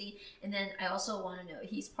interesting. And then I also want to know,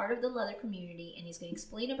 he's part of the leather community, and he's going to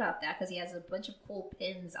explain about that because he has a bunch of cool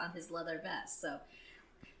pins on his leather vest. So,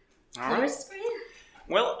 floors for you.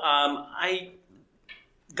 Well, I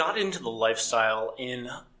got into the lifestyle in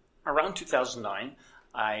around 2009.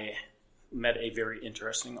 I met a very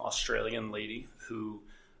interesting Australian lady who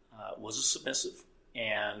was a submissive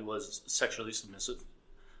and was sexually submissive.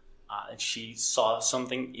 And she saw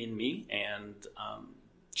something in me, and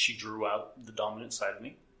she drew out the dominant side of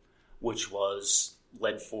me, which was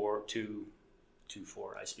led to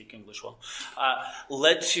I speak English well,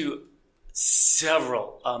 led to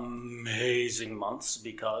several amazing months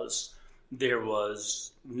because there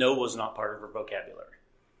was not part of her vocabulary.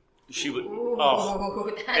 She would,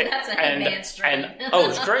 that's an advanced strain. It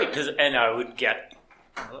was great and I would get,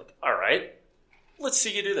 like, all right, let's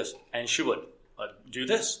see you do this, and she would. Do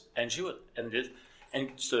this, and she would,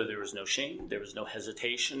 and so there was no shame, there was no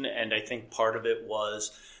hesitation, and I think part of it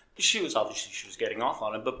was she was getting off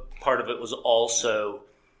on it, but part of it was also,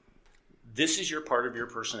 this is your part of your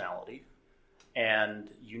personality, and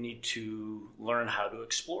you need to learn how to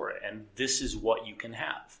explore it, and this is what you can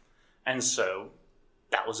have. And so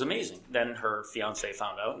that was amazing. Then her fiance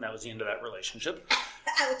found out, and that was the end of that relationship.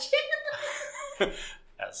 Ouch.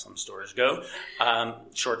 As some stories go.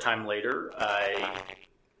 Short time later, I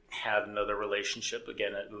had another relationship,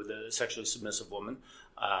 again, with a sexually submissive woman.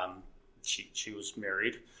 She was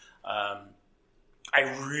married. I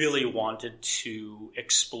really wanted to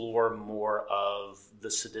explore more of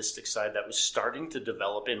the sadistic side that was starting to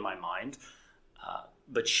develop in my mind,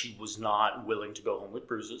 but she was not willing to go home with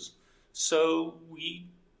bruises. So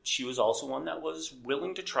she was also one that was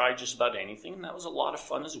willing to try just about anything, and that was a lot of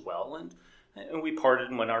fun as well. And we parted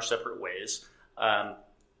and went our separate ways.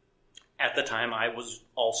 At the time, I was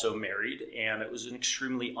also married, and it was an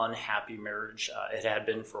extremely unhappy marriage. It had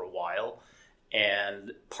been for a while.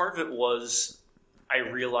 And part of it was I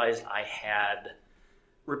realized I had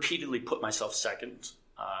repeatedly put myself second.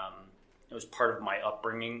 It was part of my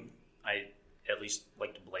upbringing. I at least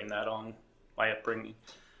like to blame that on my upbringing.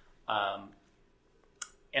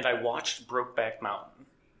 And I watched Brokeback Mountain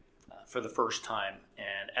for the first time.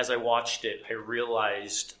 And as I watched it, I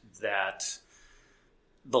realized that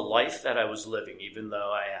the life that I was living, even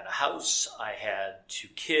though I had a house, I had 2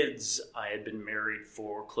 kids, I had been married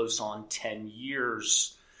for close on 10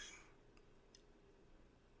 years,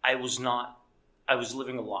 I was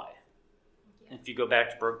living a lie. Yeah. If you go back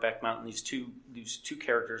to Brokeback Mountain, these two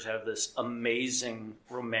characters have this amazing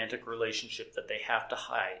romantic relationship that they have to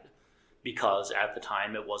hide because at the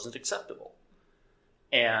time it wasn't acceptable.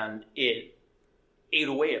 And it ate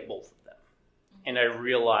away at both of them. And I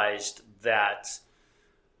realized that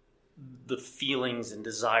the feelings and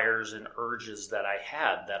desires and urges that I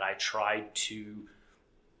had, that I tried to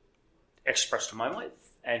express to my wife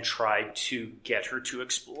and tried to get her to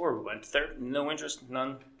explore. We went there, no interest,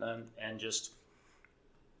 none, and just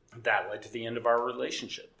that led to the end of our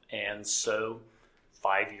relationship. And so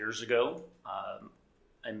 5 years ago, I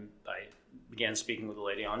began speaking with a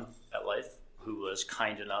lady on FetLife who was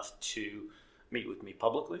kind enough to meet with me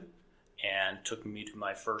publicly and took me to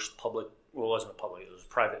my first public, well, it wasn't a public, it was a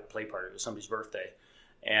private play party. It was somebody's birthday.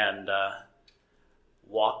 And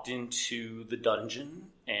walked into the dungeon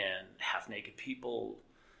and half-naked people,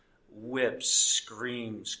 whips,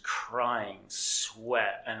 screams, crying,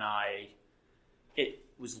 sweat, and it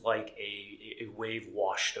was like a wave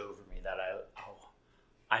washed over me that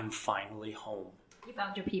I'm finally home. You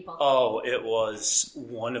found your people. Oh, it was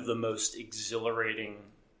one of the most exhilarating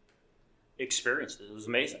experiences. It was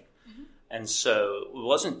amazing. Mm-hmm. And so it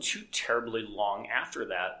wasn't too terribly long after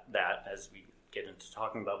that as we get into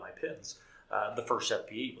talking about my pins, the first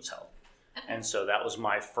FPE was held. Okay. And so that was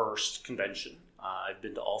my first convention. I've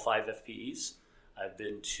been to all 5 FPEs. I've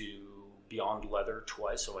been to Beyond Leather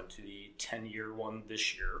twice. I went to the 10-year one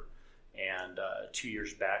this year and 2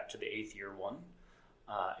 years back to the 8th-year one.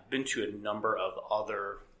 I've been to a number of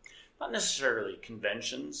other, not necessarily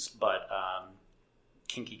conventions, but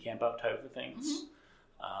kinky campout type of things.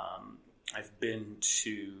 Mm-hmm. I've been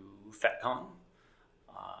to FetCon.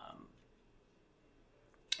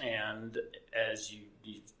 And as you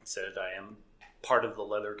said, I am part of the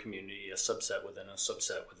leather community, a subset within a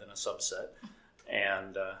subset within a subset.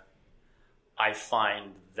 And I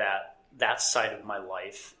find that side of my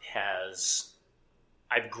life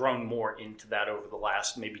I've grown more into that over the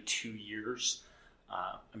last maybe 2 years.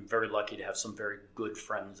 I'm very lucky to have some very good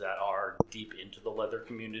friends that are deep into the leather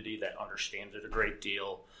community, that understand it a great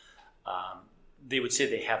deal. They would say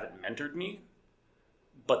they haven't mentored me,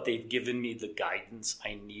 but they've given me the guidance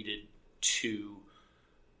I needed to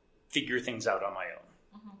figure things out on my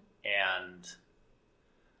own. And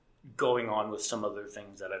going on with some other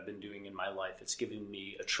things that I've been doing in my life, it's given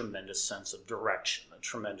me a tremendous sense of direction, a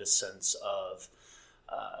tremendous sense of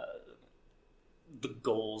the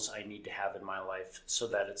goals I need to have in my life, so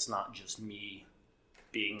that it's not just me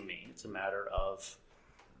being me. It's a matter of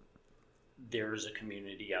there's a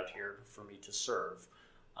community out here for me to serve.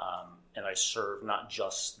 And I serve not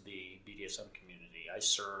just the BDSM community. I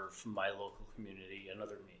serve my local community and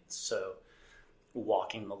other means. So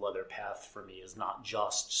walking the leather path for me is not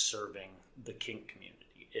just serving the kink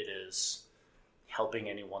community. It is helping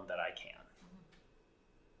anyone that I can.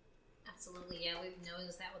 Absolutely, yeah. We've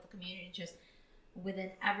noticed that with the community, just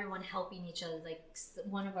within everyone helping each other. Like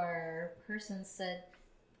one of our persons said,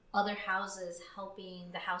 other houses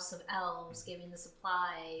helping the House of Elves, giving the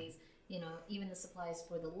supplies, even the supplies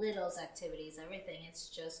for the Littles activities, everything. It's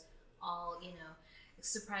just all,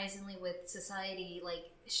 surprisingly with society,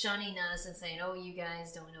 like shunning us and saying, oh, you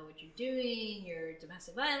guys don't know what you're doing, you're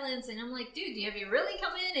domestic violence. And I'm like, dude, have you really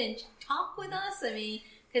come in and talk with us? I mean,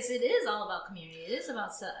 because it is all about community. It is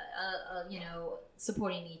about,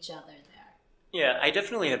 supporting each other there. Yeah, I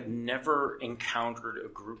definitely have never encountered a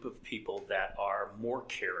group of people that are more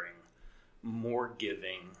caring, more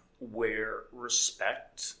giving, where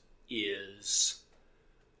respect is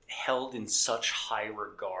held in such high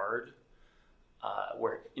regard,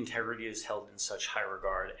 where integrity is held in such high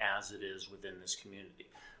regard as it is within this community.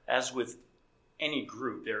 As with any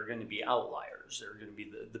group, there are going to be outliers. There are going to be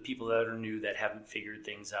the people that are new that haven't figured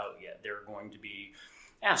things out yet. There are going to be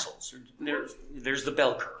assholes. There's the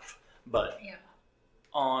bell curve. But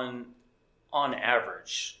on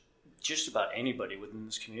average, just about anybody within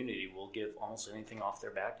this community will give almost anything off their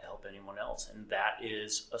back to help anyone else. And that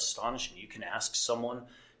is astonishing. You can ask someone,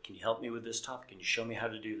 can you help me with this topic? Can you show me how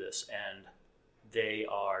to do this? And they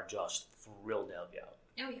are just thrilled to help you out.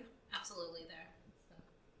 Oh, yeah. Absolutely there.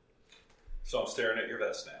 So I'm staring at your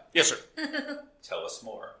vest now. Yes, sir. Tell us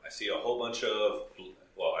more. I see a whole bunch of,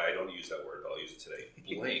 well, I don't use that word, but I'll use it today.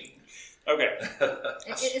 Bling. Okay.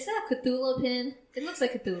 Is that a Cthulhu pin? It looks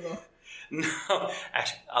like Cthulhu. No,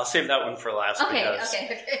 actually, I'll save that one for last. Okay.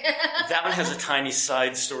 That one has a tiny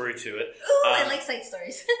side story to it. Ooh, I like side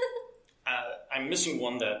stories. I'm missing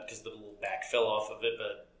one because the little back fell off of it,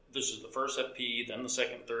 but this is the first FP, then the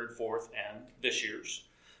second, third, fourth, and this year's.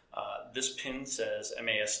 This pin says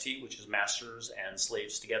MAST, which is Masters and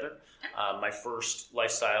Slaves Together. My first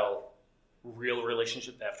lifestyle real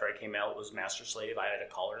relationship after I came out was master-slave. I had a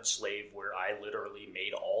collared slave where I literally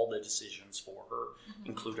made all the decisions for her,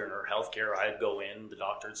 including her health care. I'd go in, the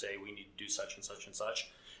doctor would say, we need to do such and such and such.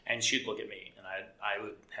 And she'd look at me, and I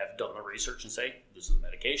would have done the research and say, this is the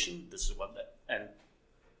medication, this is what that... And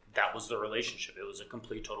that was the relationship. It was a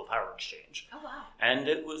complete total power exchange. Oh, wow. And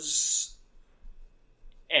it was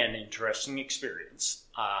an interesting experience.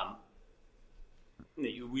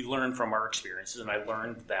 We learned from our experiences, and I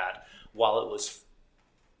learned that while it was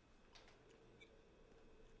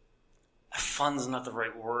fun's not the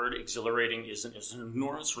right word, exhilarating is an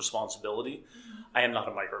enormous responsibility. I am not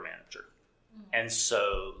a micromanager. And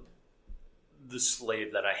so the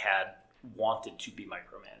slave that I had wanted to be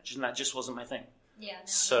micromanaged, and that just wasn't my thing. Yeah. No.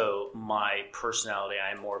 So my personality,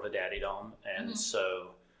 I'm more of a daddy dom, and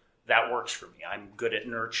so that works for me. I'm good at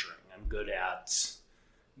nurturing. I'm good at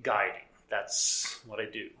guiding. That's what I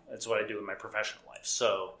do. That's what I do in my professional life.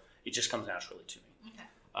 So it just comes naturally to me. Okay.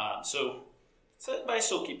 So but I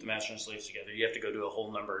still keep the master and slaves together. You have to go to a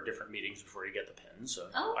whole number of different meetings before you get the pin. So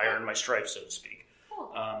I earn my stripes, so to speak.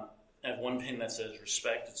 Cool. I have one pin that says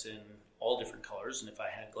respect. It's in all different colors, and if I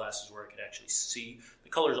had glasses where I could actually see, the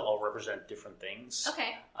colors all represent different things.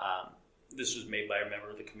 Okay. This was made by a member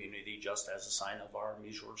of the community just as a sign of our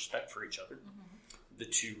mutual respect for each other. The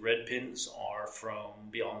two red pins are from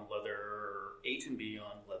Beyond Leather 8 and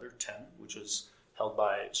Beyond Leather 10, which was held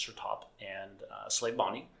by Sir Top and Slave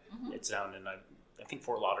Bonnie. It's down in, I think,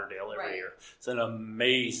 Fort Lauderdale every year. It's an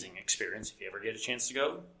amazing experience if you ever get a chance to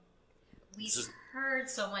go. We've heard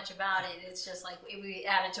so much about it. It's just like we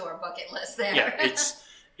added to our bucket list there. Yeah,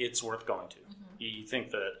 it's worth going to. You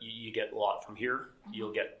think that you get a lot from here,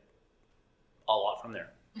 you'll get a lot from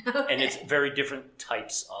there. Okay. And it's very different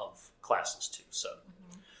types of classes too. So,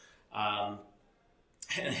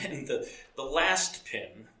 and the last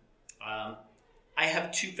pin, I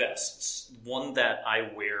have two vests. One that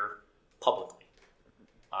I wear publicly.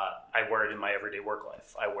 I wear it in my everyday work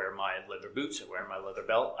life. I wear my leather boots. I wear my leather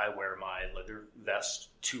belt. I wear my leather vest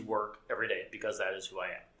to work every day because that is who I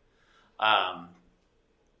am.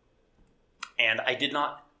 And I did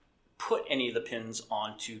not put any of the pins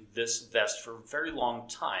onto this vest for a very long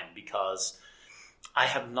time because I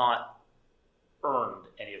have not earned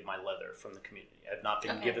any of my leather from the community. I have not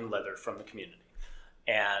been given leather from the community.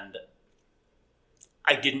 And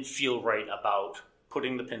I didn't feel right about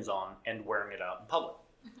putting the pins on and wearing it out in public.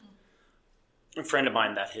 A friend of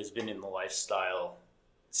mine that has been in the lifestyle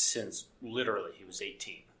since literally he was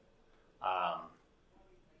 18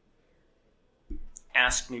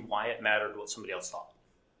 asked me why it mattered what somebody else thought.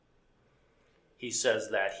 He says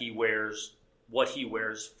that he wears what he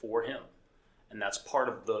wears for him. And that's part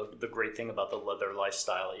of the great thing about the leather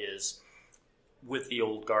lifestyle is with the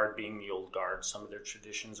old guard being the old guard, some of their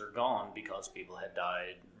traditions are gone because people had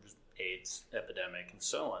died, AIDS epidemic, and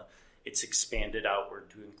so on. It's expanded outward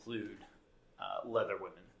to include leather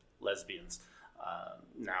women, lesbians,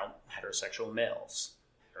 now heterosexual males,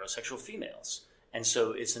 heterosexual females. And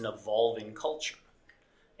so it's an evolving culture.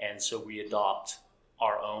 And so we adopt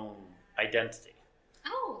our own identity.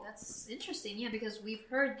 Oh, that's interesting. Yeah, because we've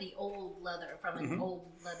heard the old leather from an old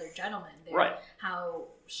leather gentleman. Right. How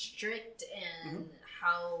strict and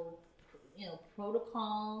how,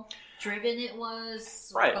 protocol driven it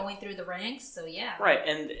was going through the ranks. So, yeah. Right.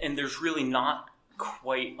 And there's really not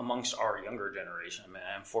quite amongst our younger generation. I mean,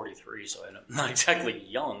 I'm 43, so I'm not exactly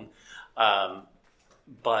young.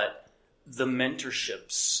 But the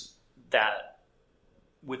mentorships that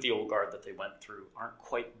with the old guard that they went through aren't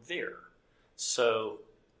quite there. So,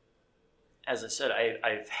 as I said,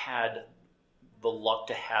 I've had the luck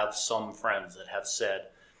to have some friends that have said,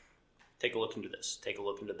 take a look into this, take a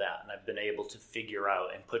look into that. And I've been able to figure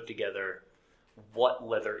out and put together what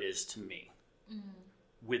leather is to me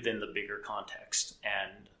within the bigger context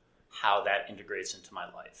and how that integrates into my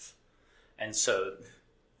life. And so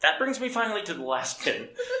that brings me finally to the last pin.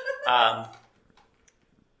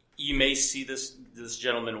 You may see this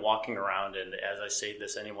gentleman walking around, and as I say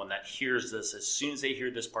this, anyone that hears this, as soon as they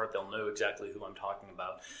hear this part, they'll know exactly who I'm talking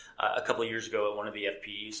about. A couple of years ago at one of the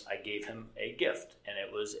FPEs, I gave him a gift, and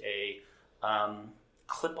it was a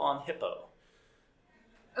clip-on hippo.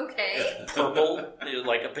 Okay. Purple,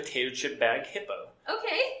 like a potato chip bag hippo.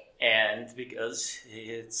 Okay. And because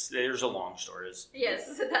there's a long story.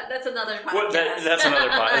 Yes, that's another podcast. Well, that's another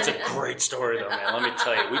podcast. It's a great story, though, man. Let me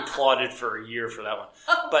tell you. We plotted for a year for that one.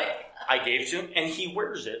 Okay. But I gave it to him, and he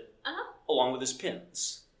wears it along with his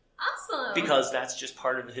pins. Awesome. Because that's just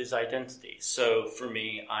part of his identity. So for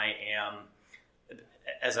me, I am,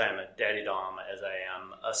 as I am a daddy dom, as I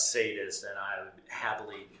am a sadist, and I would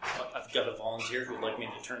happily, I've got a volunteer who would like me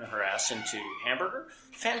to turn her ass into hamburger.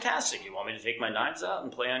 Fantastic. You want me to take my knives out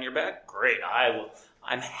and play on your back? Great. I will.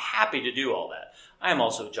 I'm happy to do all that. I am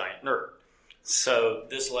also a giant nerd. So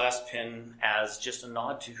this last pin, as just a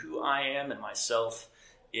nod to who I am and myself,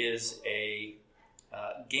 is a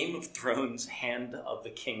Game of Thrones Hand of the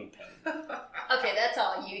King pin. Okay, that's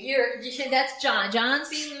all that's John. John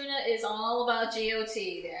C. Luna is all about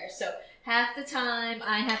GOT there. So half the time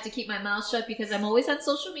I have to keep my mouth shut because I'm always on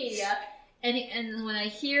social media. And when I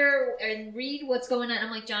hear and read what's going on, I'm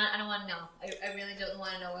like, John, I don't want to know. I really don't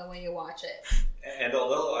want to know when you watch it. And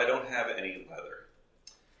although I don't have any leather,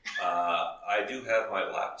 I do have my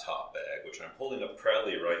laptop bag, which I'm holding up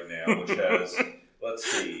proudly right now, which has,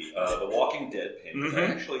 let's see, the Walking Dead pin. I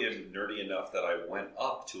actually am nerdy enough that I went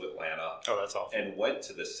up to Atlanta and went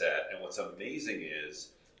to the set. And what's amazing is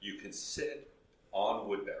you can sit on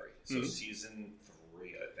Woodbury, so season 3,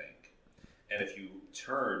 I think. And if you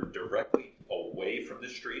turn directly away from the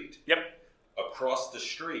street, across the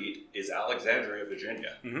street is Alexandria,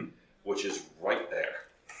 Virginia, which is right there.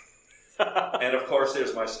 And of course,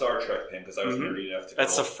 there's my Star Trek pin because I was nerdy enough to go.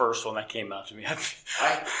 That's the first one that came out to me.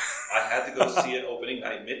 I had to go see it opening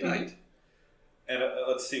night, midnight. And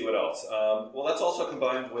let's see what else. Well, that's also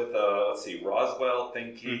combined with, let's see, Roswell,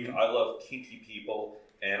 Think Geek, I love kinky people,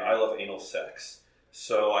 and I love anal sex.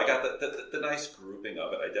 So I got the nice grouping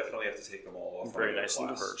of it. I definitely have to take them all off. Very nice and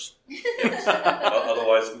diverse. Yes.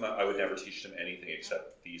 Otherwise, I would never teach them anything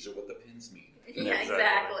except these are what the pins mean. Yeah,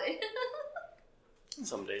 exactly.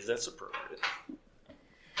 Some days that's appropriate.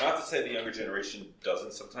 Not to say the younger generation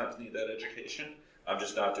doesn't sometimes need that education. I'm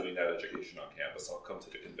just not doing that education on campus. I'll come to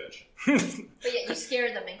the convention. But yet you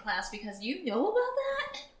scare them in class because you know about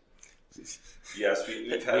that? Yes,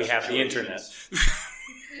 we've had we have the internet.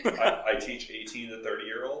 I teach 18 to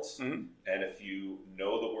 30-year-olds, and if you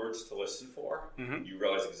know the words to listen for, you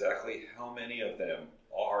realize exactly how many of them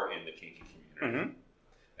are in the kinky community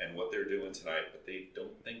and what they're doing tonight, but they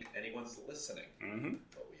don't think anyone's listening.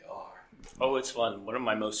 But we are. Oh, it's fun. One of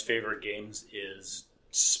my most favorite games is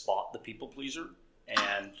Spot the People Pleaser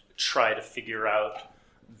and try to figure out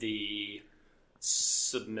the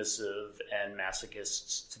submissive and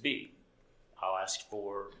masochists to be. I'll ask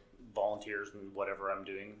for volunteers in whatever I'm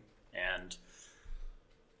doing, and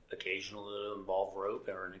occasionally it'll involve rope,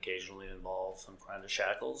 or occasionally involve some kind of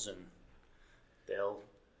shackles, and they'll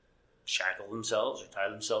shackle themselves or tie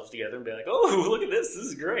themselves together and be like, "Oh, look at this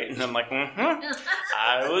is great." And I'm like,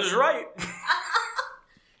 I was right.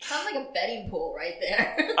 Sounds like a betting pool right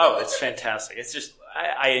there. Oh, it's fantastic. It's just,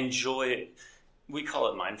 I enjoy it. We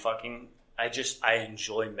call it mind fucking. I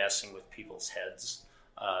enjoy messing with people's heads.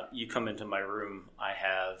 You come into my room, I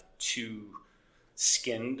have 2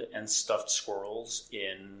 skinned and stuffed squirrels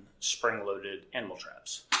in spring-loaded animal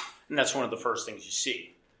traps. And that's one of the first things you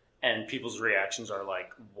see. And people's reactions are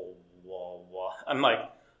like, whoa, whoa, whoa. I'm like,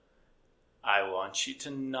 I want you to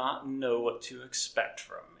not know what to expect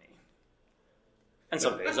from me. And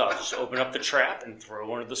some days I'll just open up the trap and throw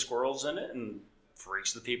one of the squirrels in it and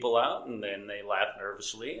freaks the people out, and then they laugh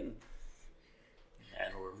nervously, and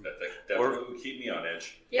that would keep me on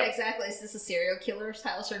edge. Yeah, exactly. Is this a serial killer's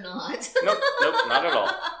house or not? Nope, not at all.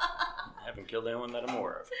 I haven't killed anyone that I'm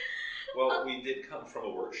aware of. Well, we did come from a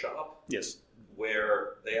workshop. Yes.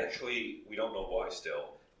 Where they actually, we don't know why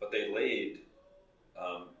still, but they laid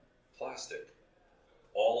plastic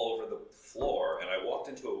all over the floor. And I walked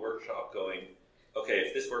into a workshop going, okay,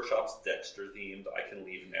 if this workshop's Dexter themed, I can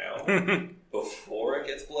leave now before it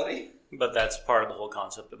gets bloody. But that's part of the whole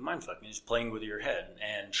concept of mindfucking, is playing with your head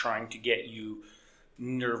and trying to get you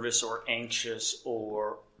nervous or anxious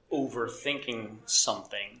or overthinking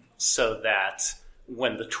something so that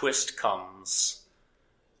when the twist comes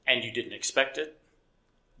and you didn't expect it,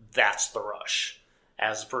 that's the rush.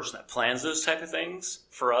 As a person that plans those type of things,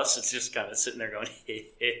 for us, it's just kind of sitting there going, hey,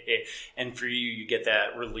 hey, hey. And for you, you get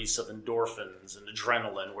that release of endorphins and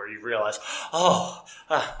adrenaline where you realize,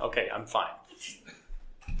 okay, I'm fine.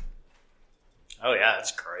 Oh, yeah,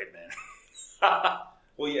 it's great, man.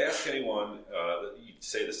 Well, you ask anyone, you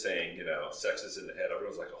say the saying, sex is in the head.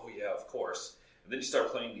 Everyone's like, oh, yeah, of course. And then you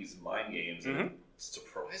start playing these mind games, and it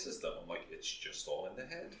surprises them. I'm like, it's just all in the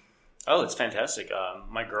head. Oh, it's fantastic.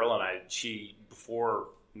 My girl and I, before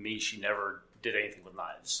me, she never did anything with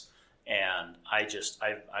knives. And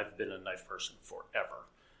I've been a knife person forever.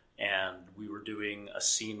 And we were doing a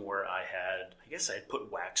scene where I had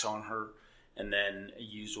put wax on her and then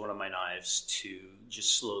used one of my knives to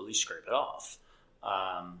just slowly scrape it off.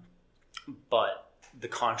 But the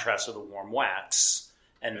contrast of the warm wax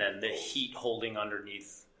and then the heat holding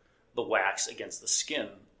underneath the wax against the skin,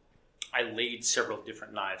 I laid several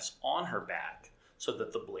different knives on her back so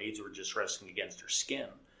that the blades were just resting against her skin.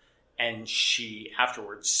 And she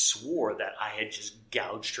afterwards swore that I had just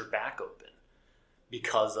gouged her back open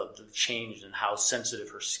because of the change in how sensitive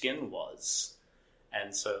her skin was.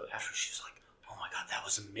 And so after, she was like, oh my God, that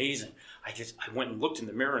was amazing. I went and looked in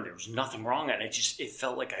the mirror and there was nothing wrong. And it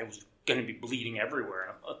felt like I was going to be bleeding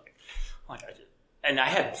everywhere. And and I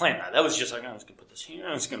hadn't planned that. That was just like, I was going to put this here,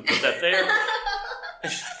 I was going to put that there.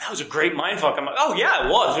 And she's like, that was a great mindfuck. I'm like, oh yeah, it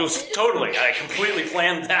was. It was totally. I completely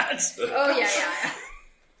planned that. Oh yeah.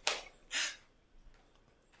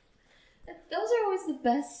 Those are always the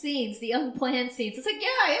best scenes, the unplanned scenes. It's like,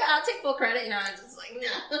 yeah, I'll take full credit. I'm just like,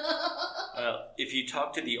 no. If you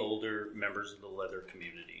talk to the older members of the leather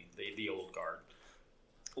community, the old guard,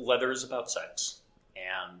 leather is about sex.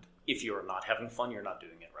 And if you're not having fun, you're not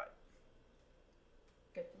doing it right.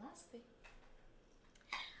 Good philosophy.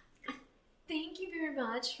 Thank you very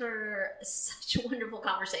much for such a wonderful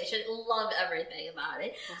conversation. Love everything about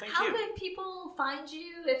it. Well, How can people find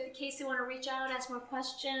you if in case they want to reach out, ask more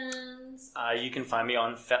questions? You can find me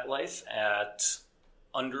on FetLife at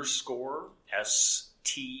 _STEWARD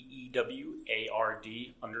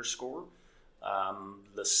 _.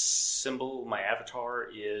 The symbol, my avatar,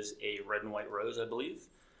 is a red and white rose, I believe.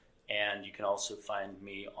 And you can also find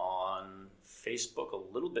me on Facebook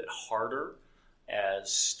a little bit harder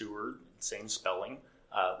as Steward, same spelling,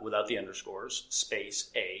 without the underscores, space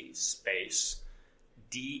A, space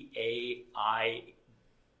DAIDHI,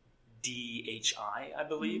 I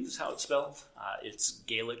believe is how it's spelled. It's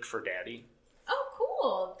Gaelic for daddy. Oh,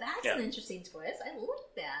 cool. That's an interesting twist. I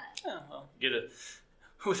like that. Yeah, well,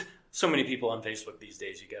 with so many people on Facebook these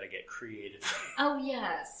days, you got to get creative. Oh,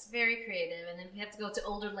 yes. Very creative. And if you have to go to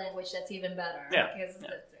older language, that's even better. Yeah.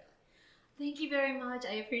 Thank you very much.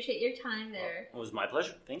 I appreciate your time there. Well, it was my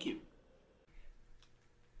pleasure. Thank you.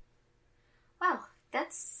 Wow,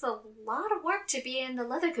 that's a lot of work to be in the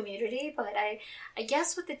leather community, but I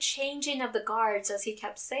guess with the changing of the guards, as he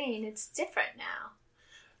kept saying, it's different now.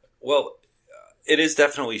 Well, it is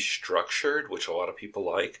definitely structured, which a lot of people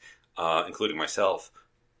like, including myself.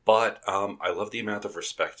 But I love the amount of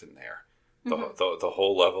respect in there. The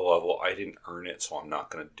whole level of, well, I didn't earn it, so I'm not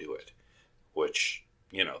going to do it. Which,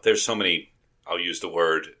 there's so many, I'll use the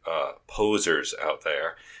word, posers out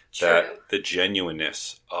there that the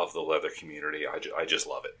genuineness of the leather community, I just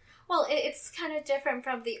love it. Well, it's kind of different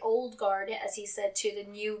from the old guard, as he said, to the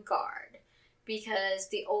new guard. Because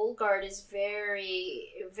the old guard is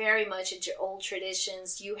very, very much into old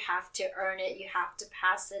traditions. You have to earn it. You have to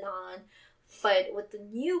pass it on. But with the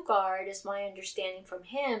new guard, is my understanding from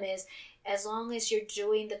him, is as long as you're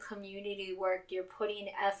doing the community work, you're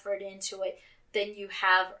putting effort into it, then you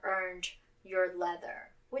have earned your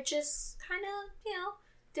leather. Which is kind of,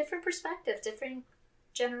 different perspective, different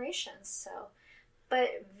generations. So,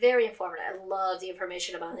 but very informative. I love the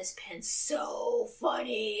information about this pin. So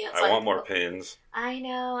funny. I want more pins. I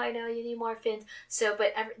know. You need more pins. So,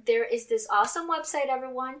 but there is this awesome website,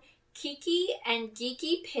 everyone. Kiki and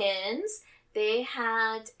Geeky Pins. They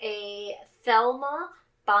had a Thelma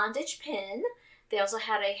bondage pin. They also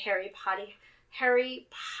had a Harry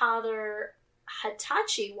Potter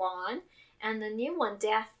Hitachi one. And the new one,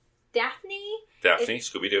 Daphne,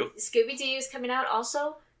 Scooby-Doo. Scooby-Doo is coming out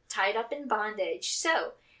also, tied up in bondage.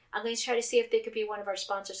 So, I'm going to try to see if they could be one of our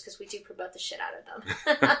sponsors because we do promote the shit out of them.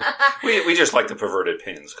 we just like the perverted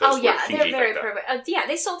pins. Oh, yeah, they're very perverted. Yeah,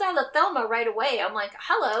 they sold out of Thelma right away. I'm like,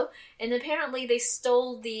 hello. And apparently they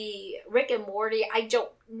stole the Rick and Morty. I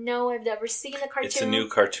don't know. I've never seen the cartoon. It's a new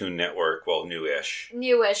Cartoon Network. Well, newish.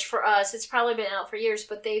 Newish for us. It's probably been out for years,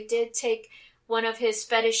 but they did take one of his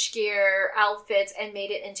fetish gear outfits and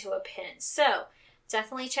made it into a pin. So,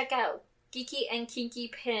 definitely check out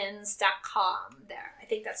geekyandkinkypins.com there. I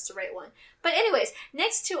think that's the right one. But anyways,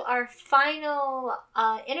 next to our final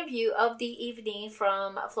interview of the evening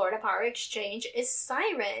from Florida Power Exchange is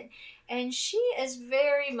Siren. And she is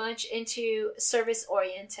very much into service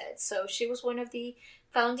oriented. So she was one of the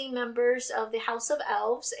founding members of the House of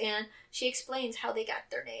Elves, and she explains how they got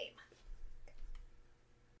their name.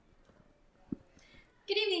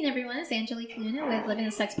 Good evening, everyone. It's Angelique Luna with Living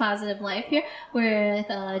a Sex Positive Life here with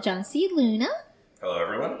John C. Luna. Hello,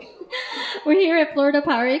 everyone. We're here at Florida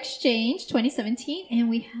Power Exchange 2017, and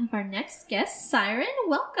we have our next guest, Siren.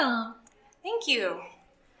 Welcome. Thank you.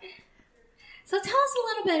 So tell us a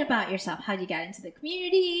little bit about yourself. How you got into the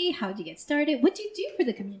community? How did you get started? What do you do for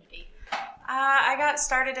the community? I got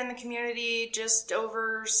started in the community just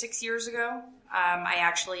over 6 years ago. I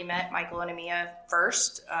actually met Michael and Amia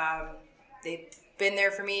first. They've been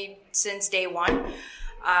there for me since day one.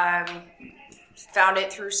 Found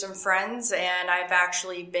it through some friends, and I've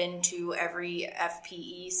actually been to every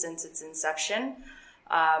FPE since its inception.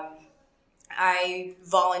 I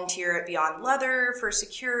volunteer at Beyond Leather for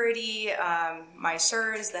security. My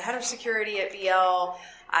sir is the head of security at BL.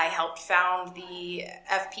 I helped found the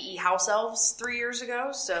FPE House Elves 3 years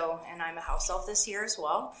ago, and I'm a house elf this year as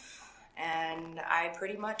well. And I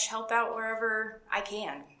pretty much help out wherever I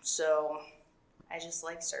can. So I just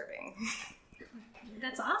like serving.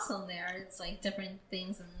 That's awesome there. It's like different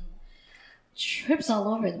things and trips all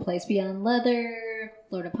over the place. Beyond Leather,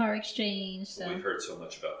 Florida Power Exchange. So. We've heard so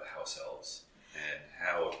much about the House Elves and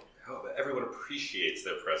how everyone appreciates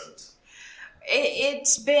their presence.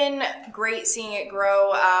 It's been great seeing it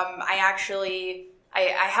grow. I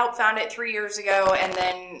helped found it 3 years ago, and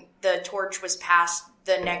then the torch was passed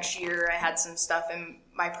the next year. I had some stuff in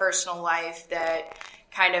my personal life that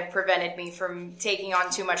kind of prevented me from taking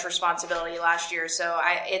on too much responsibility last year. So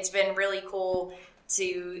it's been really cool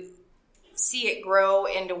to see it grow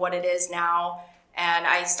into what it is now. And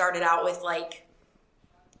I started out with like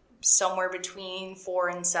somewhere between 4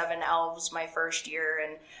 and 7 elves my first year.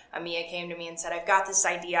 And Amia came to me and said, I've got this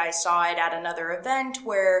idea. I saw it at another event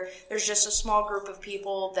where there's just a small group of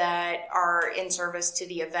people that are in service to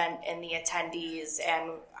the event and the attendees.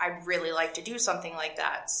 And I'd really like to do something like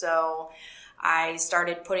that. So I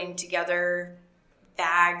started putting together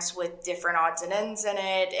bags with different odds and ends in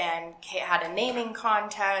it and had a naming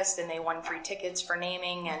contest, and they won free tickets for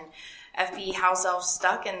naming, and FB House Elves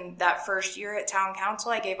stuck. And that first year at Town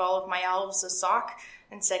Council, I gave all of my elves a sock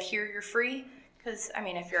and said, here, you're free. Because, I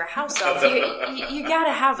mean, if you're a house elf, you got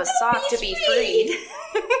to have a sock to be freed.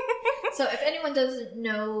 So if anyone doesn't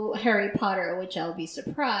know Harry Potter, which I'll be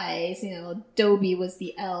surprised, Dobby was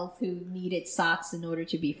the elf who needed socks in order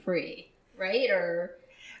to be free. Right? Or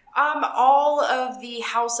all of the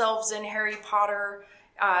house elves in Harry Potter,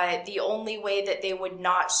 the only way that they would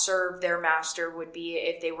not serve their master would be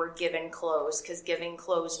if they were given clothes, because giving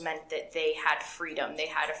clothes meant that they had freedom. They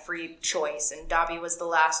had a free choice, and Dobby was the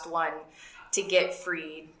last one to get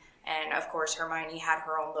freed. And of course, Hermione had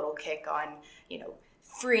her own little kick on,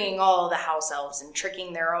 freeing all the house elves and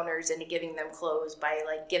tricking their owners into giving them clothes by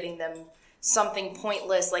like giving them something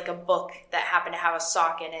pointless like a book that happened to have a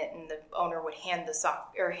sock in it, and the owner would hand the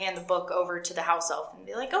sock or hand the book over to the house elf and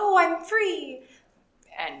be like, "Oh, I'm free,"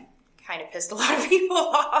 and kind of pissed a lot of people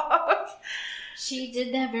off. She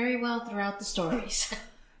did that very well throughout the stories.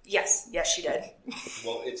 Yes, she did.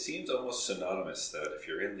 Well, it seems almost synonymous that if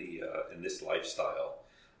you're in the in this lifestyle,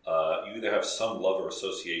 you either have some love or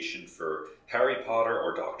association for Harry Potter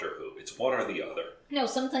or Doctor Who. It's one or the other. No,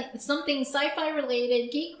 something sci-fi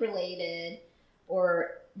related, geek related,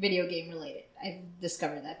 or video game related. I've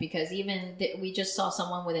discovered that because even we just saw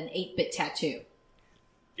someone with an 8-bit tattoo.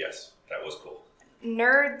 Yes, that was cool.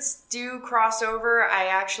 Nerds do cross over. I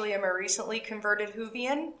actually am a recently converted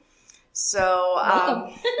Whovian. So,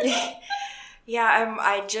 yeah,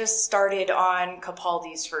 I just started on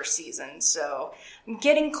Capaldi's first season, so I'm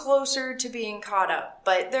getting closer to being caught up.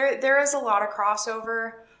 But there is a lot of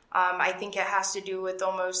crossover. I think it has to do with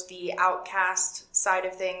almost the outcast side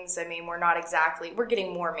of things. I mean, we're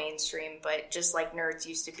getting more mainstream, but just like nerds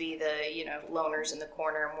used to be the, loners in the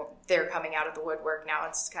corner, they're coming out of the woodwork now.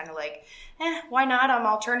 It's kind of like, why not? I'm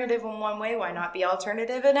alternative in one way. Why not be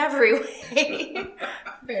alternative in every way?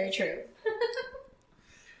 Very true.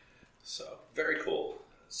 So, very cool.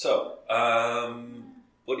 So,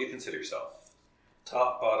 what do you consider yourself?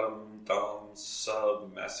 Top, bottom, dom,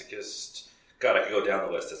 sub, masochist? God, I could go down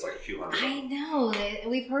the list. It's like a few hundred. I know.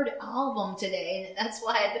 We've heard all of them today. And that's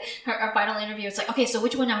why our final interview was like, okay, so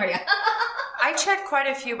which one are you? I checked quite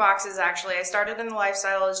a few boxes, actually. I started in the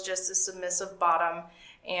lifestyle as just a submissive bottom.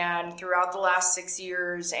 And throughout the last 6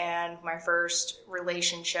 years and my first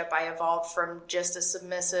relationship, I evolved from just a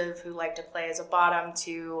submissive who liked to play as a bottom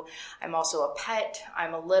to I'm also a pet.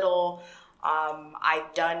 I'm a little.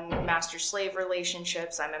 I've done master-slave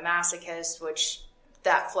relationships. I'm a masochist, which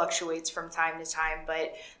that fluctuates from time to time,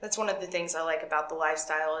 but that's one of the things I like about the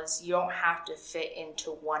lifestyle is you don't have to fit into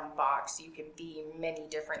one box. You can be many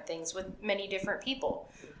different things with many different people.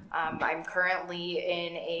 I'm currently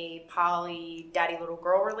in a poly daddy little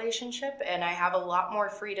girl relationship, and I have a lot more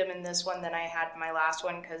freedom in this one than I had in my last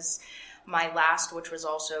one, because my last, which was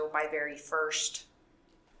also my very first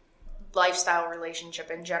lifestyle relationship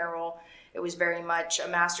in general, it was very much a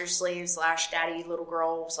master slave / daddy little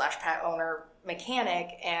girl / pet owner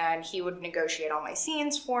mechanic, and he would negotiate all my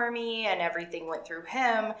scenes for me and everything went through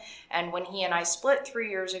him. And when he and I split 3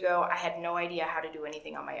 years ago, I had no idea how to do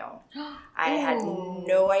anything on my own. I had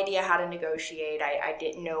no idea how to negotiate. I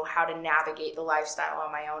didn't know how to navigate the lifestyle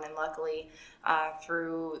on my own, and luckily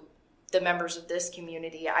through the members of this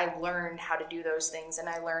community, I learned how to do those things, and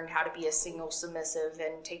I learned how to be a single submissive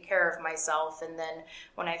and take care of myself. And then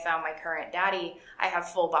when I found my current daddy, I have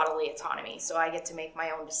full bodily autonomy, so I get to make my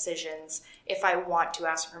own decisions. If I want to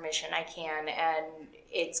ask permission, I can, and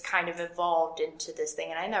it's kind of evolved into this thing.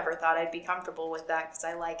 And I never thought I'd be comfortable with that because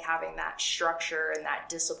I like having that structure and that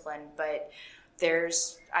discipline, but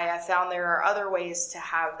I have found there are other ways to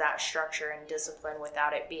have that structure and discipline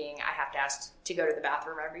without it being, I have to ask to go to the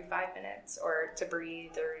bathroom every 5 minutes or to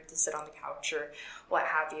breathe or to sit on the couch or what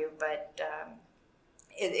have you. But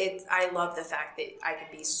I love the fact that I can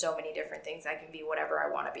be so many different things. I can be whatever I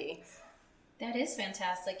want to be. That is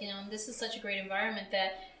fantastic. This is such a great environment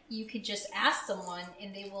that you could just ask someone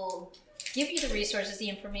and they will give you the resources, the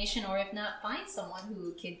information, or if not, find someone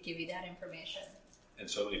who could give you that information. And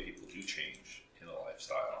so many people do change in a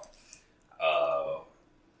lifestyle.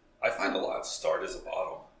 I find a lot start as a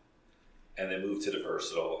bottom, and then move to the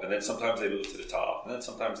versatile, and then sometimes they move to the top, and then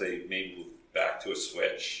sometimes they may move back to a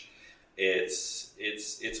switch.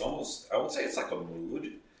 It's almost, I would say it's like a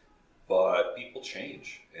mood, but people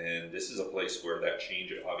change, and this is a place where that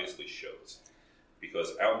change obviously shows.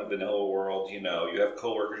 Because out in the vanilla world, you have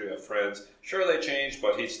coworkers, you have friends. Sure, they change,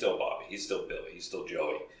 but he's still Bobby, he's still Billy, he's still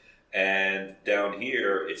Joey. And down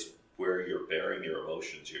here, it's where you're bearing your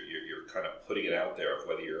emotions. You're kind of putting it out there of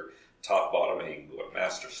whether you're top, bottoming,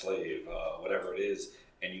 master, slave, whatever it is,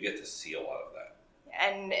 and you get to see a lot of that.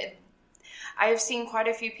 And I have seen quite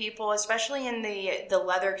a few people, especially in the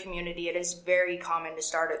leather community, it is very common to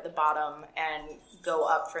start at the bottom and go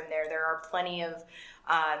up from there. There are plenty of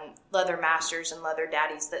leather masters and leather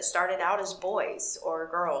daddies that started out as boys or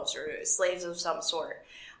girls or slaves of some sort.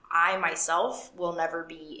 I myself will never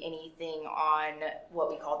be anything on what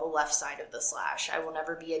we call the left side of the slash. I will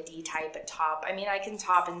never be a D-type at top. I mean, I can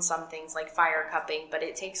top in some things like fire cupping, but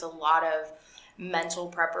it takes a lot of mental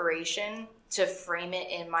preparation to frame it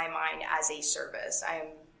in my mind as a service.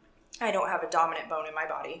 I don't have a dominant bone in my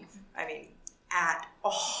body. I mean, at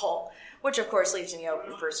all. Which, of course, leaves me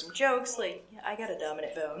open for some jokes, like, yeah, I got a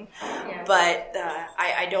dominant bone. Yeah. But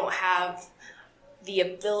I don't have the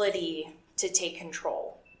ability to take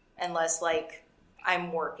control. Unless, like,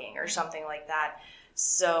 I'm working or something like that.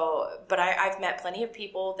 So, but I've met plenty of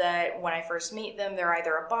people that when I first meet them, they're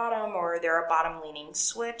either a bottom or they're a bottom leaning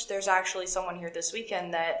switch. There's actually someone here this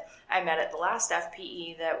weekend that I met at the last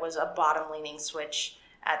FPE that was a bottom leaning switch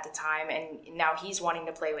at the time, and now he's wanting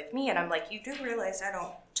to play with me, and I'm like, you do realize I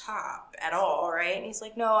don't top at all, right? And he's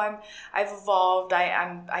like, no, I've evolved.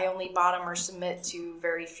 I only bottom or submit to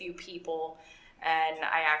very few people, and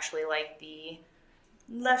I actually like the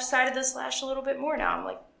left side of the slash a little bit more now. I'm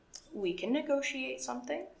like, we can negotiate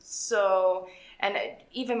something. So, and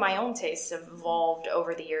even my own tastes have evolved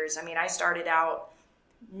over the years. I mean, I started out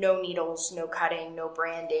no needles, no cutting, no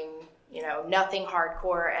branding, nothing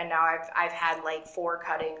hardcore, and now I've had like 4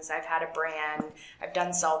 cuttings. I've had a brand. I've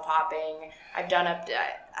done cell popping. I've done up to,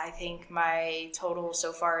 I think my total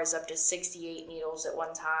so far is up to 68 needles at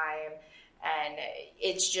one time. And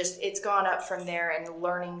it's gone up from there, and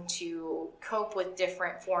learning to cope with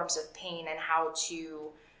different forms of pain and how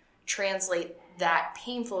to translate that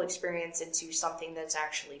painful experience into something that's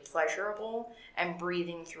actually pleasurable, and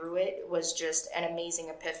breathing through it was just an amazing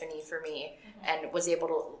epiphany for me, and was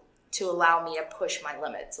able to allow me to push my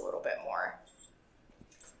limits a little bit more.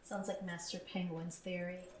 Sounds like Master Penguin's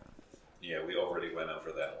theory. Yeah, we already went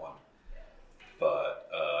over that one. But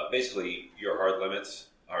basically, your hard limits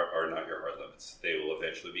are not your hard limits. They will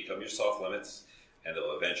eventually become your soft limits, and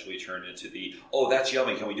they'll eventually turn into the, oh, that's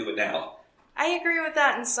yummy, can we do it now? I agree with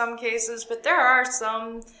that in some cases, but there are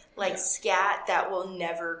some, like scat, that will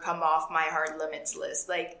never come off my hard limits list.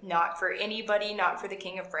 Like, not for anybody, not for the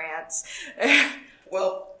King of France.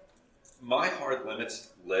 Well, my hard limits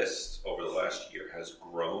list over the last year has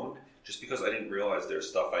grown just because I didn't realize there's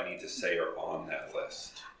stuff I need to say are on that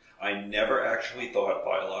list. I never actually thought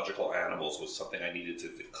biological animals was something I needed to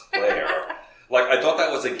declare. Like, I thought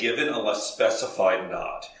that was a given unless specified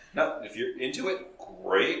not. Now, if you're into it,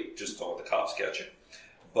 great. Just don't let the cops catch you.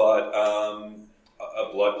 But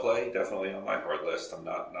a blood play, definitely on my hard list. I'm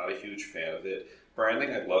not a huge fan of it.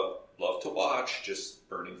 Branding, I'd love to watch. Just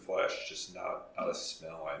burning flesh, just not a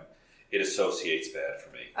smell. It associates bad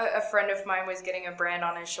for me. A friend of mine was getting a brand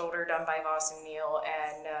on his shoulder done by Voss and Neal,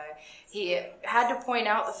 and he had to point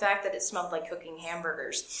out the fact that it smelled like cooking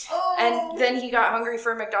hamburgers. Oh. And then he got hungry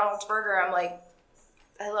for a McDonald's burger. I'm like,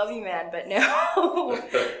 I love you, man, but no.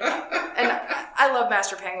 And I love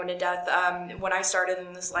Master Penguin to death. When I started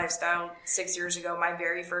in this lifestyle 6 years ago, my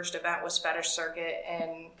very first event was Fetish Circuit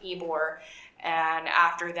in Ybor. And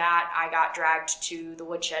after that, I got dragged to the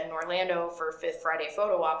Woodshed in Orlando for Fifth Friday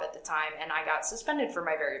Photo Op at the time, and I got suspended for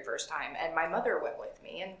my very first time. And my mother went with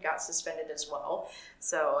me and got suspended as well.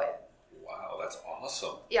 So, wow, that's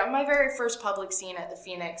awesome. Yeah, my very first public scene at the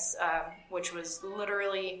Phoenix, which was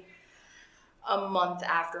literally a month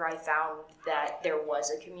after I found that there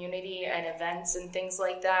was a community and events and things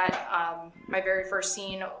like that. My very first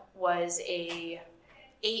scene was a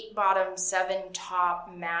 8 bottom, 7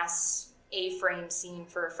 top mass A-frame scene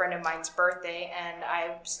for a friend of mine's birthday, and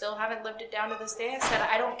I still haven't lived it down to this day. I said,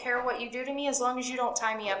 I don't care what you do to me as long as you don't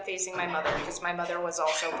tie me up facing my mother, because my mother was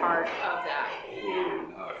also part of that.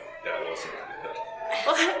 Ooh, no, that wasn't good.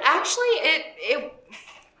 Well, actually,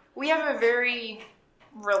 we have a very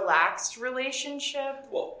relaxed relationship.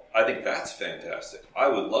 Well, I think that's fantastic. I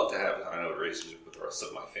would love to have a kind of relationship with the rest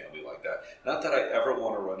of my family like that. Not that I ever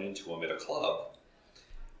want to run into them at a club.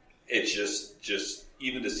 It's just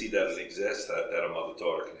even to see that it exists, that a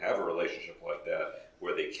mother-daughter can have a relationship like that,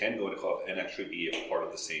 where they can go in a club and actually be a part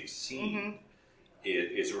of the same scene, it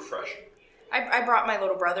is refreshing. I brought my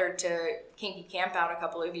little brother to Kinky Camp Out a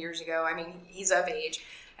couple of years ago. I mean, he's of age,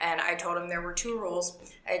 and I told him there were 2 rules.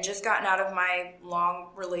 I had just gotten out of my long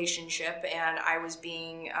relationship, and I was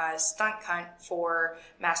being a stunt cunt for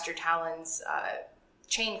Master Talon's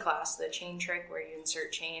chain class, the chain trick where you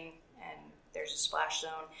insert chain and there's a splash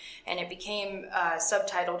zone. And it became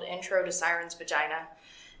subtitled Intro to Siren's Vagina.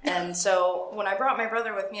 And so when I brought my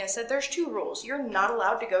brother with me, I said, there's 2 rules. You're not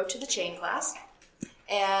allowed to go to the chain class,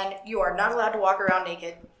 and you are not allowed to walk around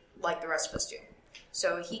naked like the rest of us do.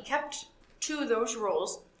 So he kept 2 of those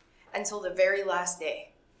rules until the very last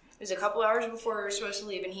day. It was a couple hours before we were supposed to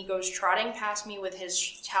leave, and he goes trotting past me with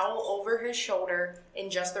his towel over his shoulder in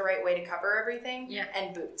just the right way to cover everything,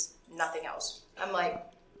 and boots. Nothing else. I'm like,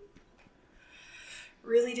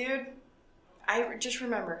 really, dude? Just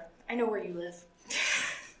remember, I know where you live.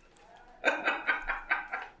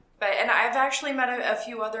 And I've actually met a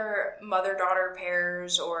few other mother-daughter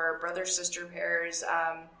pairs or brother-sister pairs.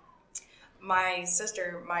 My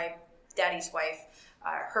sister, my daddy's wife,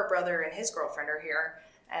 her brother and his girlfriend are here,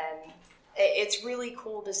 and it's really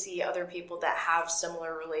cool to see other people that have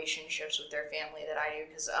similar relationships with their family that I do,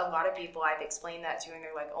 because a lot of people I've explained that to, and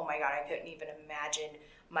they're like, oh my God, I couldn't even imagine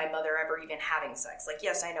my mother ever even having sex. Like,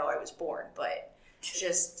 yes, I know I was born, but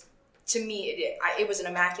just to me, it was an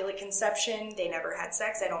immaculate conception. They never had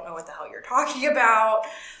sex. I don't know what the hell you're talking about.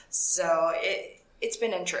 So it's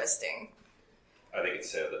been interesting. I think it's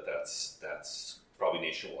sad that that's probably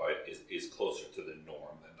nationwide is closer to the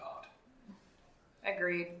norm than not.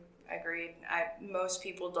 Agreed. Most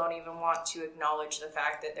people don't even want to acknowledge the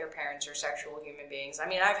fact that their parents are sexual human beings. I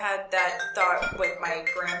mean, I've had that thought with my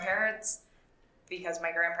grandparents, because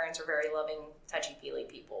my grandparents are very loving, touchy-feely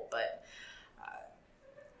people. But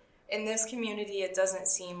in this community, it doesn't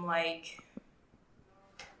seem like...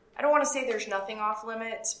 I don't want to say there's nothing off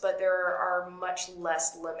limits, but there are much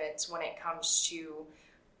less limits when it comes to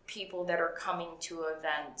people that are coming to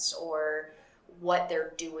events or what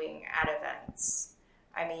they're doing at events.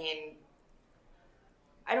 I mean,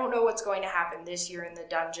 I don't know what's going to happen this year in the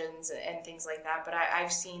dungeons and things like that, but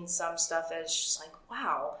I've seen some stuff that's just like,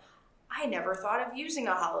 wow, I never thought of using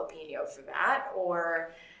a jalapeno for that,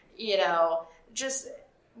 or, just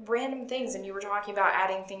random things. And you were talking about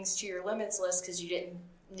adding things to your limits list because you didn't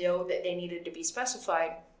know that they needed to be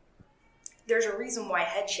specified. There's a reason why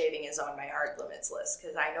head shaving is on my hard limits list,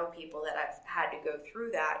 because I know people that have had to go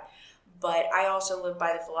through that. But I also live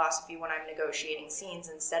by the philosophy when I'm negotiating scenes,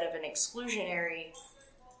 instead of an exclusionary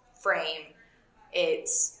frame,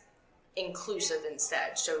 it's inclusive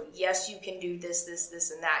instead. So yes, you can do this,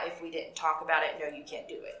 and that. If we didn't talk about it, no, you can't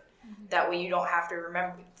do it. Mm-hmm. That way you don't have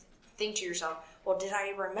to think to yourself, well, did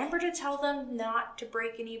I remember to tell them not to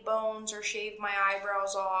break any bones or shave my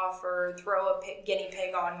eyebrows off or throw a guinea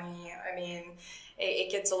pig on me? I mean,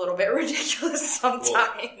 it gets a little bit ridiculous sometimes.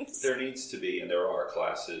 Well, there needs to be, and there are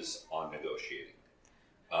classes on negotiating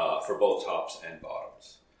for both tops and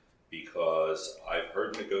bottoms, because I've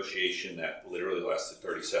heard negotiation that literally lasted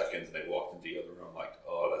 30 seconds and they walked into the other room like,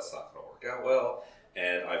 oh, that's not going to work out well.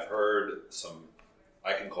 And I've heard some,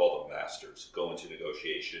 I can call them masters, go into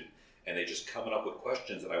negotiation and they just coming up with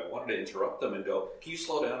questions, and I wanted to interrupt them and go, can you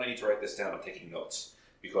slow down? I need to write this down. I'm taking notes.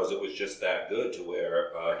 Because it was just that good to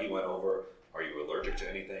where he went over, are you allergic to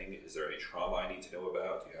anything? Is there any trauma I need to know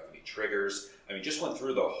about? Do you have any triggers? I mean, just went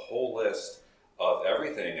through the whole list of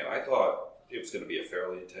everything, and I thought it was going to be a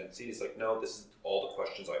fairly intense scene. He's like, no, this is all the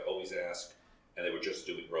questions I always ask, and they were just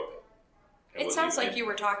doing roping. It sounds like you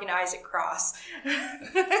were talking to Isaac Cross.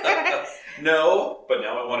 No, but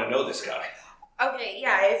now I want to know this guy. Okay,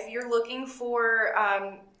 yeah, if you're looking for,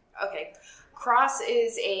 Cross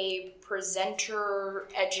is a presenter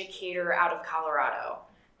educator out of Colorado,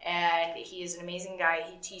 and he is an amazing guy.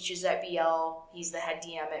 He teaches at BL. He's the head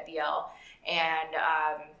DM at BL,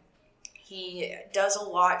 and he does a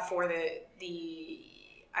lot for the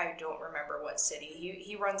I don't remember what city.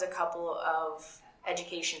 He runs a couple of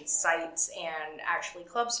education sites and actually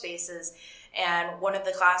club spaces, and one of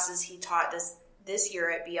the classes he taught this year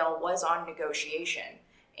at BL was on negotiation,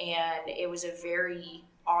 and it was a very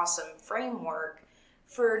awesome framework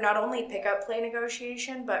for not only pickup play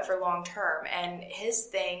negotiation, but for long term. And his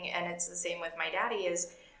thing, and it's the same with my daddy,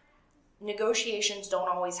 is negotiations don't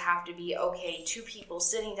always have to be, okay, two people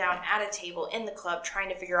sitting down at a table in the club trying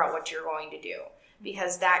to figure out what you're going to do,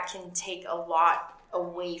 because that can take a lot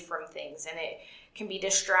away from things, and it can be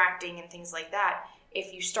distracting and things like that.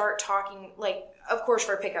 If you start talking, like, of course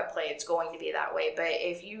for pickup play it's going to be that way, but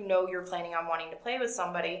if you know you're planning on wanting to play with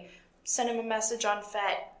somebody, send them a message on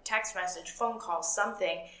FET, text message, phone call,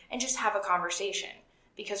 something, and just have a conversation.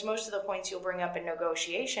 Because most of the points you'll bring up in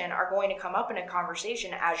negotiation are going to come up in a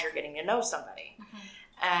conversation as you're getting to know somebody. Mm-hmm.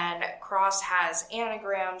 And Cross has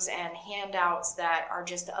anagrams and handouts that are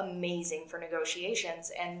just amazing for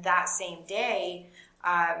negotiations. And that same day,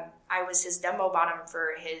 I was his demo bottom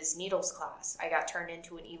for his needles class. I got turned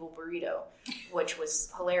into an evil burrito, which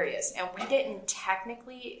was hilarious. And we didn't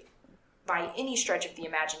technically, by any stretch of the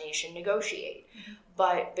imagination, negotiate. Mm-hmm.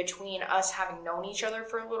 But between us having known each other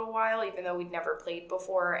for a little while, even though we'd never played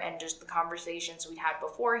before, and just the conversations we'd had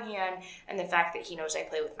beforehand, and the fact that he knows I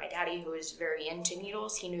play with my daddy, who is very into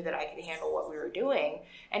needles, he knew that I could handle what we were doing,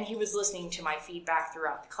 and he was listening to my feedback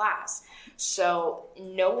throughout the class. So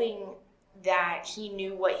knowing that he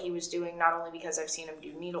knew what he was doing, not only because I've seen him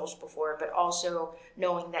do needles before, but also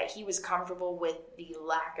knowing that he was comfortable with the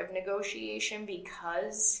lack of negotiation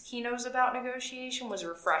because he knows about negotiation was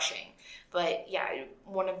refreshing. But yeah,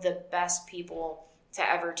 one of the best people to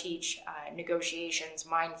ever teach negotiations,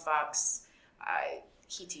 mindfucks.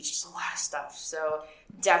 He teaches a lot of stuff, so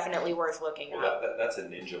definitely worth looking up. That's a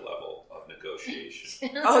ninja level of negotiation.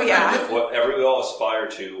 Oh yeah, what we all aspire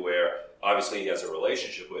to, where obviously he has a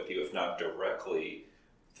relationship with you, if not directly,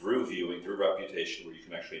 through viewing, through reputation, where you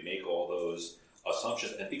can actually make all those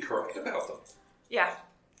assumptions and be correct about them. Yeah.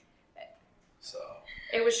 So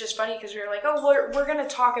it was just funny because we were like, oh, we're going to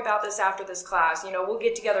talk about this after this class. You know, we'll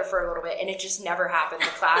get together for a little bit. And it just never happened. The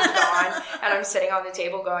class gone. And I'm sitting on the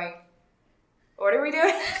table going, what are we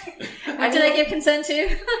doing? What did I give consent to?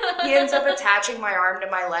 He ends up attaching my arm to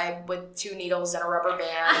my leg with 2 needles and a rubber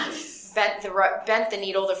band. Bent the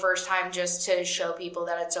needle the first time just to show people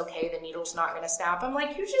that it's okay. The needle's not going to snap. I'm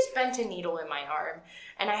like, you just bent a needle in my arm.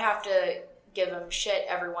 And I have to give him shit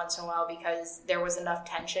every once in a while because there was enough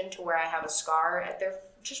tension to where I have a scar at their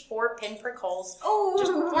just 4 pinprick holes. Oh,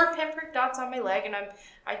 just 4 pinprick dots on my leg, and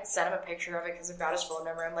I sent him a picture of it because I've got his phone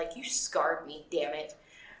number. I'm like, you scarred me, damn it.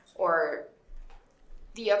 Or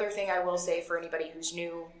the other thing I will say for anybody who's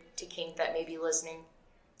new to kink that may be listening,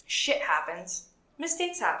 shit happens.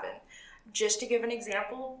 Mistakes happen. Just to give an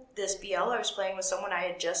example, this BL I was playing with someone I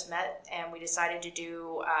had just met, and we decided to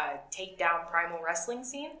do a takedown primal wrestling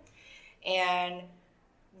scene. And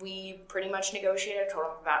we pretty much negotiated. I told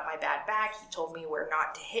him about my bad back. He told me where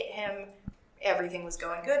not to hit him. Everything was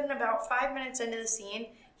going good. And about 5 minutes into the scene,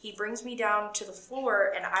 he brings me down to the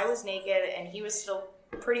floor, and I was naked, and he was still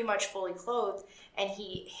pretty much fully clothed. And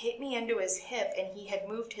he hit me into his hip, and he had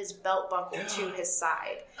moved his belt buckle to his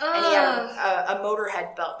side. And he had a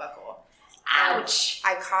Motorhead belt buckle. Ouch!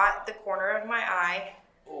 I caught the corner of my eye.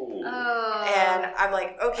 And I'm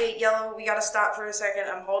like, okay, Yellow, we gotta stop for a second.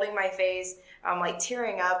 I'm holding my face. I'm like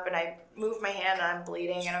tearing up, and I move my hand and I'm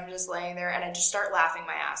bleeding, and I'm just laying there, and I just start laughing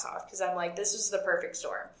my ass off because I'm like, this is the perfect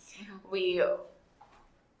storm. Mm-hmm. We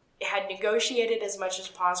had negotiated as much as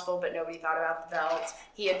possible, but nobody thought about the belt.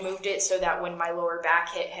 He had moved it so that when my lower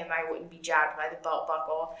back hit him, I wouldn't be jabbed by the belt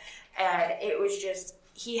buckle. And it was just,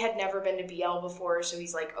 he had never been to BL before, so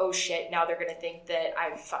he's like, oh shit, now they're gonna think that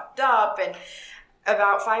I'm fucked up. And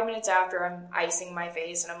about 5 minutes after, I'm icing my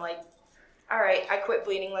face, and I'm like, all right, I quit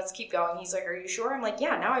bleeding, let's keep going. He's like, are you sure? I'm like,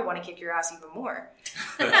 yeah, now I want to kick your ass even more.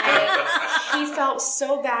 And he felt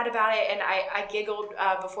so bad about it, and I giggled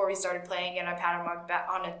before we started playing, and I patted him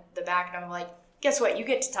on the back, and I'm like, guess what? You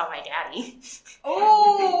get to tell my daddy.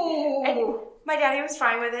 Oh! And my daddy was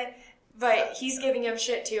fine with it, but he's giving him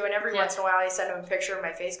shit too, and every once in a while I send him a picture of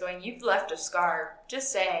my face going, you've left a scar,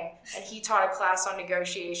 just saying. And he taught a class on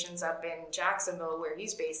negotiations up in Jacksonville, where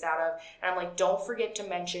he's based out of, and I'm like, don't forget to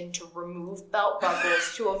mention to remove belt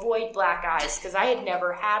buckles to avoid black eyes, because I had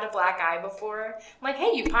never had a black eye before. I'm like,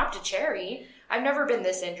 hey, you popped a cherry. I've never been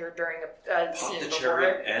this injured during a scene before. Popped a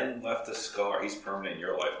cherry and left a scar. He's permanent in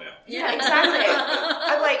your life now. Yeah, exactly.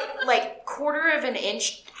 I'm like quarter of an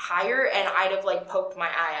inch higher, and I'd have like poked my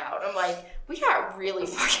eye out. I'm like, we got really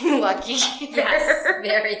fucking lucky here. Yes,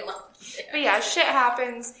 very lucky. But yeah, shit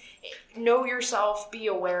happens. Know yourself. Be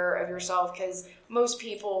aware of yourself, because most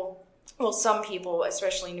people, well, some people,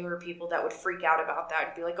 especially newer people, that would freak out about that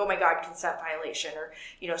would be like, oh my God, consent violation, or,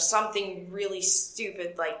 you know, something really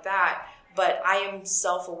stupid like that. But I am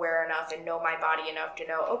self-aware enough and know my body enough to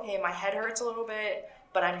know, okay, my head hurts a little bit,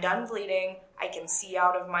 but I'm done bleeding. I can see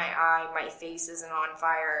out of my eye. My face isn't on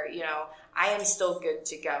fire. You know, I am still good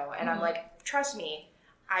to go. And I'm like, trust me,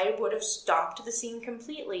 I would have stopped the scene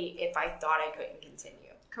completely if I thought I couldn't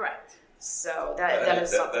continue. Correct. So that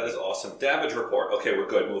is something. That is awesome. Damage report. Okay, we're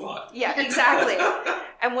good. Move on. Yeah, exactly.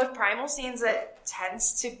 And with primal scenes, that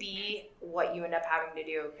tends to be what you end up having to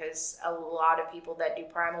do, because a lot of people that do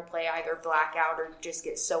primal play either black out or just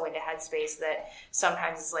get so into headspace that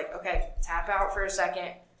sometimes it's like, okay, tap out for a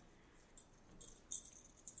second.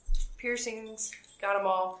 Piercings, got them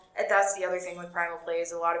all. And that's the other thing with primal play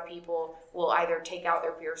is a lot of people will either take out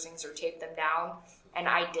their piercings or tape them down. And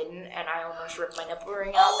I didn't, and I almost ripped my nipple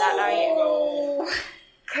ring out that night.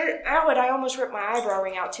 And I almost ripped my eyebrow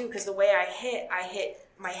ring out too, because the way I hit,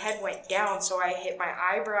 my head went down, so I hit my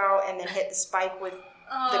eyebrow and then hit the spike with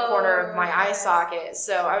the corner of my eye socket.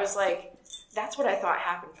 So I was like, that's what I thought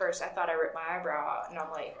happened first. I thought I ripped my eyebrow out, and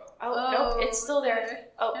I'm like, nope, it's still there.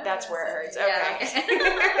 Oh, that's where it hurts. Okay.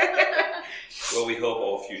 Yeah. Well, we hope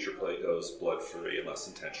all future play goes blood-free and less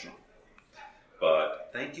intentional.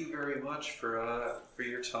 But thank you very much for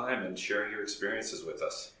your time and sharing your experiences with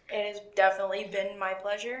us. It has definitely been my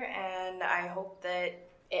pleasure, and I hope that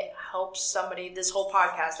it helps somebody. This whole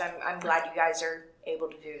podcast, I'm glad you guys are able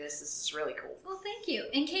to do this. This is really cool. Well, thank you.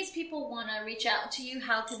 In case people want to reach out to you,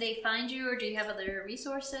 how could they find you, or do you have other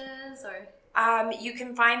resources? Or you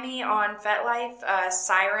can find me on FetLife,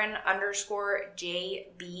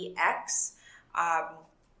 Siren_JBX.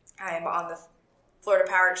 I'm on the Florida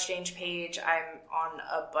Power Exchange page. I'm on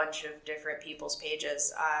a bunch of different people's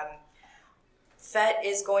pages. FET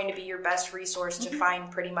is going to be your best resource to find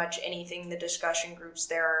pretty much anything. The discussion groups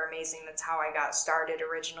there are amazing. That's how I got started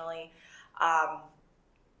originally.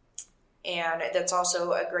 And that's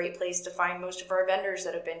also a great place to find most of our vendors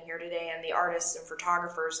that have been here today and the artists and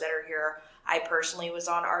photographers that are here. I personally was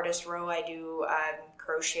on Artist Row. I do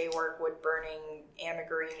crochet work, wood burning,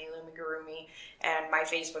 amigurumi, lumigurumi, and my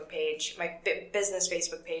Facebook page, my business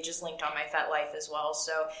Facebook page is linked on my FET Life as well.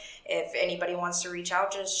 So if anybody wants to reach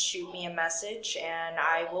out, just shoot me a message and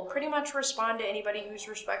I will pretty much respond to anybody who's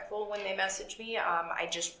respectful when they message me. I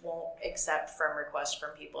just won't accept friend requests from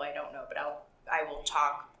people I don't know, but I will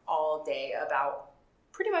talk all day about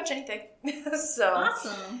pretty much anything. So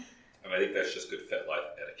awesome. And I think that's just good FET Life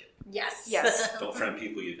etiquette. Yes. Don't friend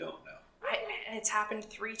people you don't know. And it's happened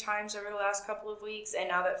 3 times over the last couple of weeks, and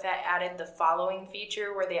now that FET added the following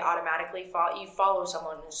feature where they automatically follow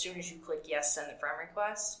someone as soon as you click yes, send the friend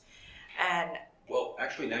request. And well,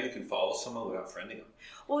 actually, now you can follow someone without friending them.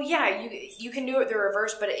 well, yeah, you can do it the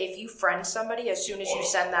reverse, but if you friend somebody, as soon as you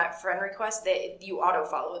send that friend request, you auto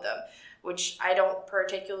follow them, which I don't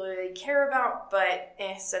particularly care about, but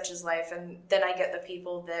such is life. And then I get the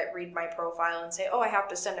people that read my profile and say, oh, I have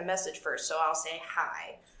to send a message first, so I'll say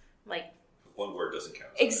hi. Like, one word doesn't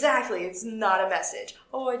count. Exactly. It's not a message.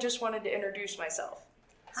 Oh, I just wanted to introduce myself.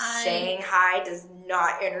 Hi. Saying hi does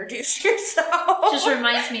not introduce yourself. Just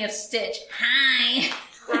reminds me of Stitch. Hi.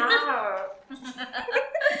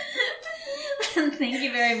 Thank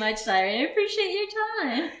you very much, Siren. I appreciate your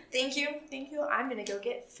time. Thank you. I'm going to go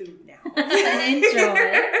get food now. And enjoy.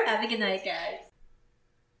 Have a good night, guys.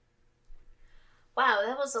 Wow,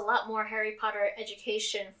 that was a lot more Harry Potter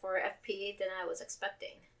education for FP than I was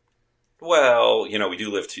expecting. Well, we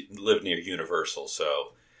do live near Universal,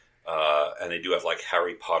 so and they do have like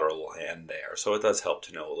Harry Potter land there, so it does help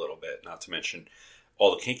to know a little bit. Not to mention,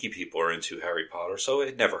 all the kinky people are into Harry Potter, so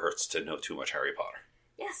it never hurts to know too much Harry Potter.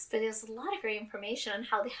 Yes, but there's a lot of great information on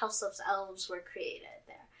how the House of Elves were created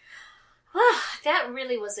there. That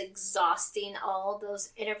really was exhausting, all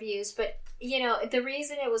those interviews. But, the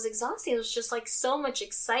reason it was exhausting was just like so much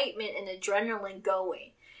excitement and adrenaline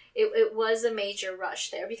going. It was a major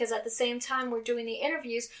rush there because at the same time we're doing the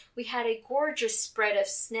interviews, we had a gorgeous spread of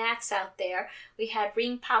snacks out there. We had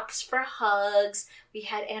ring pops for hugs. We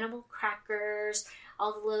had animal crackers,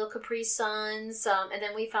 all the little Capri Suns. And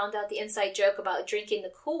then we found out the inside joke about drinking the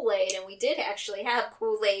Kool-Aid, and we did actually have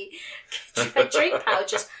Kool-Aid drink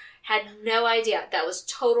pouches. Had no idea. That was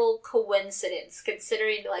total coincidence,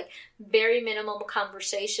 considering like very minimal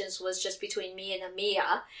conversations was just between me and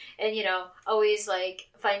Amia. And, always like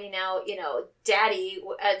finding out, Daddy,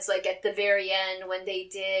 it's like at the very end when they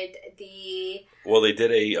did the... Well, they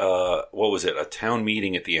did a town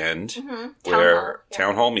meeting at the end. Mm-hmm.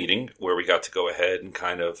 Town hall meeting, where we got to go ahead and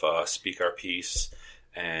kind of speak our piece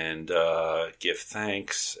and give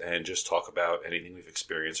thanks and just talk about anything we've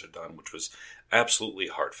experienced or done, which was absolutely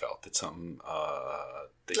heartfelt. It's something... a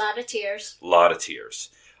lot of tears.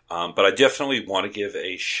 But I definitely want to give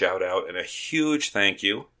a shout out and a huge thank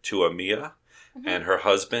you to Amia and her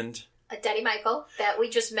husband, Daddy Michael, that we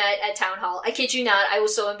just met at Town Hall. I kid you not, I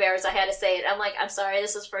was so embarrassed I had to say it. I'm like, I'm sorry,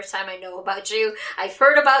 this is the first time I know about you. I've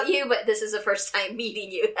heard about you, but this is the first time meeting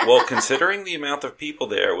you. Well, considering the amount of people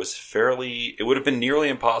there, it would have been nearly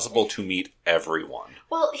impossible to meet everyone.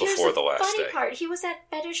 Well, here's the funny part. He was at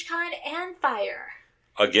FetishCon and Fire.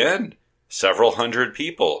 Again, several hundred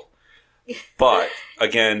people. But,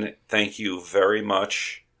 again, thank you very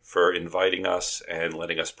much for inviting us and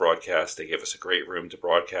letting us broadcast. They gave us a great room to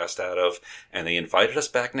broadcast out of, and they invited us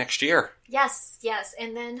back next year. Yes.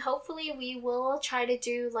 And then hopefully we will try to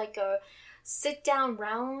do like a sit-down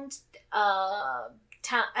round table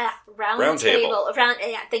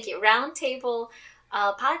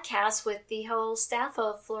podcast with the whole staff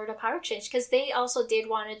of Florida Power Exchange, because they also did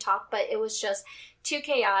want to talk, but it was just too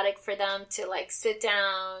chaotic for them to like sit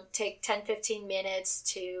down, take 10-15 minutes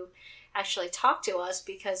to actually talk to us,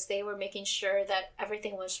 because they were making sure that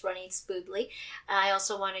everything was running smoothly. I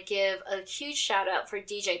also want to give a huge shout out for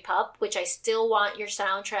DJ Pup, which I still want your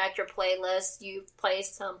soundtrack, your playlist. You've played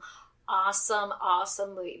some awesome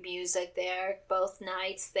music there, both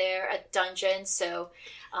nights there at Dungeon. So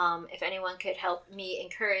if anyone could help me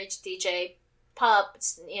encourage DJ Pup,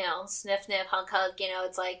 sniff, hug,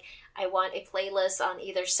 it's like, I want a playlist on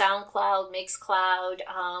either SoundCloud, Mixcloud,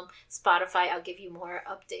 Spotify. I'll give you more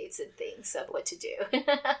updates and things of what to do.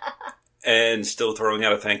 And still throwing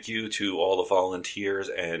out a thank you to all the volunteers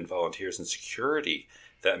in security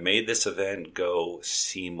that made this event go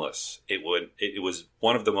seamless. It was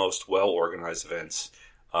one of the most well-organized events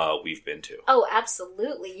we've been to. Oh,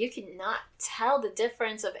 absolutely. You cannot tell the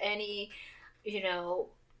difference of any,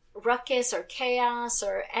 ruckus or chaos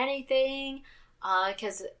or anything,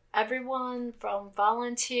 because everyone from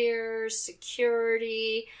volunteers,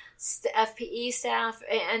 security, FPE staff,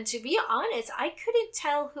 and to be honest, I couldn't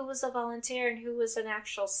tell who was a volunteer and who was an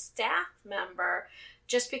actual staff member,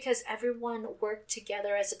 just because everyone worked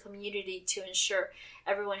together as a community to ensure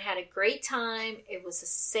everyone had a great time. It was a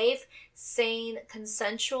safe, sane,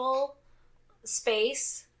 consensual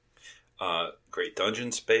space. Great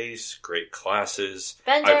dungeon space, great classes.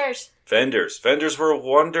 Vendors were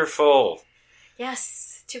wonderful. Yes.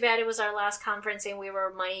 Too bad it was our last conference and we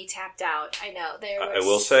were money tapped out. I know. I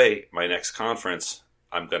will say, my next conference,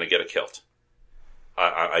 I'm going to get a kilt.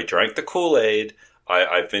 I drank the Kool-Aid.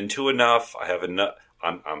 I've been to enough. I have enough.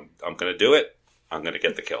 I'm going to do it. I'm going to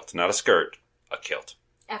get the kilt. Not a skirt, a kilt.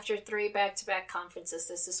 After 3 back-to-back conferences,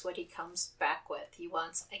 this is what he comes back with. He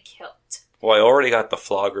wants a kilt. Well, I already got the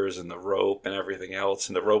floggers and the rope and everything else,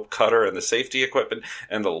 and the rope cutter and the safety equipment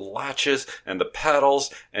and the latches and the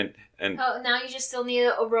paddles and Oh, now you just still need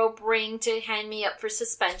a rope ring to hand me up for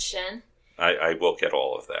suspension. I will get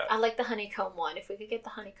all of that. I like the honeycomb one. If we could get the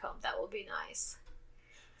honeycomb, that would be nice.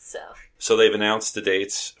 So they've announced the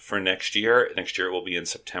dates for next year. Next year it will be in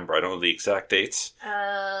September. I don't know the exact dates,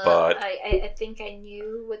 but I think I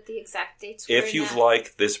knew what the exact dates were. If you've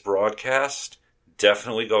liked this broadcast,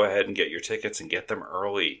 definitely go ahead and get your tickets and get them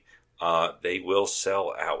early. They will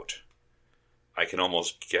sell out. I can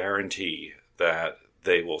almost guarantee that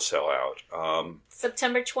they will sell out.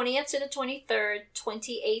 September 20th to the 23rd,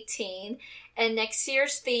 2018. And next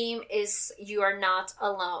year's theme is You Are Not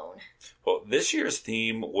Alone. Well, this year's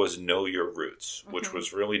theme was Know Your Roots, which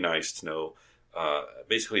was really nice to know,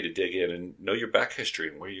 basically to dig in and know your back history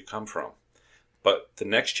and where you come from. But the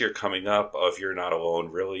next year coming up of You're Not Alone,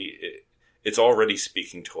 really, it's already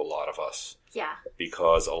speaking to a lot of us. Yeah.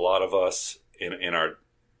 Because a lot of us in our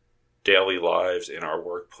daily lives, in our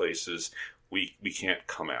workplaces, we can't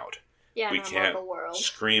come out. Yeah, we can't world.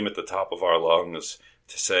 Scream at the top of our lungs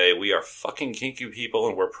to say we are fucking kinky people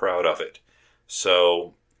and we're proud of it.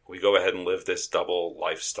 So we go ahead and live this double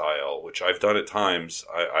lifestyle, which I've done at times.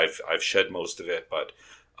 I've shed most of it, but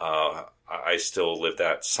I still live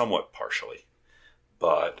that somewhat partially.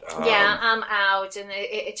 But yeah, I'm out, and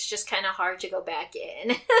it's just kind of hard to go back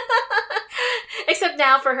in. Except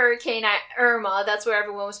now for Hurricane Irma, that's where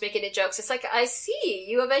everyone was making the jokes. It's like, I see,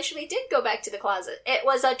 you eventually did go back to the closet. It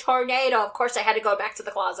was a tornado. Of course I had to go back to the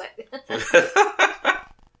closet.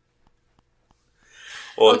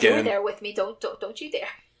 Well, again, you were there with me. Don't you dare.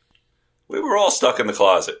 We were all stuck in the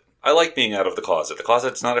closet. I like being out of the closet. The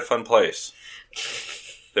closet's not a fun place.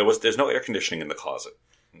 There's no air conditioning in the closet.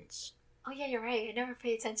 Oh, yeah, you're right. I never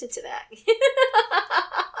paid attention to that.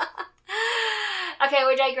 Okay,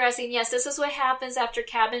 we're digressing. Yes, this is what happens after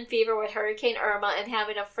cabin fever with Hurricane Irma and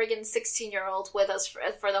having a friggin' 16-year-old with us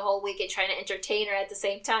for the whole week and trying to entertain her at the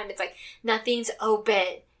same time. It's like nothing's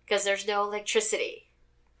open because there's no electricity.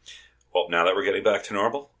 Well, now that we're getting back to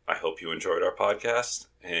normal, I hope you enjoyed our podcast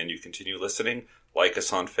and you continue listening. Like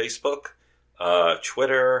us on Facebook,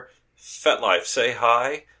 Twitter, FetLife. Say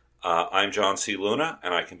hi. I'm John C. Luna,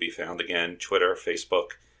 and I can be found again, Twitter,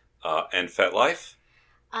 Facebook, and FetLife.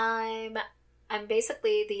 I'm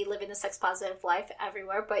basically the living the sex positive life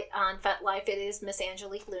everywhere, but on FetLife it is Miss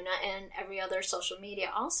Angelique Luna and every other social media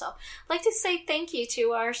also. I'd like to say thank you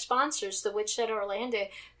to our sponsors, the Witch at Orlando,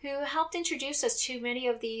 who helped introduce us to many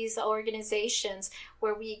of these organizations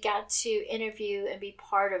where we got to interview and be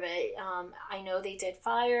part of it. I know they did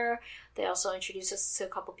Fire. They also introduced us to a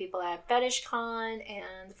couple people at FetishCon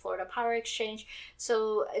and the Florida Power Exchange.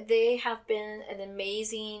 So they have been an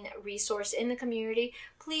amazing resource in the community.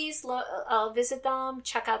 Please visit them,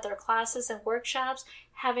 check out their classes and workshops.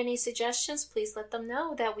 Have any suggestions, please let them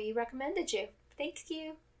know that we recommended you. Thank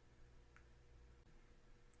you.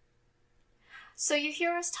 So you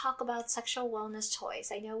hear us talk about sexual wellness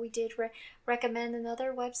toys. I know we did recommend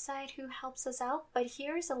another website who helps us out, but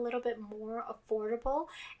here's a little bit more affordable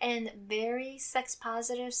and very sex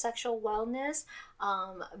positive sexual wellness.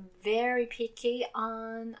 Very picky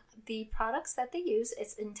on the products that they use.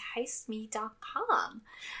 It's enticeme.com.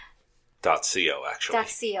 .co, actually.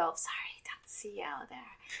 .co, sorry, .co there.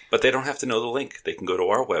 But they don't have to know the link. They can go to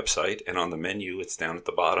our website, and on the menu, it's down at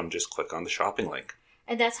the bottom. Just click on the shopping link.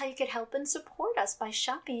 And that's how you could help and support us, by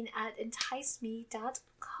shopping at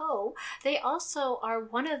enticeme.co. They also are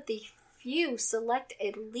one of the few select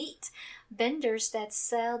elite vendors that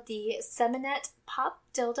sell the Seminet Pop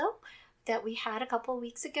Dildo that we had a couple of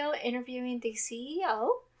weeks ago interviewing the CEO.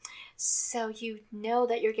 So you know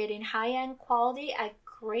that you're getting high-end quality at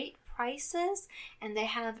great prices, and they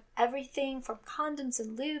have everything from condoms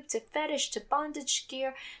and lube to fetish to bondage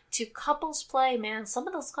gear to couples play. Man, some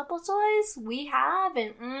of those couple toys we have,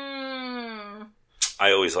 and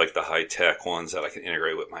I always like the high-tech ones that I can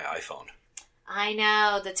integrate with my iPhone. I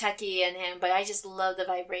know, the techie in him, but I just love the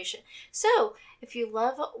vibration. So, if you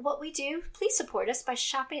love what we do, please support us by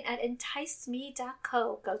shopping at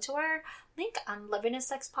enticeme.co. Go to our link on Living a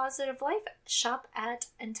Sex Positive Life, shop at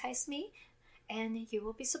Entice Me, and you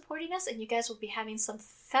will be supporting us, and you guys will be having some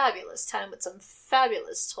fabulous time with some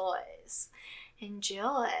fabulous toys.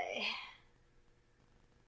 Enjoy.